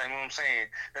 It's like what I'm saying.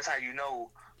 That's how you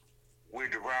know we're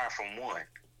derived from one.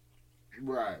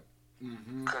 Right.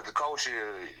 Because the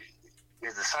culture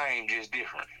is the same, just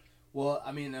different. Well,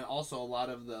 I mean, and also a lot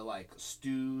of the like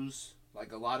stews,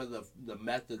 like a lot of the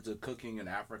methods of cooking in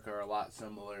Africa are a lot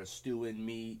similar. Stewing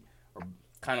meat, or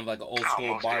kind of like an old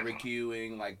school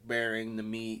barbecuing, like burying the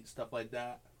meat, stuff like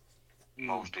that.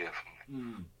 Most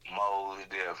definitely. Most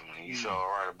definitely. You so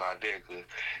right about that, because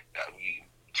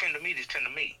tender meat is tender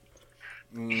meat.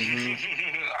 I'm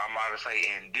about to say,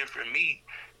 and different meat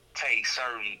takes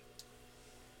certain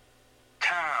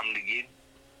time to get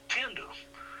tender.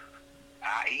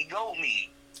 I eat goat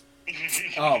meat.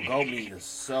 Oh, goat meat is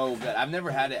so good. I've never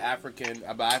had it African,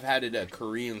 but I've had it a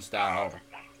Korean style.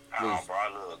 Bro, I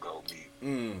love goat meat.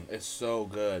 It's so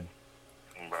good.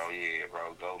 Bro, yeah,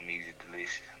 bro, goat meat is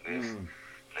delicious.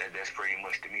 That's pretty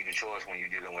much to me the choice when you're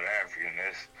dealing with African.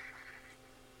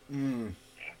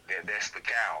 That's the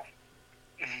cow.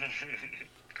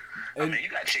 I mean, you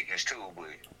got chickens too,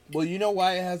 but well, you know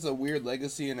why it has a weird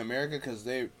legacy in America? Because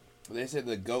they say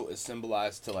the goat is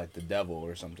symbolized to like the devil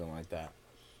or something like that.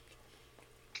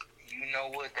 You know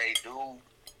what they do?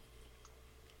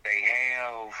 They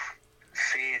have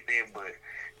said that, but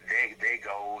they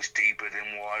goes deeper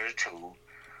than water too,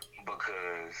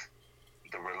 because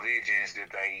the religions that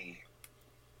they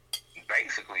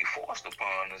basically forced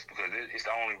upon us, because it's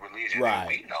the only religion that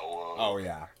we know of. Oh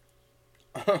yeah.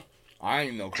 I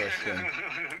ain't no Christian.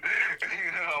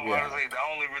 I'm about to say the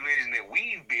only religion that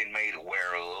we've been made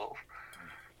aware of,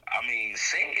 I mean,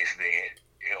 says that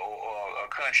or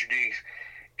contradicts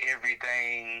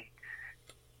everything.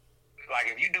 Like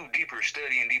if you do deeper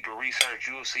study and deeper research,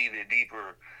 you'll see that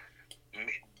different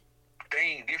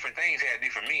things have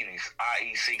different meanings,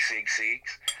 i.e.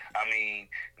 666. I mean,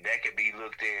 that could be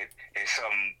looked at as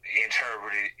something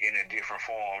interpreted in a different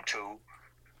form too.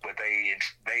 But they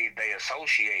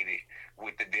associate it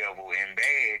with the devil and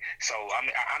bad. So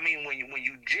I mean when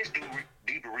you just do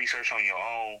deeper research on your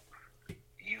own,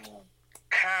 you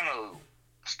kind of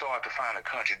start to find a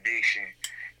contradiction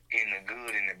in the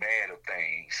good and the bad of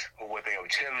things, or what they are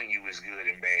telling you is good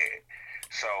and bad.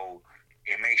 So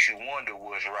it makes you wonder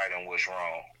what's right and what's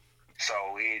wrong. So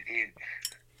you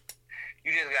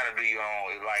just gotta do your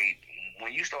own. Like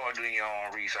when you start doing your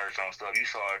own research on stuff, you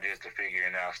start just to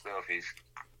figuring out stuff is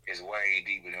way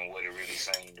deeper than what it really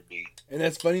seemed to be. And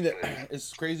that's funny that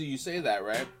it's crazy you say that,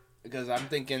 right? Because I'm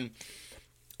thinking,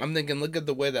 look at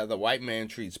the way that the white man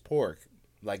treats pork.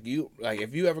 Like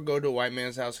if you ever go to a white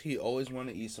man's house, he always want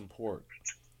to eat some pork.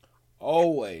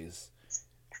 Always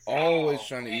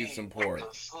trying to eat some pork.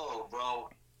 Bro.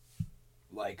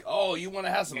 Like, oh, you want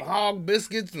to have some hog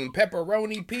biscuits and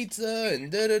pepperoni pizza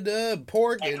and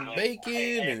pork and bacon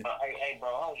and. Hey, bro,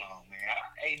 hold on, man.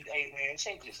 Hey, man,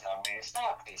 check this out, man.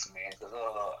 Stop this, man. Cause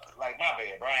like my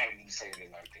bad, Brian didn't say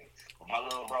it like that. But my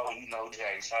little bro, you know,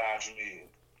 Jay, Sarge,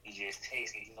 he just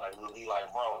takes it. He like,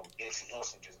 bro, this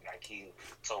Wilson just got killed.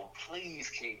 So please,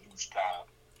 can you stop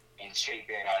and check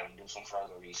that out and do some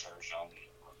further research on it.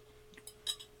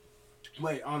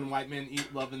 Wait, on white men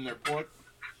loving their pork?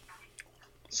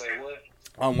 Say what?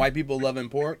 On white people loving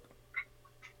pork?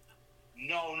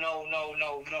 No.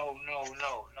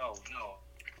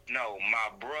 No, my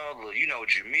brother, you know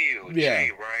Jamil,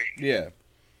 Jay, right? Yeah.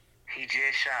 He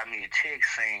just shot me a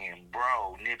text saying,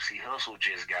 bro, Nipsey Hussle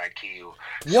just got killed.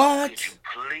 What? So could you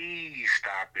please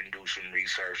stop and do some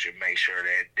research and make sure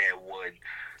that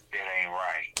ain't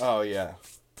right? Oh, yeah.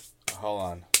 Hold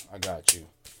on. I got you.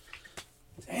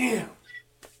 Damn.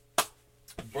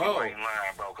 Bro. You ain't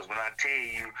lying, bro, because when I tell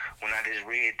you, when I just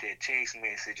read that text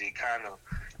message, it kind of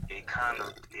it kind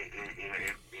of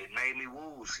it made me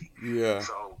woozy. Yeah.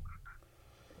 So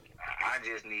I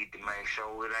just need to make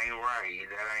sure it ain't right.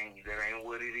 That ain't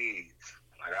what it is.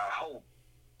 Like I hope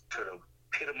to the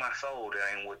pit of my soul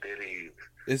that ain't what that is.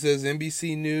 It says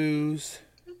NBC News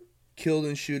killed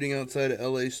in shooting outside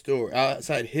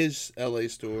outside his LA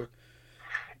store.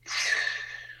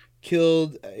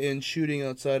 Killed in shooting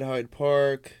outside Hyde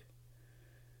Park.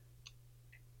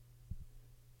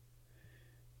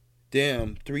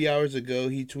 Damn, 3 hours ago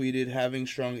he tweeted, "Having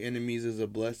strong enemies is a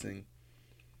blessing."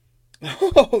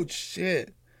 Oh,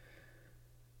 shit.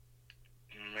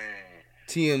 Man.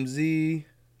 TMZ,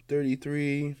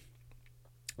 33.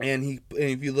 And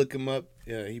if you look him up,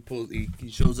 yeah, he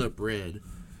shows up red.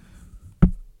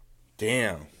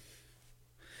 Damn.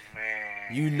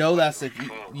 Man. You know that's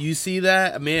you see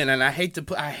that, man, and I hated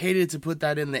to put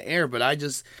that in the air, but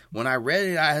when I read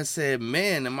it, I said,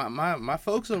 man, my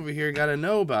folks over here got to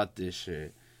know about this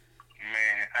shit.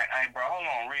 Man, hey, bro, hold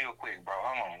on real quick, bro.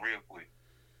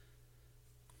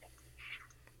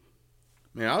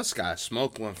 Man, I just gotta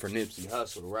smoke one for Nipsey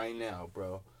Hussle right now,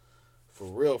 bro. For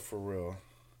real.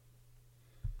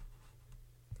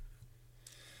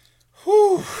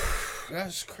 Whew,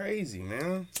 that's crazy,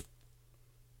 man.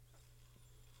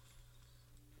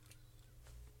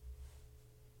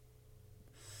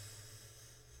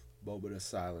 Moment of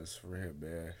silence for him,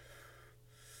 man.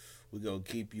 We gonna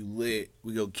keep you lit.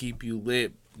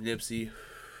 Nipsey.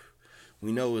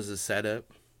 We know it was a setup.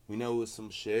 We know it was some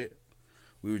shit.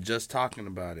 We were just talking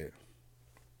about it.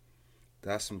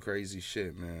 That's some crazy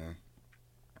shit, man.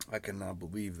 I cannot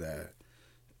believe that.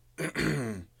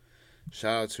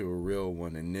 Shout out to a real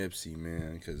one in Nipsey,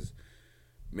 man, because,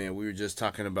 man, we were just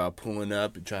talking about pulling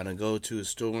up and trying to go to a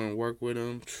store and work with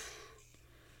him.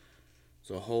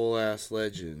 It's a whole ass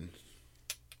legend.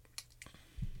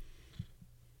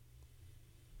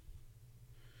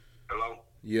 Hello?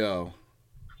 Yo.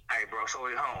 Hey, bro, so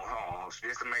hold on.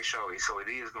 Just to make sure, so it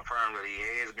is confirmed that he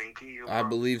has been killed, bro? I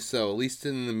believe so, at least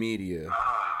in the media.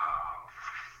 Oh,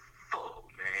 fuck,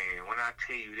 man. When I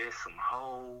tell you there's some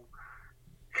whole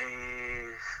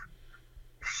ass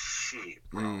shit,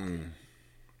 bro.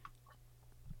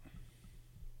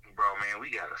 Bro, man,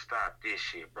 we gotta stop this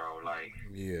shit, bro. Like,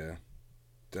 yeah.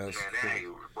 That's man, that hate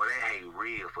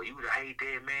real. For you to hate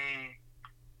that, man,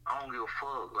 I don't give a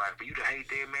fuck. Like, for you to hate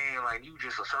that man, like, you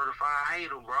just a certified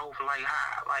hater, bro. For like,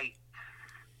 how, like,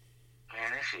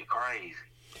 man, that shit crazy.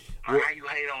 Like, how you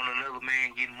hate on another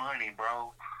man getting money,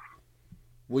 bro?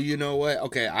 Well, you know what?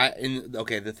 Okay,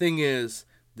 the thing is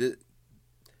that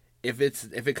if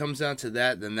it comes down to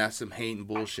that, then that's some hate and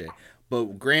bullshit.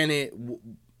 But granted,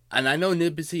 and I know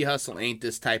Nipsey Hussle ain't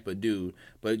this type of dude,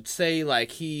 but say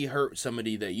like he hurt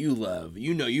somebody that you love,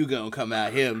 you know you gonna come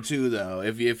at him too, though.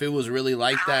 If it was really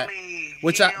like that,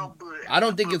 I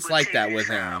don't think it's like that with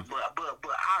him. But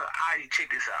I check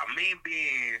this out. Me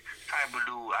being type of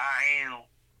dude I am,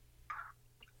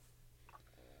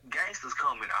 gangsters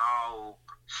come in all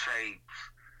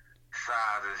shapes,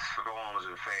 sizes, forms,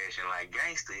 and fashion. Like,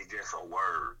 gangster is just a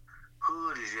word.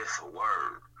 Hood is just a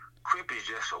word. Crip is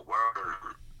just a word.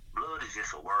 Blood is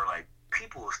just a word. Like,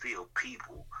 people are still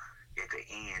people at the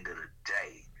end of the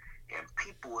day. And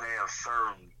people have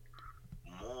certain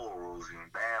morals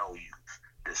and values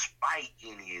despite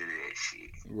any of that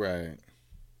shit. Right.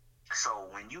 So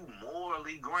when you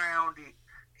morally grounded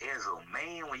as a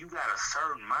man, when you got a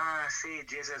certain mindset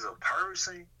just as a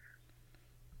person,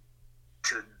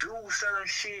 to do certain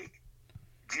shit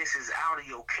just is out of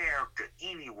your character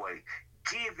anyway.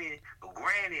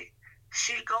 Granted,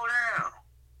 shit go down.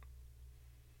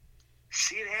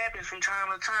 Shit happens from time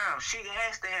to time. Shit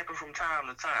has to happen from time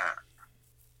to time.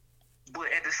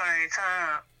 But at the same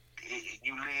time,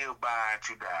 you live by it,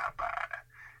 you die by it.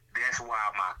 That's why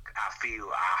I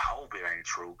hope it ain't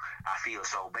true. I feel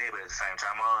so bad, but at the same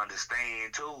time, I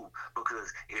understand too.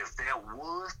 Because if that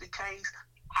was the case,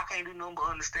 I can't do nothing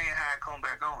but understand how it come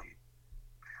back on you.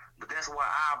 But that's why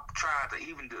I try to,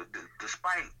 even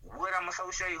despite what I'm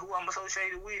associated, who I'm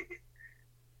associated with,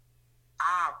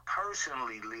 I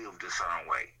personally lived a certain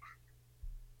way.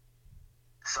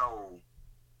 So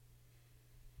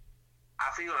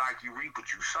I feel like you reap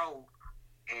what you sow,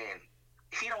 and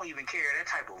he don't even care that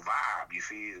type of vibe, you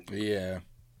feel me? Yeah.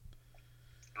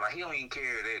 Like, he don't even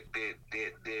care that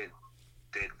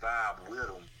vibe with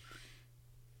him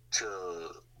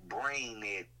to bring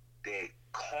that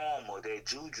karma, that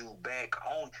juju back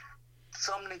on.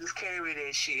 Some niggas carry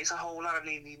that shit. It's a whole lot of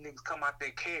these niggas come out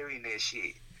there carrying that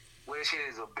shit. Where that shit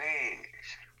is a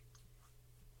badge.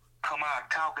 Come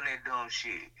out talking that dumb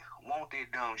shit. Want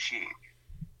that dumb shit.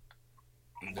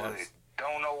 But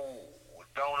don't know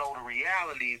don't know the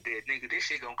reality that, nigga, this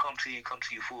shit gonna come to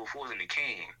you full force, and it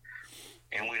can.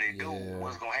 And when it do,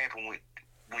 what's gonna happen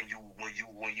when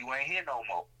you ain't here no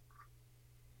more?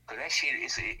 Cause that shit,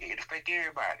 it affect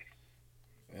everybody.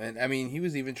 And I mean, he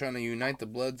was even trying to unite the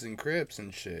Bloods and Crips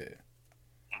and shit.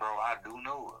 Bro, I do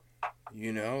know it.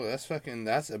 You know,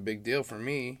 that's a big deal for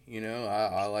me. You know,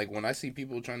 I like when I see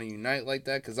people trying to unite like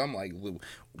that, because I'm like,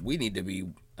 we need to be,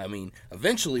 I mean,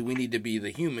 eventually we need to be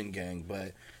the human gang,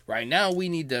 but right now we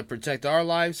need to protect our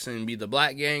lives and be the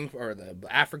black gang or the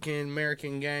African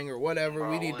American gang or whatever.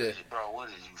 Bro, we need to. Bro, what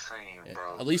is you saying,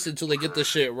 bro? At least until they get the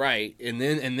shit right, and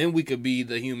then we could be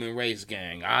the human race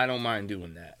gang. I don't mind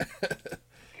doing that.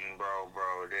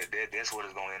 bro, that's what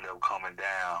it's gonna end up coming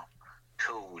down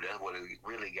to. That's what it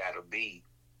really gotta be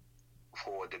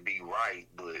for it to be right,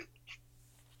 but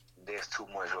there's too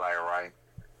much like right.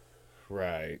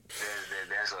 Right.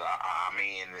 I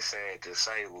mean, it's sad to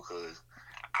say because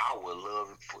I would love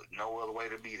it for no other way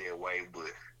to be that way,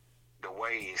 but the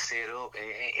way it's set up,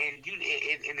 and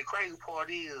the crazy part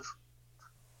is,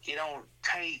 it don't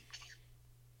take.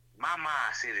 My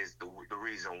mindset is the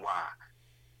reason why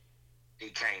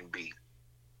it can't be.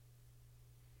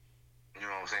 You know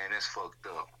what I'm saying? That's fucked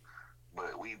up.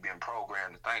 But we've been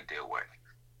programmed to think that way.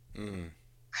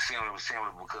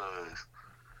 Simply because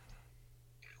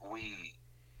we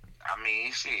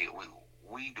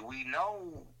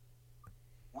know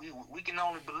we can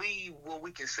only believe what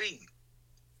we can see.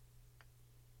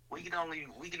 We can only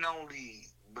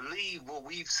believe what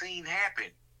we've seen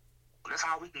happen. That's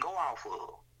how we can go off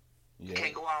of. Yeah.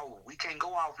 We can't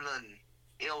go off nothing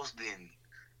else than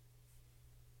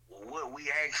what we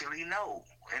actually know.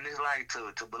 And it's like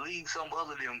to believe something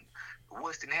other than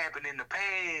what's been happened in the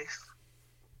past.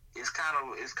 It's kind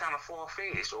of far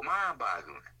fetched or mind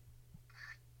boggling.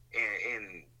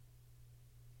 And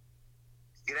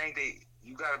it ain't that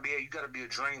you gotta be a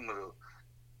dreamer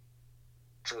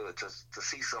to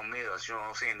see something else. You know what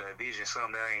I'm saying? To envision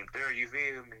something that ain't there. You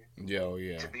feel me?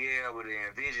 Yeah. To be able to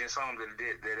envision something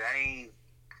that ain't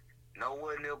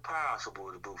nowhere near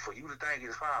possible, but for you to think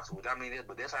it's possible, I mean,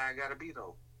 but that's how it gotta be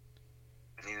though.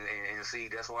 And see,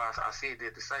 that's why I said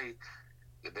that to say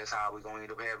that that's how we're gonna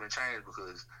end up having change,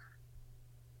 because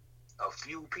a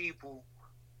few people,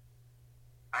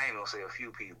 I ain't gonna say a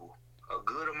few people, a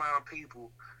good amount of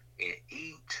people in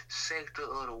each sector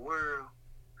of the world,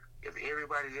 if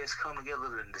everybody just come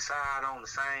together and decide on the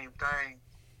same thing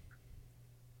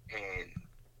and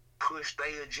push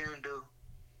their agenda,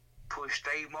 push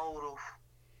their motive,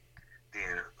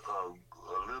 then a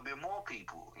little bit more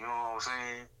people, you know what I'm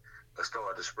saying,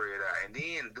 start to spread out. And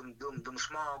then them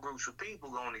small groups of people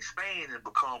gonna expand and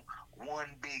become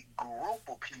one big group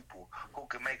of people who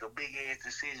can make a big ass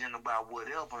decision about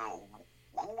whatever,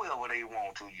 whoever they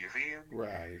want to, you feel me?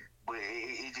 Right. But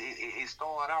it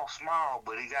started off small,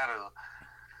 but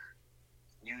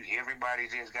everybody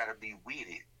just gotta be with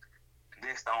it.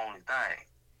 That's the only thing.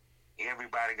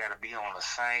 Everybody gotta be on the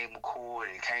same accord.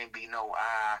 It can't be no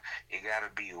I. It gotta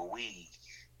be a we.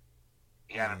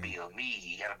 It gotta be a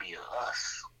me. It gotta be a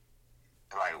us.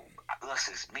 Like, us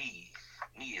is me.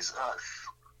 Me is us.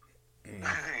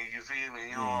 You feel me?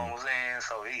 You know what I'm saying?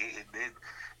 So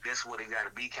that's what it gotta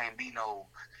be. Can't be no.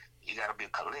 It gotta be a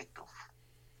collective.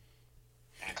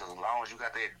 And as long as you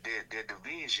got that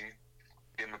division,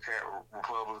 Democrat,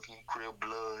 Republican, Crip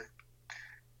blood,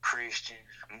 Christian,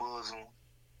 Muslim,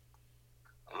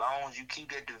 as long as you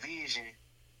keep that division,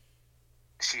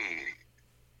 shit,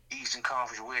 Eastern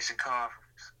Conference, Western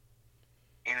Conference,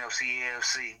 NFC,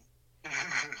 AFC,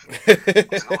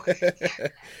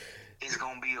 it's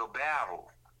gonna be a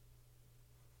battle.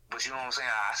 But you know what I'm saying?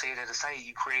 I say that to say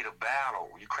you create a battle,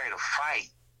 you create a fight.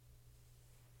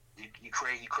 You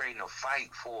creating a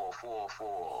fight for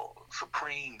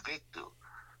supreme victor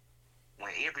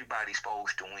when everybody's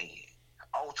supposed to win.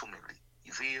 Ultimately,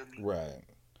 you feel me? Right.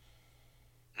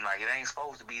 Like, this ain't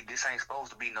supposed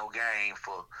to be no game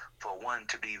for one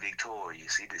to be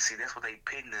victorious. See, that's what they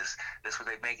pitting us. That's what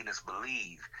they making us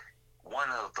believe. One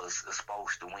of us is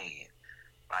supposed to win.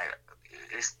 Like,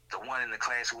 it's the one in the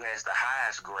class who has the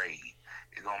highest grade.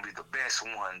 It's gonna be the best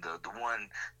one. The one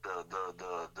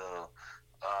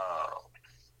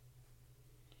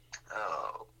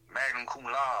Magnum cum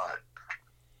laude,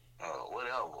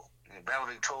 whatever,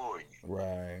 valedictorian.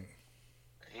 Right.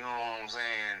 You know what I'm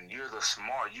saying? You're the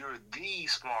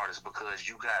smartest because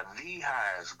you got the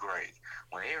highest grade.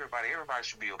 When everybody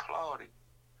should be applauded.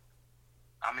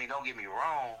 I mean, don't get me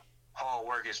wrong, hard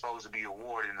work is supposed to be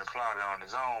awarded and applauded on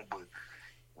its own, but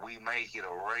we make it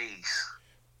a race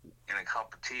and a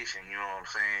competition, you know what I'm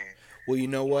saying? Well, you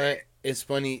know what? It's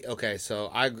funny. Okay, so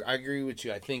I agree with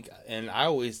you. I think, and I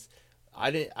always,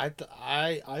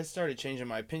 I started changing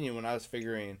my opinion when I was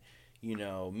figuring,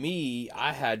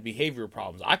 I had behavior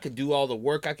problems. I could do all the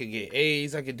work, I could get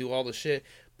A's, I could do all the shit,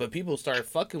 but people started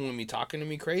fucking with me, talking to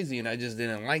me crazy, and I just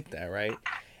didn't like that, right?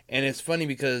 And it's funny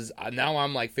because now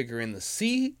I'm like figuring the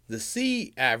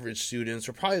C average students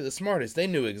were probably the smartest. They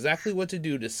knew exactly what to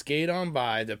do to skate on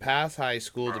by, to pass high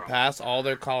school, to pass all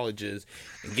their colleges,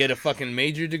 and get a fucking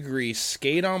major degree,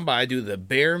 skate on by, do the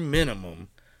bare minimum.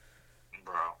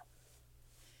 Bro,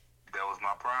 that was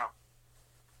my problem.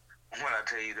 When I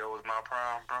tell you that was my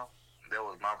problem, bro, that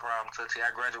was my problem. Touchy,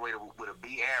 I graduated with a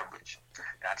B average.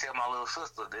 And I tell my little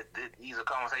sister that these are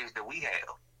conversations that we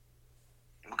have.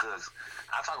 Because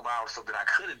I talk about all the stuff that I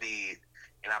could have did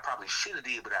and I probably should have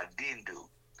did, but I didn't do.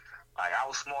 Like, I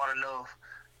was smart enough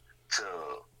to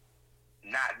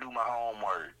not do my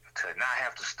homework, to not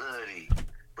have to study,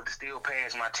 but to still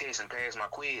pass my tests and pass my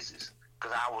quizzes.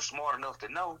 Because I was smart enough to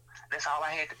know that's all I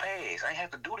had to pass. I ain't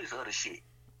have to do this other shit.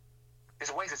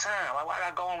 It's a waste of time. Like, why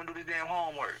did I go home and do this damn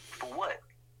homework? For what?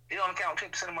 It only count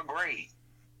 10% of my grade.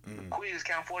 Quizzes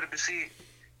count 40%.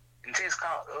 And tests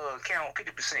count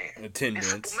 50%.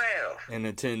 Attendance. It's simple math. And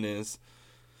attendance.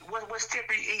 What's 10%?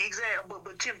 Exactly.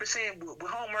 But 10% with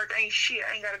homework ain't shit.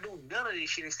 I ain't got to do none of this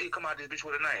shit and still come out this bitch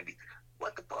with a 90.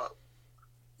 What the fuck?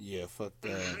 Yeah, fuck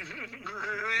that.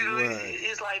 Right.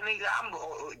 It's like,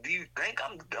 nigga, do you think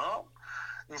I'm dumb?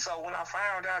 And so when I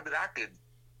found out that I could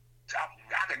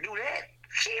do that,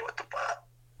 shit, what the fuck?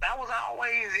 I was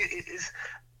always,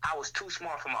 I was too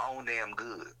smart for my own damn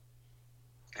good.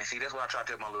 And see, that's what I try to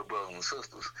tell my little brothers and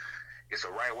sisters. It's a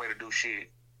right way to do shit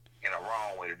and a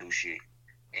wrong way to do shit.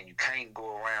 And you can't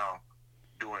go around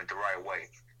doing it the right way.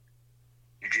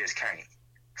 You just can't.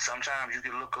 Sometimes you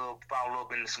can follow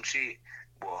up into some shit,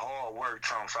 but hard work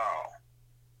trumps all.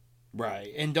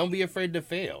 Right. And don't be afraid to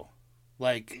fail.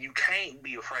 Like, you can't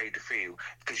be afraid to fail,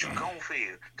 because you're going to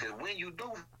fail. Because when you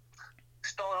do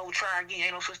start over, try again,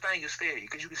 ain't no such thing as failure.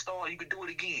 Because you can start, you can do it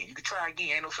again. You can try again,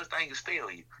 ain't no such thing as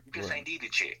failure. You just ain't did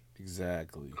it yet.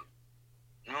 Exactly.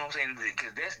 You know what I'm saying?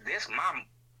 Because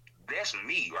that's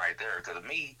me right there. Because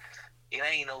me, it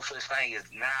ain't no such thing as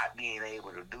not being able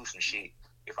to do some shit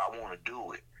if I want to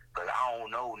do it. Because I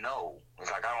don't know no. It's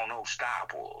like I don't know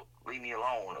stop or leave me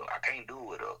alone or I can't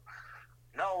do it or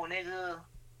no, nigga,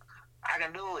 I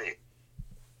can do it.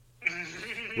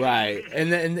 Right.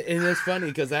 And it's funny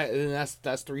because that's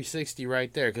 360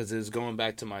 right there, because it's going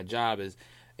back to my job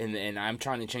and I'm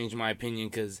trying to change my opinion,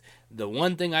 because the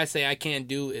one thing I say I can't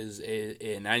do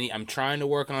I'm trying to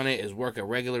work on it, is work a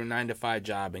regular 9-to-5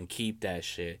 job and keep that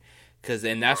shit.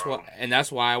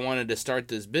 That's why I wanted to start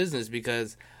this business,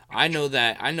 because I know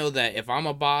that if I'm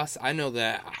a boss, I know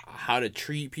that how to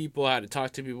treat people, how to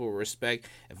talk to people with respect.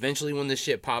 Eventually when this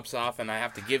shit pops off and I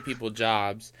have to give people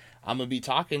jobs, I'm going to be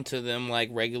talking to them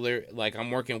like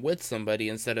I'm working with somebody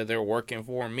instead of they're working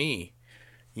for me.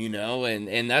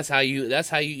 And that's how you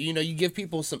you give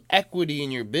people some equity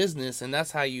in your business, and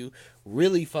that's how you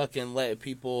really fucking let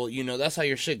people, that's how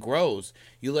your shit grows.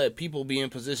 You let people be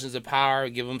in positions of power,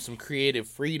 give them some creative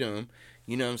freedom,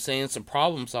 some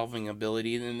problem solving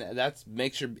ability, and that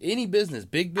makes any business,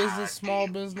 big business, small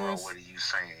business. Bro, what are you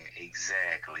saying?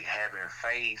 Exactly. Having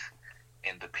faith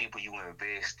in the people you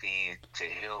invest in to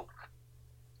help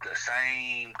the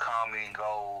same common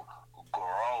goal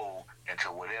grow into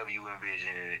whatever you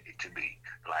envision it to be.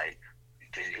 Like,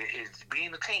 it's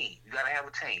being a team. You gotta have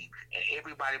a team, and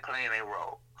everybody playing their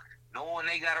role, knowing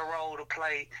they got a role to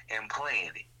play and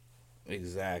playing it.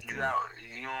 Exactly. You know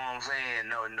what I'm saying?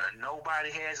 No,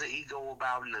 nobody has an ego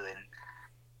about nothing.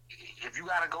 If you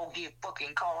gotta go get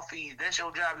fucking coffee, that's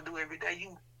your job to do every day.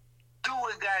 You do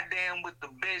it, goddamn, with the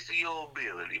best of your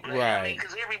ability. Right. I mean,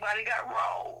 because everybody got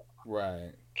role.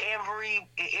 Right. Every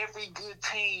good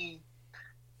team,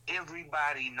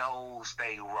 everybody knows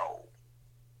they role.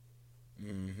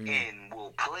 Mm-hmm. And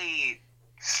will play it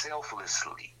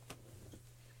selflessly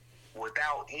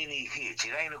without any hitch.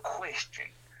 It ain't a question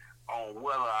on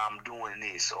whether I'm doing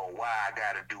this or why I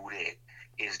gotta do that.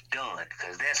 It's done,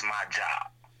 because that's my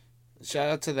job. Shout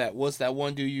out to that. What's that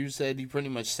one dude you said he pretty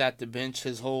much sat the bench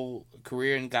his whole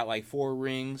career and got like 4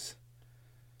 rings?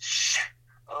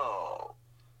 I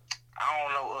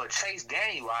don't know. Chase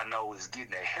Daniel, I know, is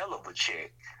getting a hell of a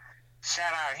check.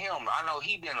 Shout out him. I know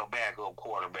he been a backup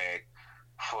quarterback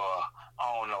for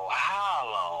I don't know how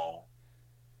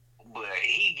long, but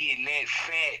he getting that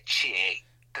fat check.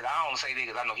 Cause I don't say that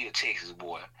because I know he a Texas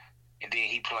boy, and then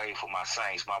he played for my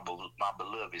Saints, my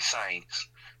beloved Saints.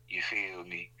 You feel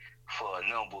me? for a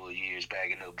number of years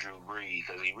backing up Drew Brees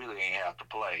because he really ain't have to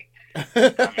play.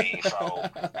 I mean, so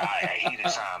he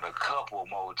done signed a couple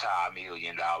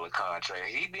multi-million-dollar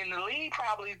contracts. He been in the league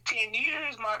probably 10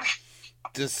 years, man.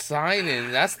 Just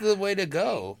signing. That's the way to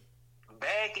go.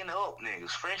 Backing up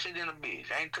niggas, fresher than a bitch.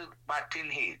 Ain't took about 10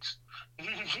 hits.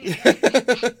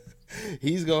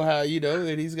 He's gonna have,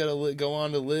 and he's gonna go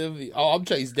on to live. Oh, I'm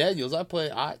Chase Daniels.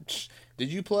 Did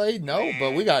you play? No, man,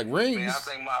 but we got rings. Man, I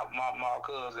think my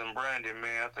cousin Brandon,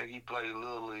 man, I think he played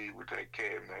Little League with that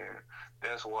cat, man.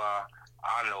 That's why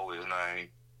I know his name.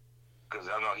 Because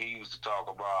I know he used to talk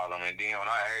about him. And then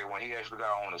when he actually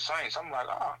got on the Saints, I'm like,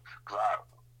 because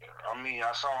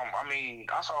I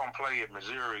saw him play at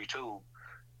Missouri, too.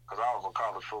 Because I was a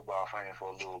college football fan for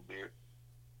a little bit.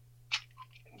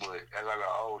 But as I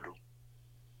got older,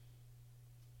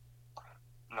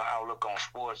 my outlook on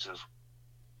sports is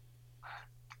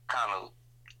kind of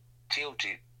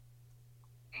tilted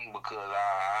because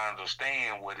I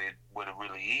understand what it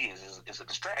really is. It's a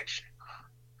distraction.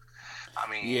 I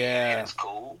mean, yeah, it's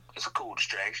cool. It's a cool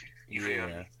distraction. You feel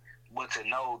me? But to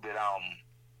know that I'm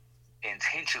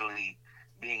intentionally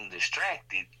being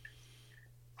distracted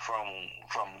from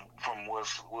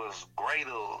what's greater,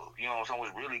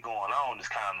 what's really going on is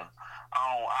kind of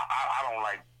I don't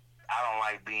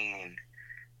like being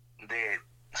that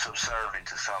subservient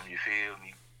to something. You feel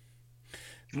me?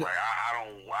 Like I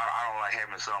don't like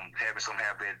having some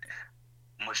have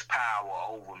that much power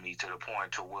over me to the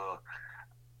point to where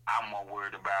I'm more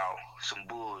worried about some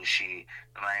bullshit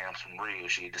than I am some real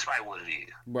shit, despite what it is.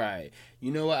 Right.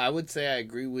 You know what? I would say I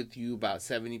agree with you about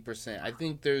 70%. I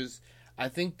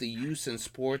think the use in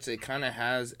sports, it kind of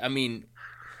has. I mean,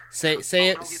 say it.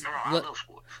 Don't get me wrong, I love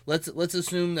sports. Let's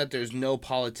assume that there's no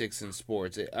politics in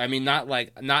sports. I mean,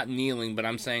 not kneeling, but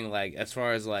I'm saying like as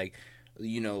far as like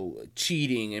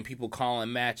cheating and people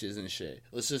calling matches and shit.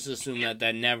 Let's just assume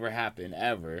that never happened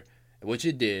ever, which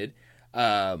it did.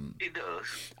 It does.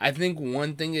 I think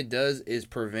one thing it does is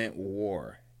prevent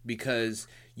war because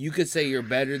you could say you're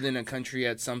better than a country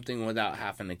at something without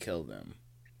having to kill them.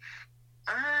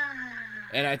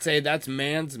 And I'd say that's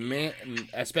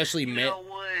especially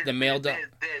the male.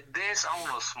 That's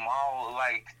on a small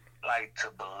like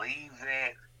to believe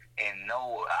that. And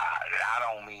no, I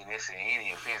don't mean this in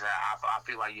any offense. I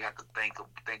feel like you have to think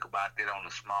about that on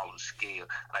a smaller scale.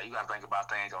 Like you got to think about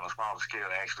things on a smaller scale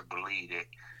to actually believe it.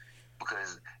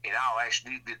 Because it all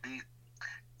actually,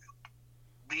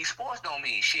 these sports don't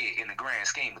mean shit in the grand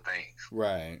scheme of things.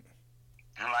 Right.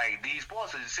 And like these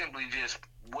sports are simply just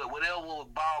whatever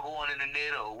ball going in the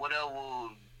net or whatever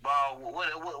ball,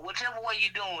 whichever way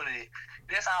you're doing it,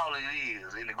 that's all it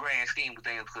is in the grand scheme of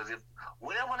things. Because if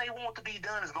whatever they want to be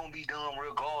done is going to be done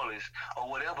regardless of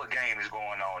whatever game is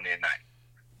going on that night.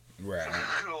 Right.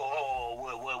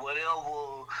 Or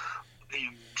whatever. The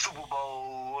Super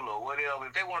Bowl or whatever.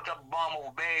 If they want to drop a bomb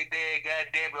over Baghdad,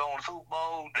 goddamn it, on the Super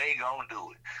Bowl, they gonna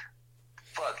do it.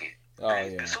 Fuck it. Oh,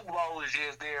 yeah. The Super Bowl is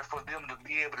just there for them to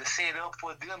be able to set up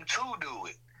for them to do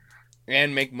it.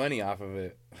 And make money off of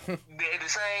it. They're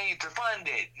the same to fund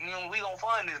it. We gonna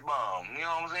fund this bomb. You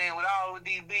know what I'm saying? With all of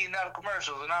these billion dollar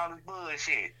commercials and all this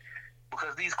bullshit.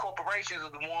 Because these corporations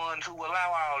are the ones who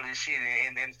allow all this shit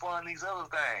and fund these other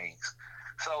things.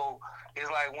 So it's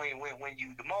like when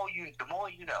you the more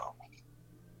you know.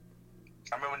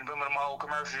 I remember them old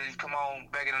commercials come on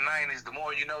back in the 90s. The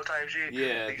more you know type shit.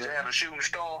 Yeah. They used to have a shooting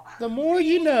star. The more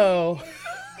you know.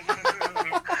 Like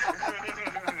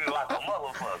a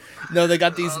motherfucker. No, they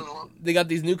got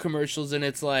these new commercials and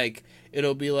it's like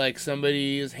it'll be like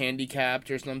somebody is handicapped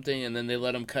or something and then they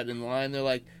let them cut in line. They're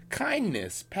like,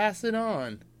 kindness, pass it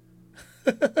on.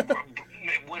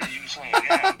 What are you saying?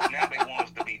 Now they want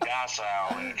us to be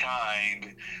docile and kind,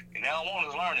 and they don't want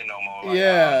us learning no more. Like,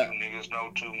 yeah. You niggas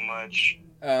know too much.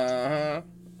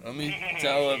 Let me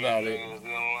tell about it. You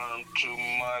learn too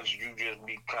much. You just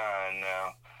be kind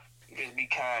now. Just be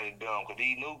kind and dumb. Because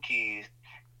these new kids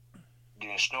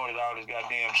done snorted all this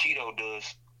goddamn Cheeto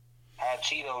dust, hot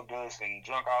Cheeto dust, and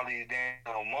drunk all these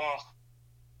damn monsters.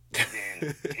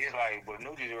 Then it's like, but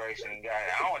new generation guy.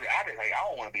 I don't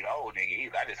want to be the old nigga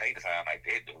either. I just hate to sound like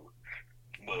that dude.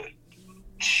 But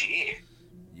shit.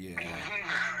 Yeah.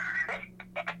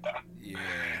 Yeah.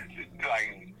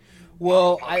 Like.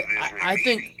 Well, I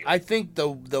think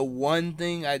the one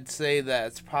thing I'd say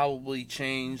that's probably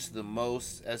changed the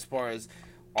most as far as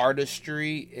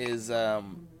artistry is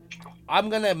I'm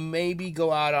going to maybe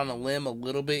go out on a limb a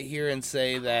little bit here and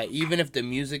say that even if the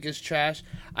music is trash,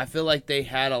 I feel like they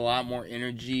had a lot more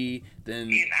energy than...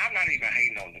 I'm not even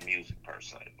hating on the music per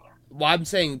se, bro. Well, I'm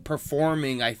saying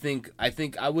performing, I think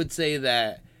I would say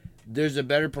that there's a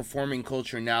better performing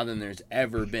culture now than there's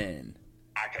ever been.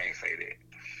 I can't say that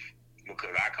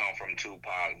because I come from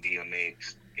Tupac,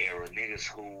 DMX era. Niggas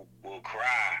who will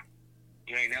cry.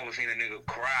 You ain't never seen a nigga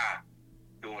cry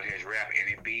doing his rap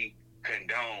and it be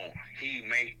condoned. He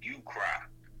make you cry.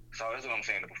 So that's what I'm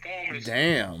saying. The performance.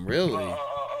 Damn, really?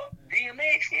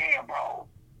 DMX, yeah, bro.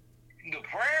 The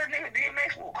prayer nigga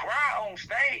DMX will cry on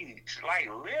stage, like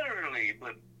literally,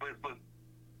 but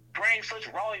bring such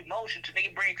raw emotion to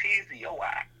nigga, bring tears to your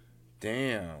eye.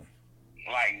 Damn.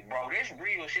 Like, bro, this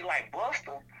real shit. Like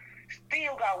Busta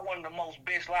still got one of the most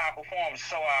best live performances,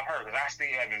 so I've heard, because I still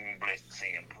haven't been blessed to see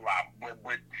him live. But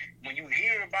when you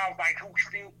hear about like who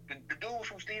still the dudes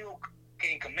who still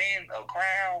can command a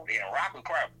crowd and rock a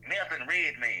crowd, Meth and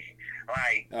Redman,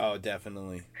 like, oh,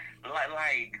 definitely.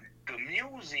 Like the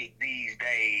music these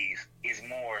days is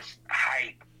more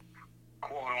hype,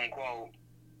 quote unquote,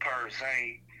 per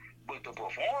se, but the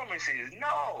performances,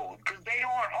 no, because they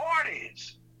aren't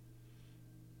artists.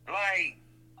 Like,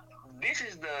 this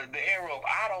is the era of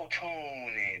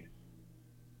auto-tune and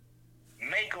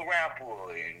make a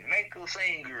rapper and make a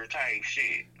singer type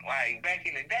shit. Like, back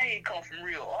in the day, it come from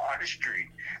real artistry.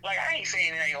 Like, I ain't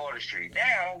saying it ain't artistry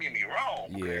now, don't get me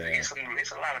wrong, because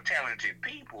it's a lot of talented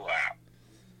people out.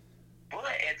 But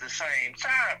at the same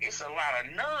time, it's a lot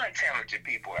of non-talented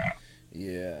people out.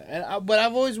 Yeah, but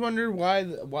I've always wondered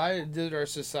why did our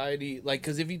society, like,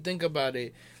 because if you think about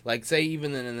it, like, say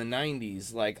even in the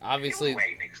 90s, like, obviously,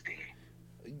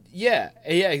 yeah,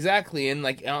 exactly, and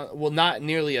like, well, not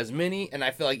nearly as many, and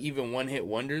I feel like even one-hit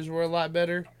wonders were a lot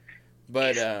better,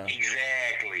 but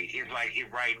exactly, it's like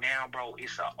right now, bro,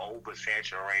 it's an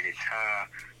oversaturated time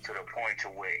to the point to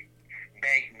where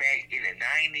back in the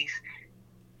 90s,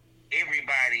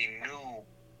 everybody knew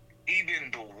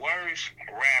even the worst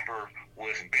rapper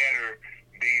was better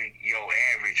than your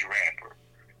average rapper.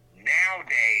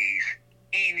 Nowadays,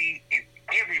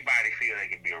 everybody feel they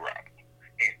can be a rapper.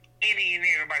 And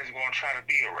everybody's going to try to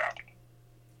be a rapper.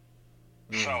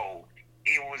 So,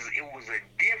 it was a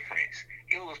difference.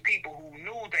 It was people who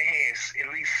knew they had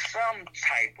at least some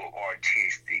type of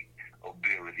artistic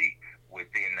ability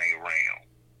within their realm.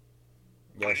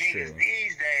 But niggas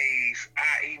these days,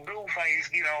 i.e. Blueface,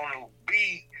 get on the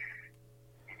beat.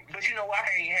 But you know why I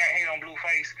can't hate on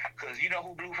Blueface? Because you know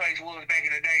who Blueface was back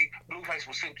in the day? Blueface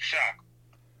was Super Shocker.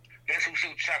 That's who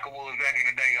Super Shocker was back in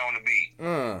the day on the beat.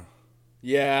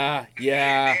 Yeah.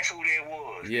 That's who that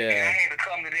was. Yeah. And I had to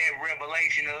come to that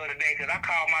revelation the other day because I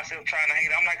called myself trying to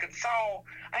hate. I'm like, I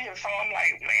hear a song, I'm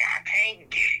like, man, I can't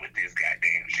get with this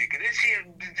goddamn shit. Because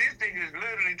this thing is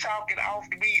literally talking off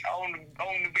the beat, on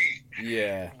the beat.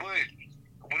 Yeah. But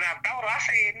when I thought, I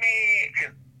said, man,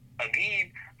 because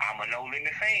again, I'm a No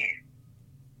Limit fan.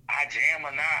 I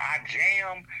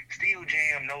still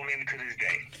jam No Limit to this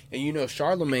day. And you know,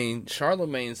 Charlemagne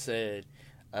said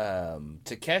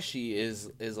Takeshi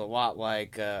is a lot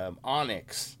like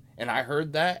Onyx, and I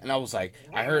heard that, and I was like,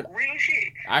 real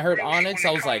shit. I heard real Onyx,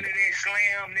 I was like, that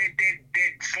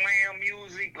slam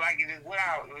music, like it is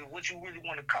what you really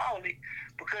want to call it,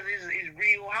 because it's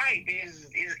real hype.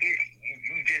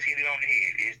 You just hit it on the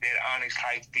head. It's that Onyx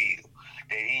type feel,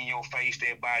 that in your face,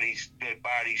 that body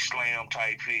slam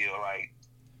type feel. Like,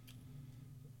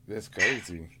 that's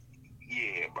crazy.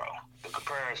 Yeah, bro. The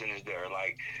comparison is there.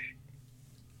 Like,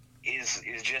 it's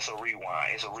just a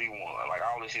rewind. It's a rerun. Like,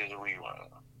 all this is a rerun.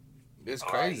 It's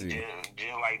crazy. Like,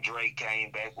 just like Drake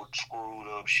came back with screwed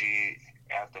up shit.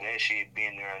 After that shit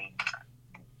been there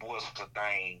and was the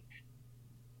thing,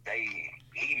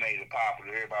 he made it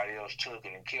popular. Everybody else took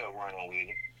it and kept running with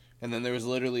it. And then there was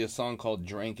literally a song called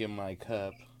 "Drank in My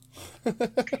Cup." Go.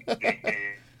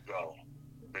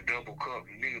 The double cup.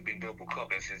 Nigga been double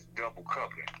cupping since double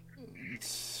cupping.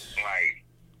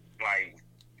 Like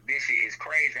this shit is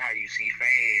crazy how you see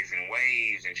fads and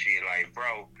waves and shit. Like,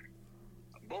 bro,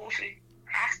 Boosie,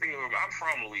 I'm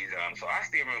from Louisiana, so I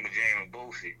still remember jamming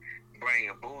Boosie,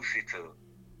 bringing Boosie to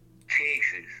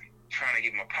Texas, trying to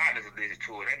get my partners to listen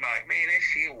to it. They be like, man, that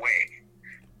shit whack.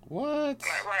 What?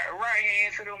 Like, right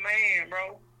hand to the man,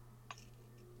 bro.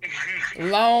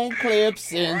 Long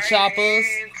clips and right choppers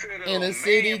in the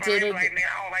city to the... Like, man,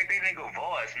 I don't like that nigga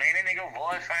voice, man. That nigga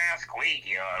voice sounds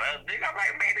squeaky. I'm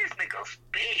like, man, this nigga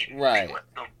spit. Right. What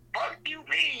the fuck you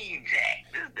mean, Jack?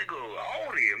 This nigga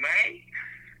on it, man.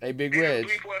 Hey, BigRegg.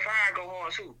 3.5 go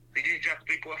hard, too. Did you drop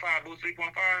 3.5, Boost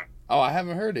 3.5? Oh, I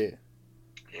haven't heard it.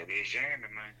 Yeah, it's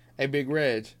jamming, man. Hey,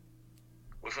 BigRegg.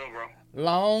 What's up, bro?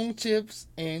 Long chips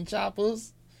and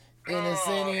choppers in the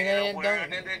city that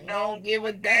don't give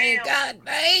a damn. God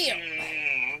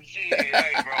damn. Shit,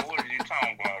 hey, bro, what are you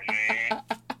talking about, man?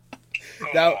 Come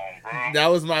on, bro. That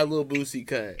was my little Boosie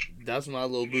cut. That's my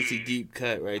little Boosie deep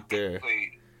cut right there.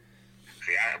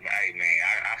 See,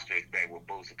 I stretch back with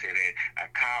Boosie to that. I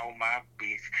call my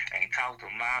bitch, ain't talk to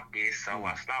my bitch, so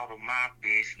I slaughter my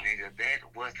bitch, nigga. That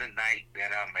was the night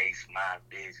that I maced my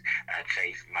bitch. I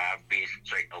chased my bitch,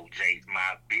 straight OJ's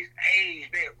my bitch. Hey,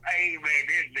 man,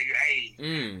 this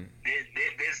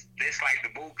nigga, this like the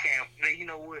boot camp. You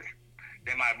know what?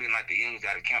 That might have been like the youngest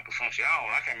out of camp or some shit.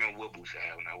 I can't remember what Boosie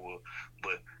had when I was.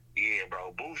 But, yeah,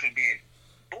 bro, Boosie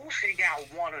got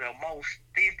one of the most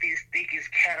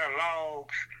thickest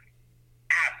catalogs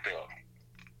out there.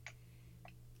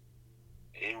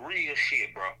 It's real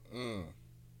shit, bro.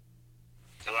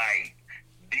 Like,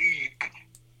 deep.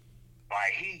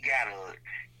 Like, his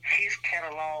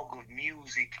catalog of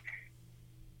music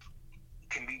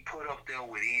can be put up there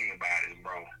with anybody,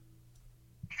 bro.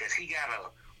 Because he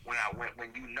got when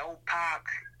you know Pac,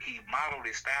 he modeled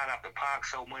his style after Pac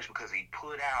so much because he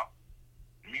put out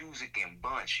music in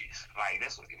bunches. Like,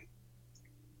 that's what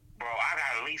bro, I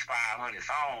got at least 500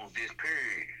 songs this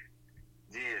period.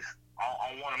 Just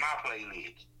on one of my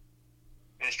playlists.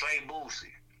 And straight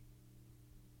Boosie.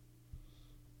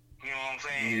 You know what I'm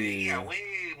saying? Yeah. He got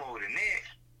way more than that.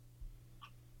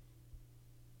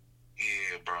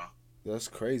 Yeah, bro. That's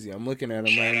crazy. I'm looking at him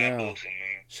Shout right out now. Boosie,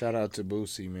 man. Shout out to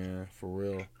Boosie, man, for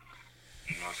real. You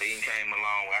know, so he came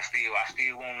along. I still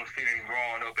want to feel him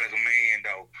growing up as a man,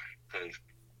 though. Because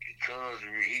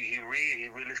he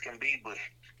real as can be, but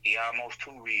he almost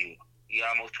too real. He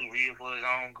almost too real for his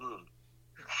own good.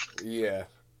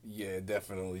 Yeah,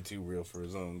 definitely too real for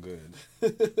his own good.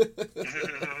 Hey,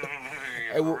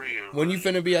 when you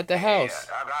finna be at the house?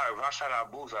 Yeah, I shout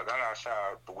out Boots. I gotta shout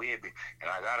out the Webby, and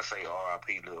I gotta say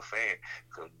R.I.P. Lil Fat,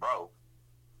 cause bro,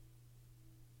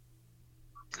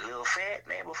 Lil Fat,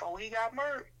 man, before he got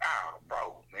murdered,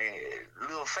 bro, man,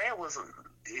 Lil Fat he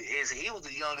was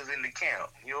the youngest in the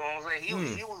camp. You know what I'm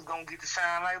saying? He was gonna get to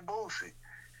shine like Boosie.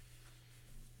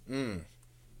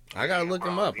 I gotta look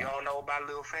him up. If you don't know about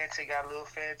Lil Fat, check out Lil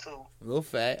Fat too. Lil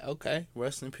Fat, okay.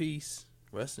 Rest in peace.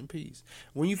 Rest in peace.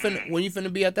 When you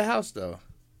finna be at the house though?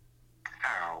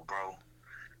 Oh, bro.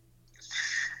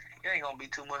 It ain't gonna be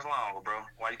too much longer, bro.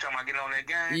 Why you talking about getting on that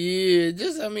game? Yeah,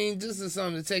 just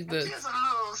something to take the just a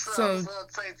little something to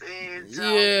take the edge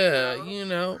off, yeah, you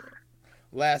know.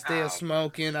 Last day of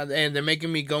smoking, and they're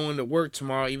making me go into work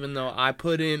tomorrow, even though I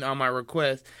put in on my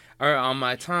request or on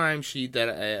my time sheet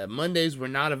that Mondays were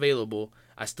not available.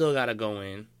 I still gotta go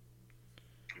in.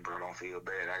 Bro, don't feel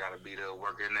bad. I gotta be there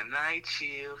working the night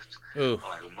shift. Ooh.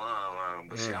 Like, mom,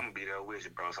 but shit, I'm gonna be there with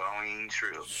you, bro. So I don't even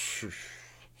trip.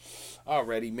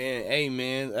 Alrighty, man. Hey,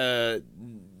 man.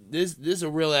 This a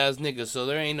real ass nigga, so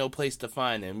there ain't no place to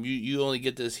find him. You only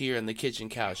get this here in the kitchen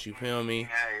couch. You feel me?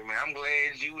 Hey, man, I'm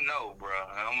glad you know, bro.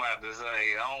 I'm about to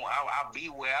say, I'll be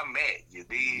where I'm at. You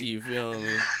dig? You feel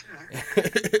me?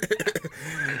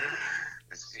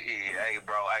 Hey,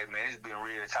 bro. Hey, man, it's been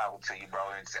real talking to you, bro.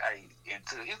 And it's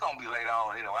gonna be later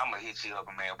on. You know, I'm gonna hit you up,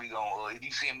 man. We gonna if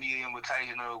you send me an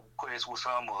invitation or request with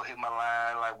something, or hit my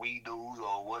line like we do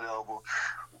or whatever.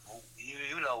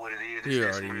 You know what it is. You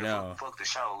already know. Fuck the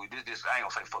show. This I ain't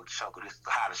gonna say fuck the show because this is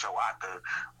the hottest show out there.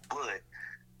 But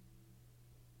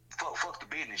fuck the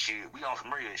business shit. We on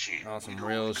some real shit. On some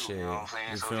real shit. You know what I'm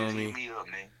saying? You so feel just me? hit me up,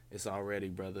 man. It's already,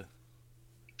 brother.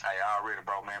 Hey, already,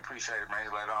 bro, man. Appreciate it, man.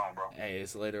 It's later on, bro. Hey,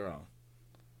 it's later on.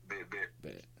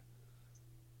 Bet.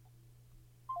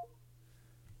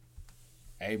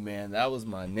 Hey, man, that was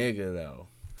my nigga, though.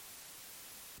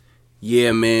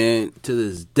 Yeah, man. To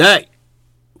this day,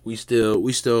 we still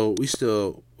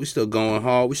going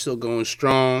hard. We still going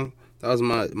strong. That was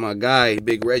my guy,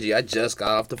 Big Reggie. I just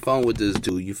got off the phone with this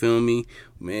dude. You feel me?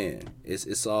 Man,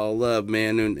 it's all love,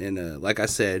 man. And like I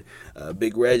said,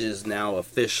 Big Reg is now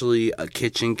officially a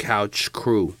Kitchen Couch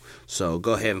crew. So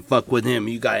go ahead and fuck with him.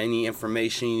 You got any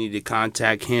information, you need to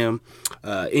contact him.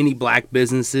 Any black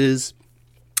businesses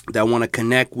that want to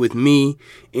connect with me,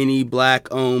 any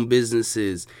black-owned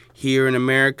businesses here in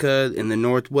America, in the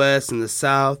Northwest, in the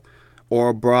South, or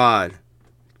abroad,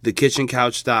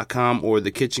 thekitchencouch.com or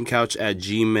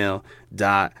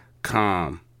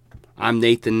thekitchencouch@gmail.com. I'm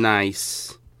Nathan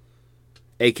Nice,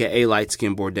 a.k.a. Light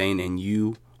Skin Bourdain, and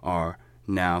you are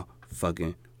now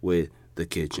fucking with The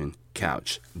Kitchen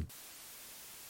Couch.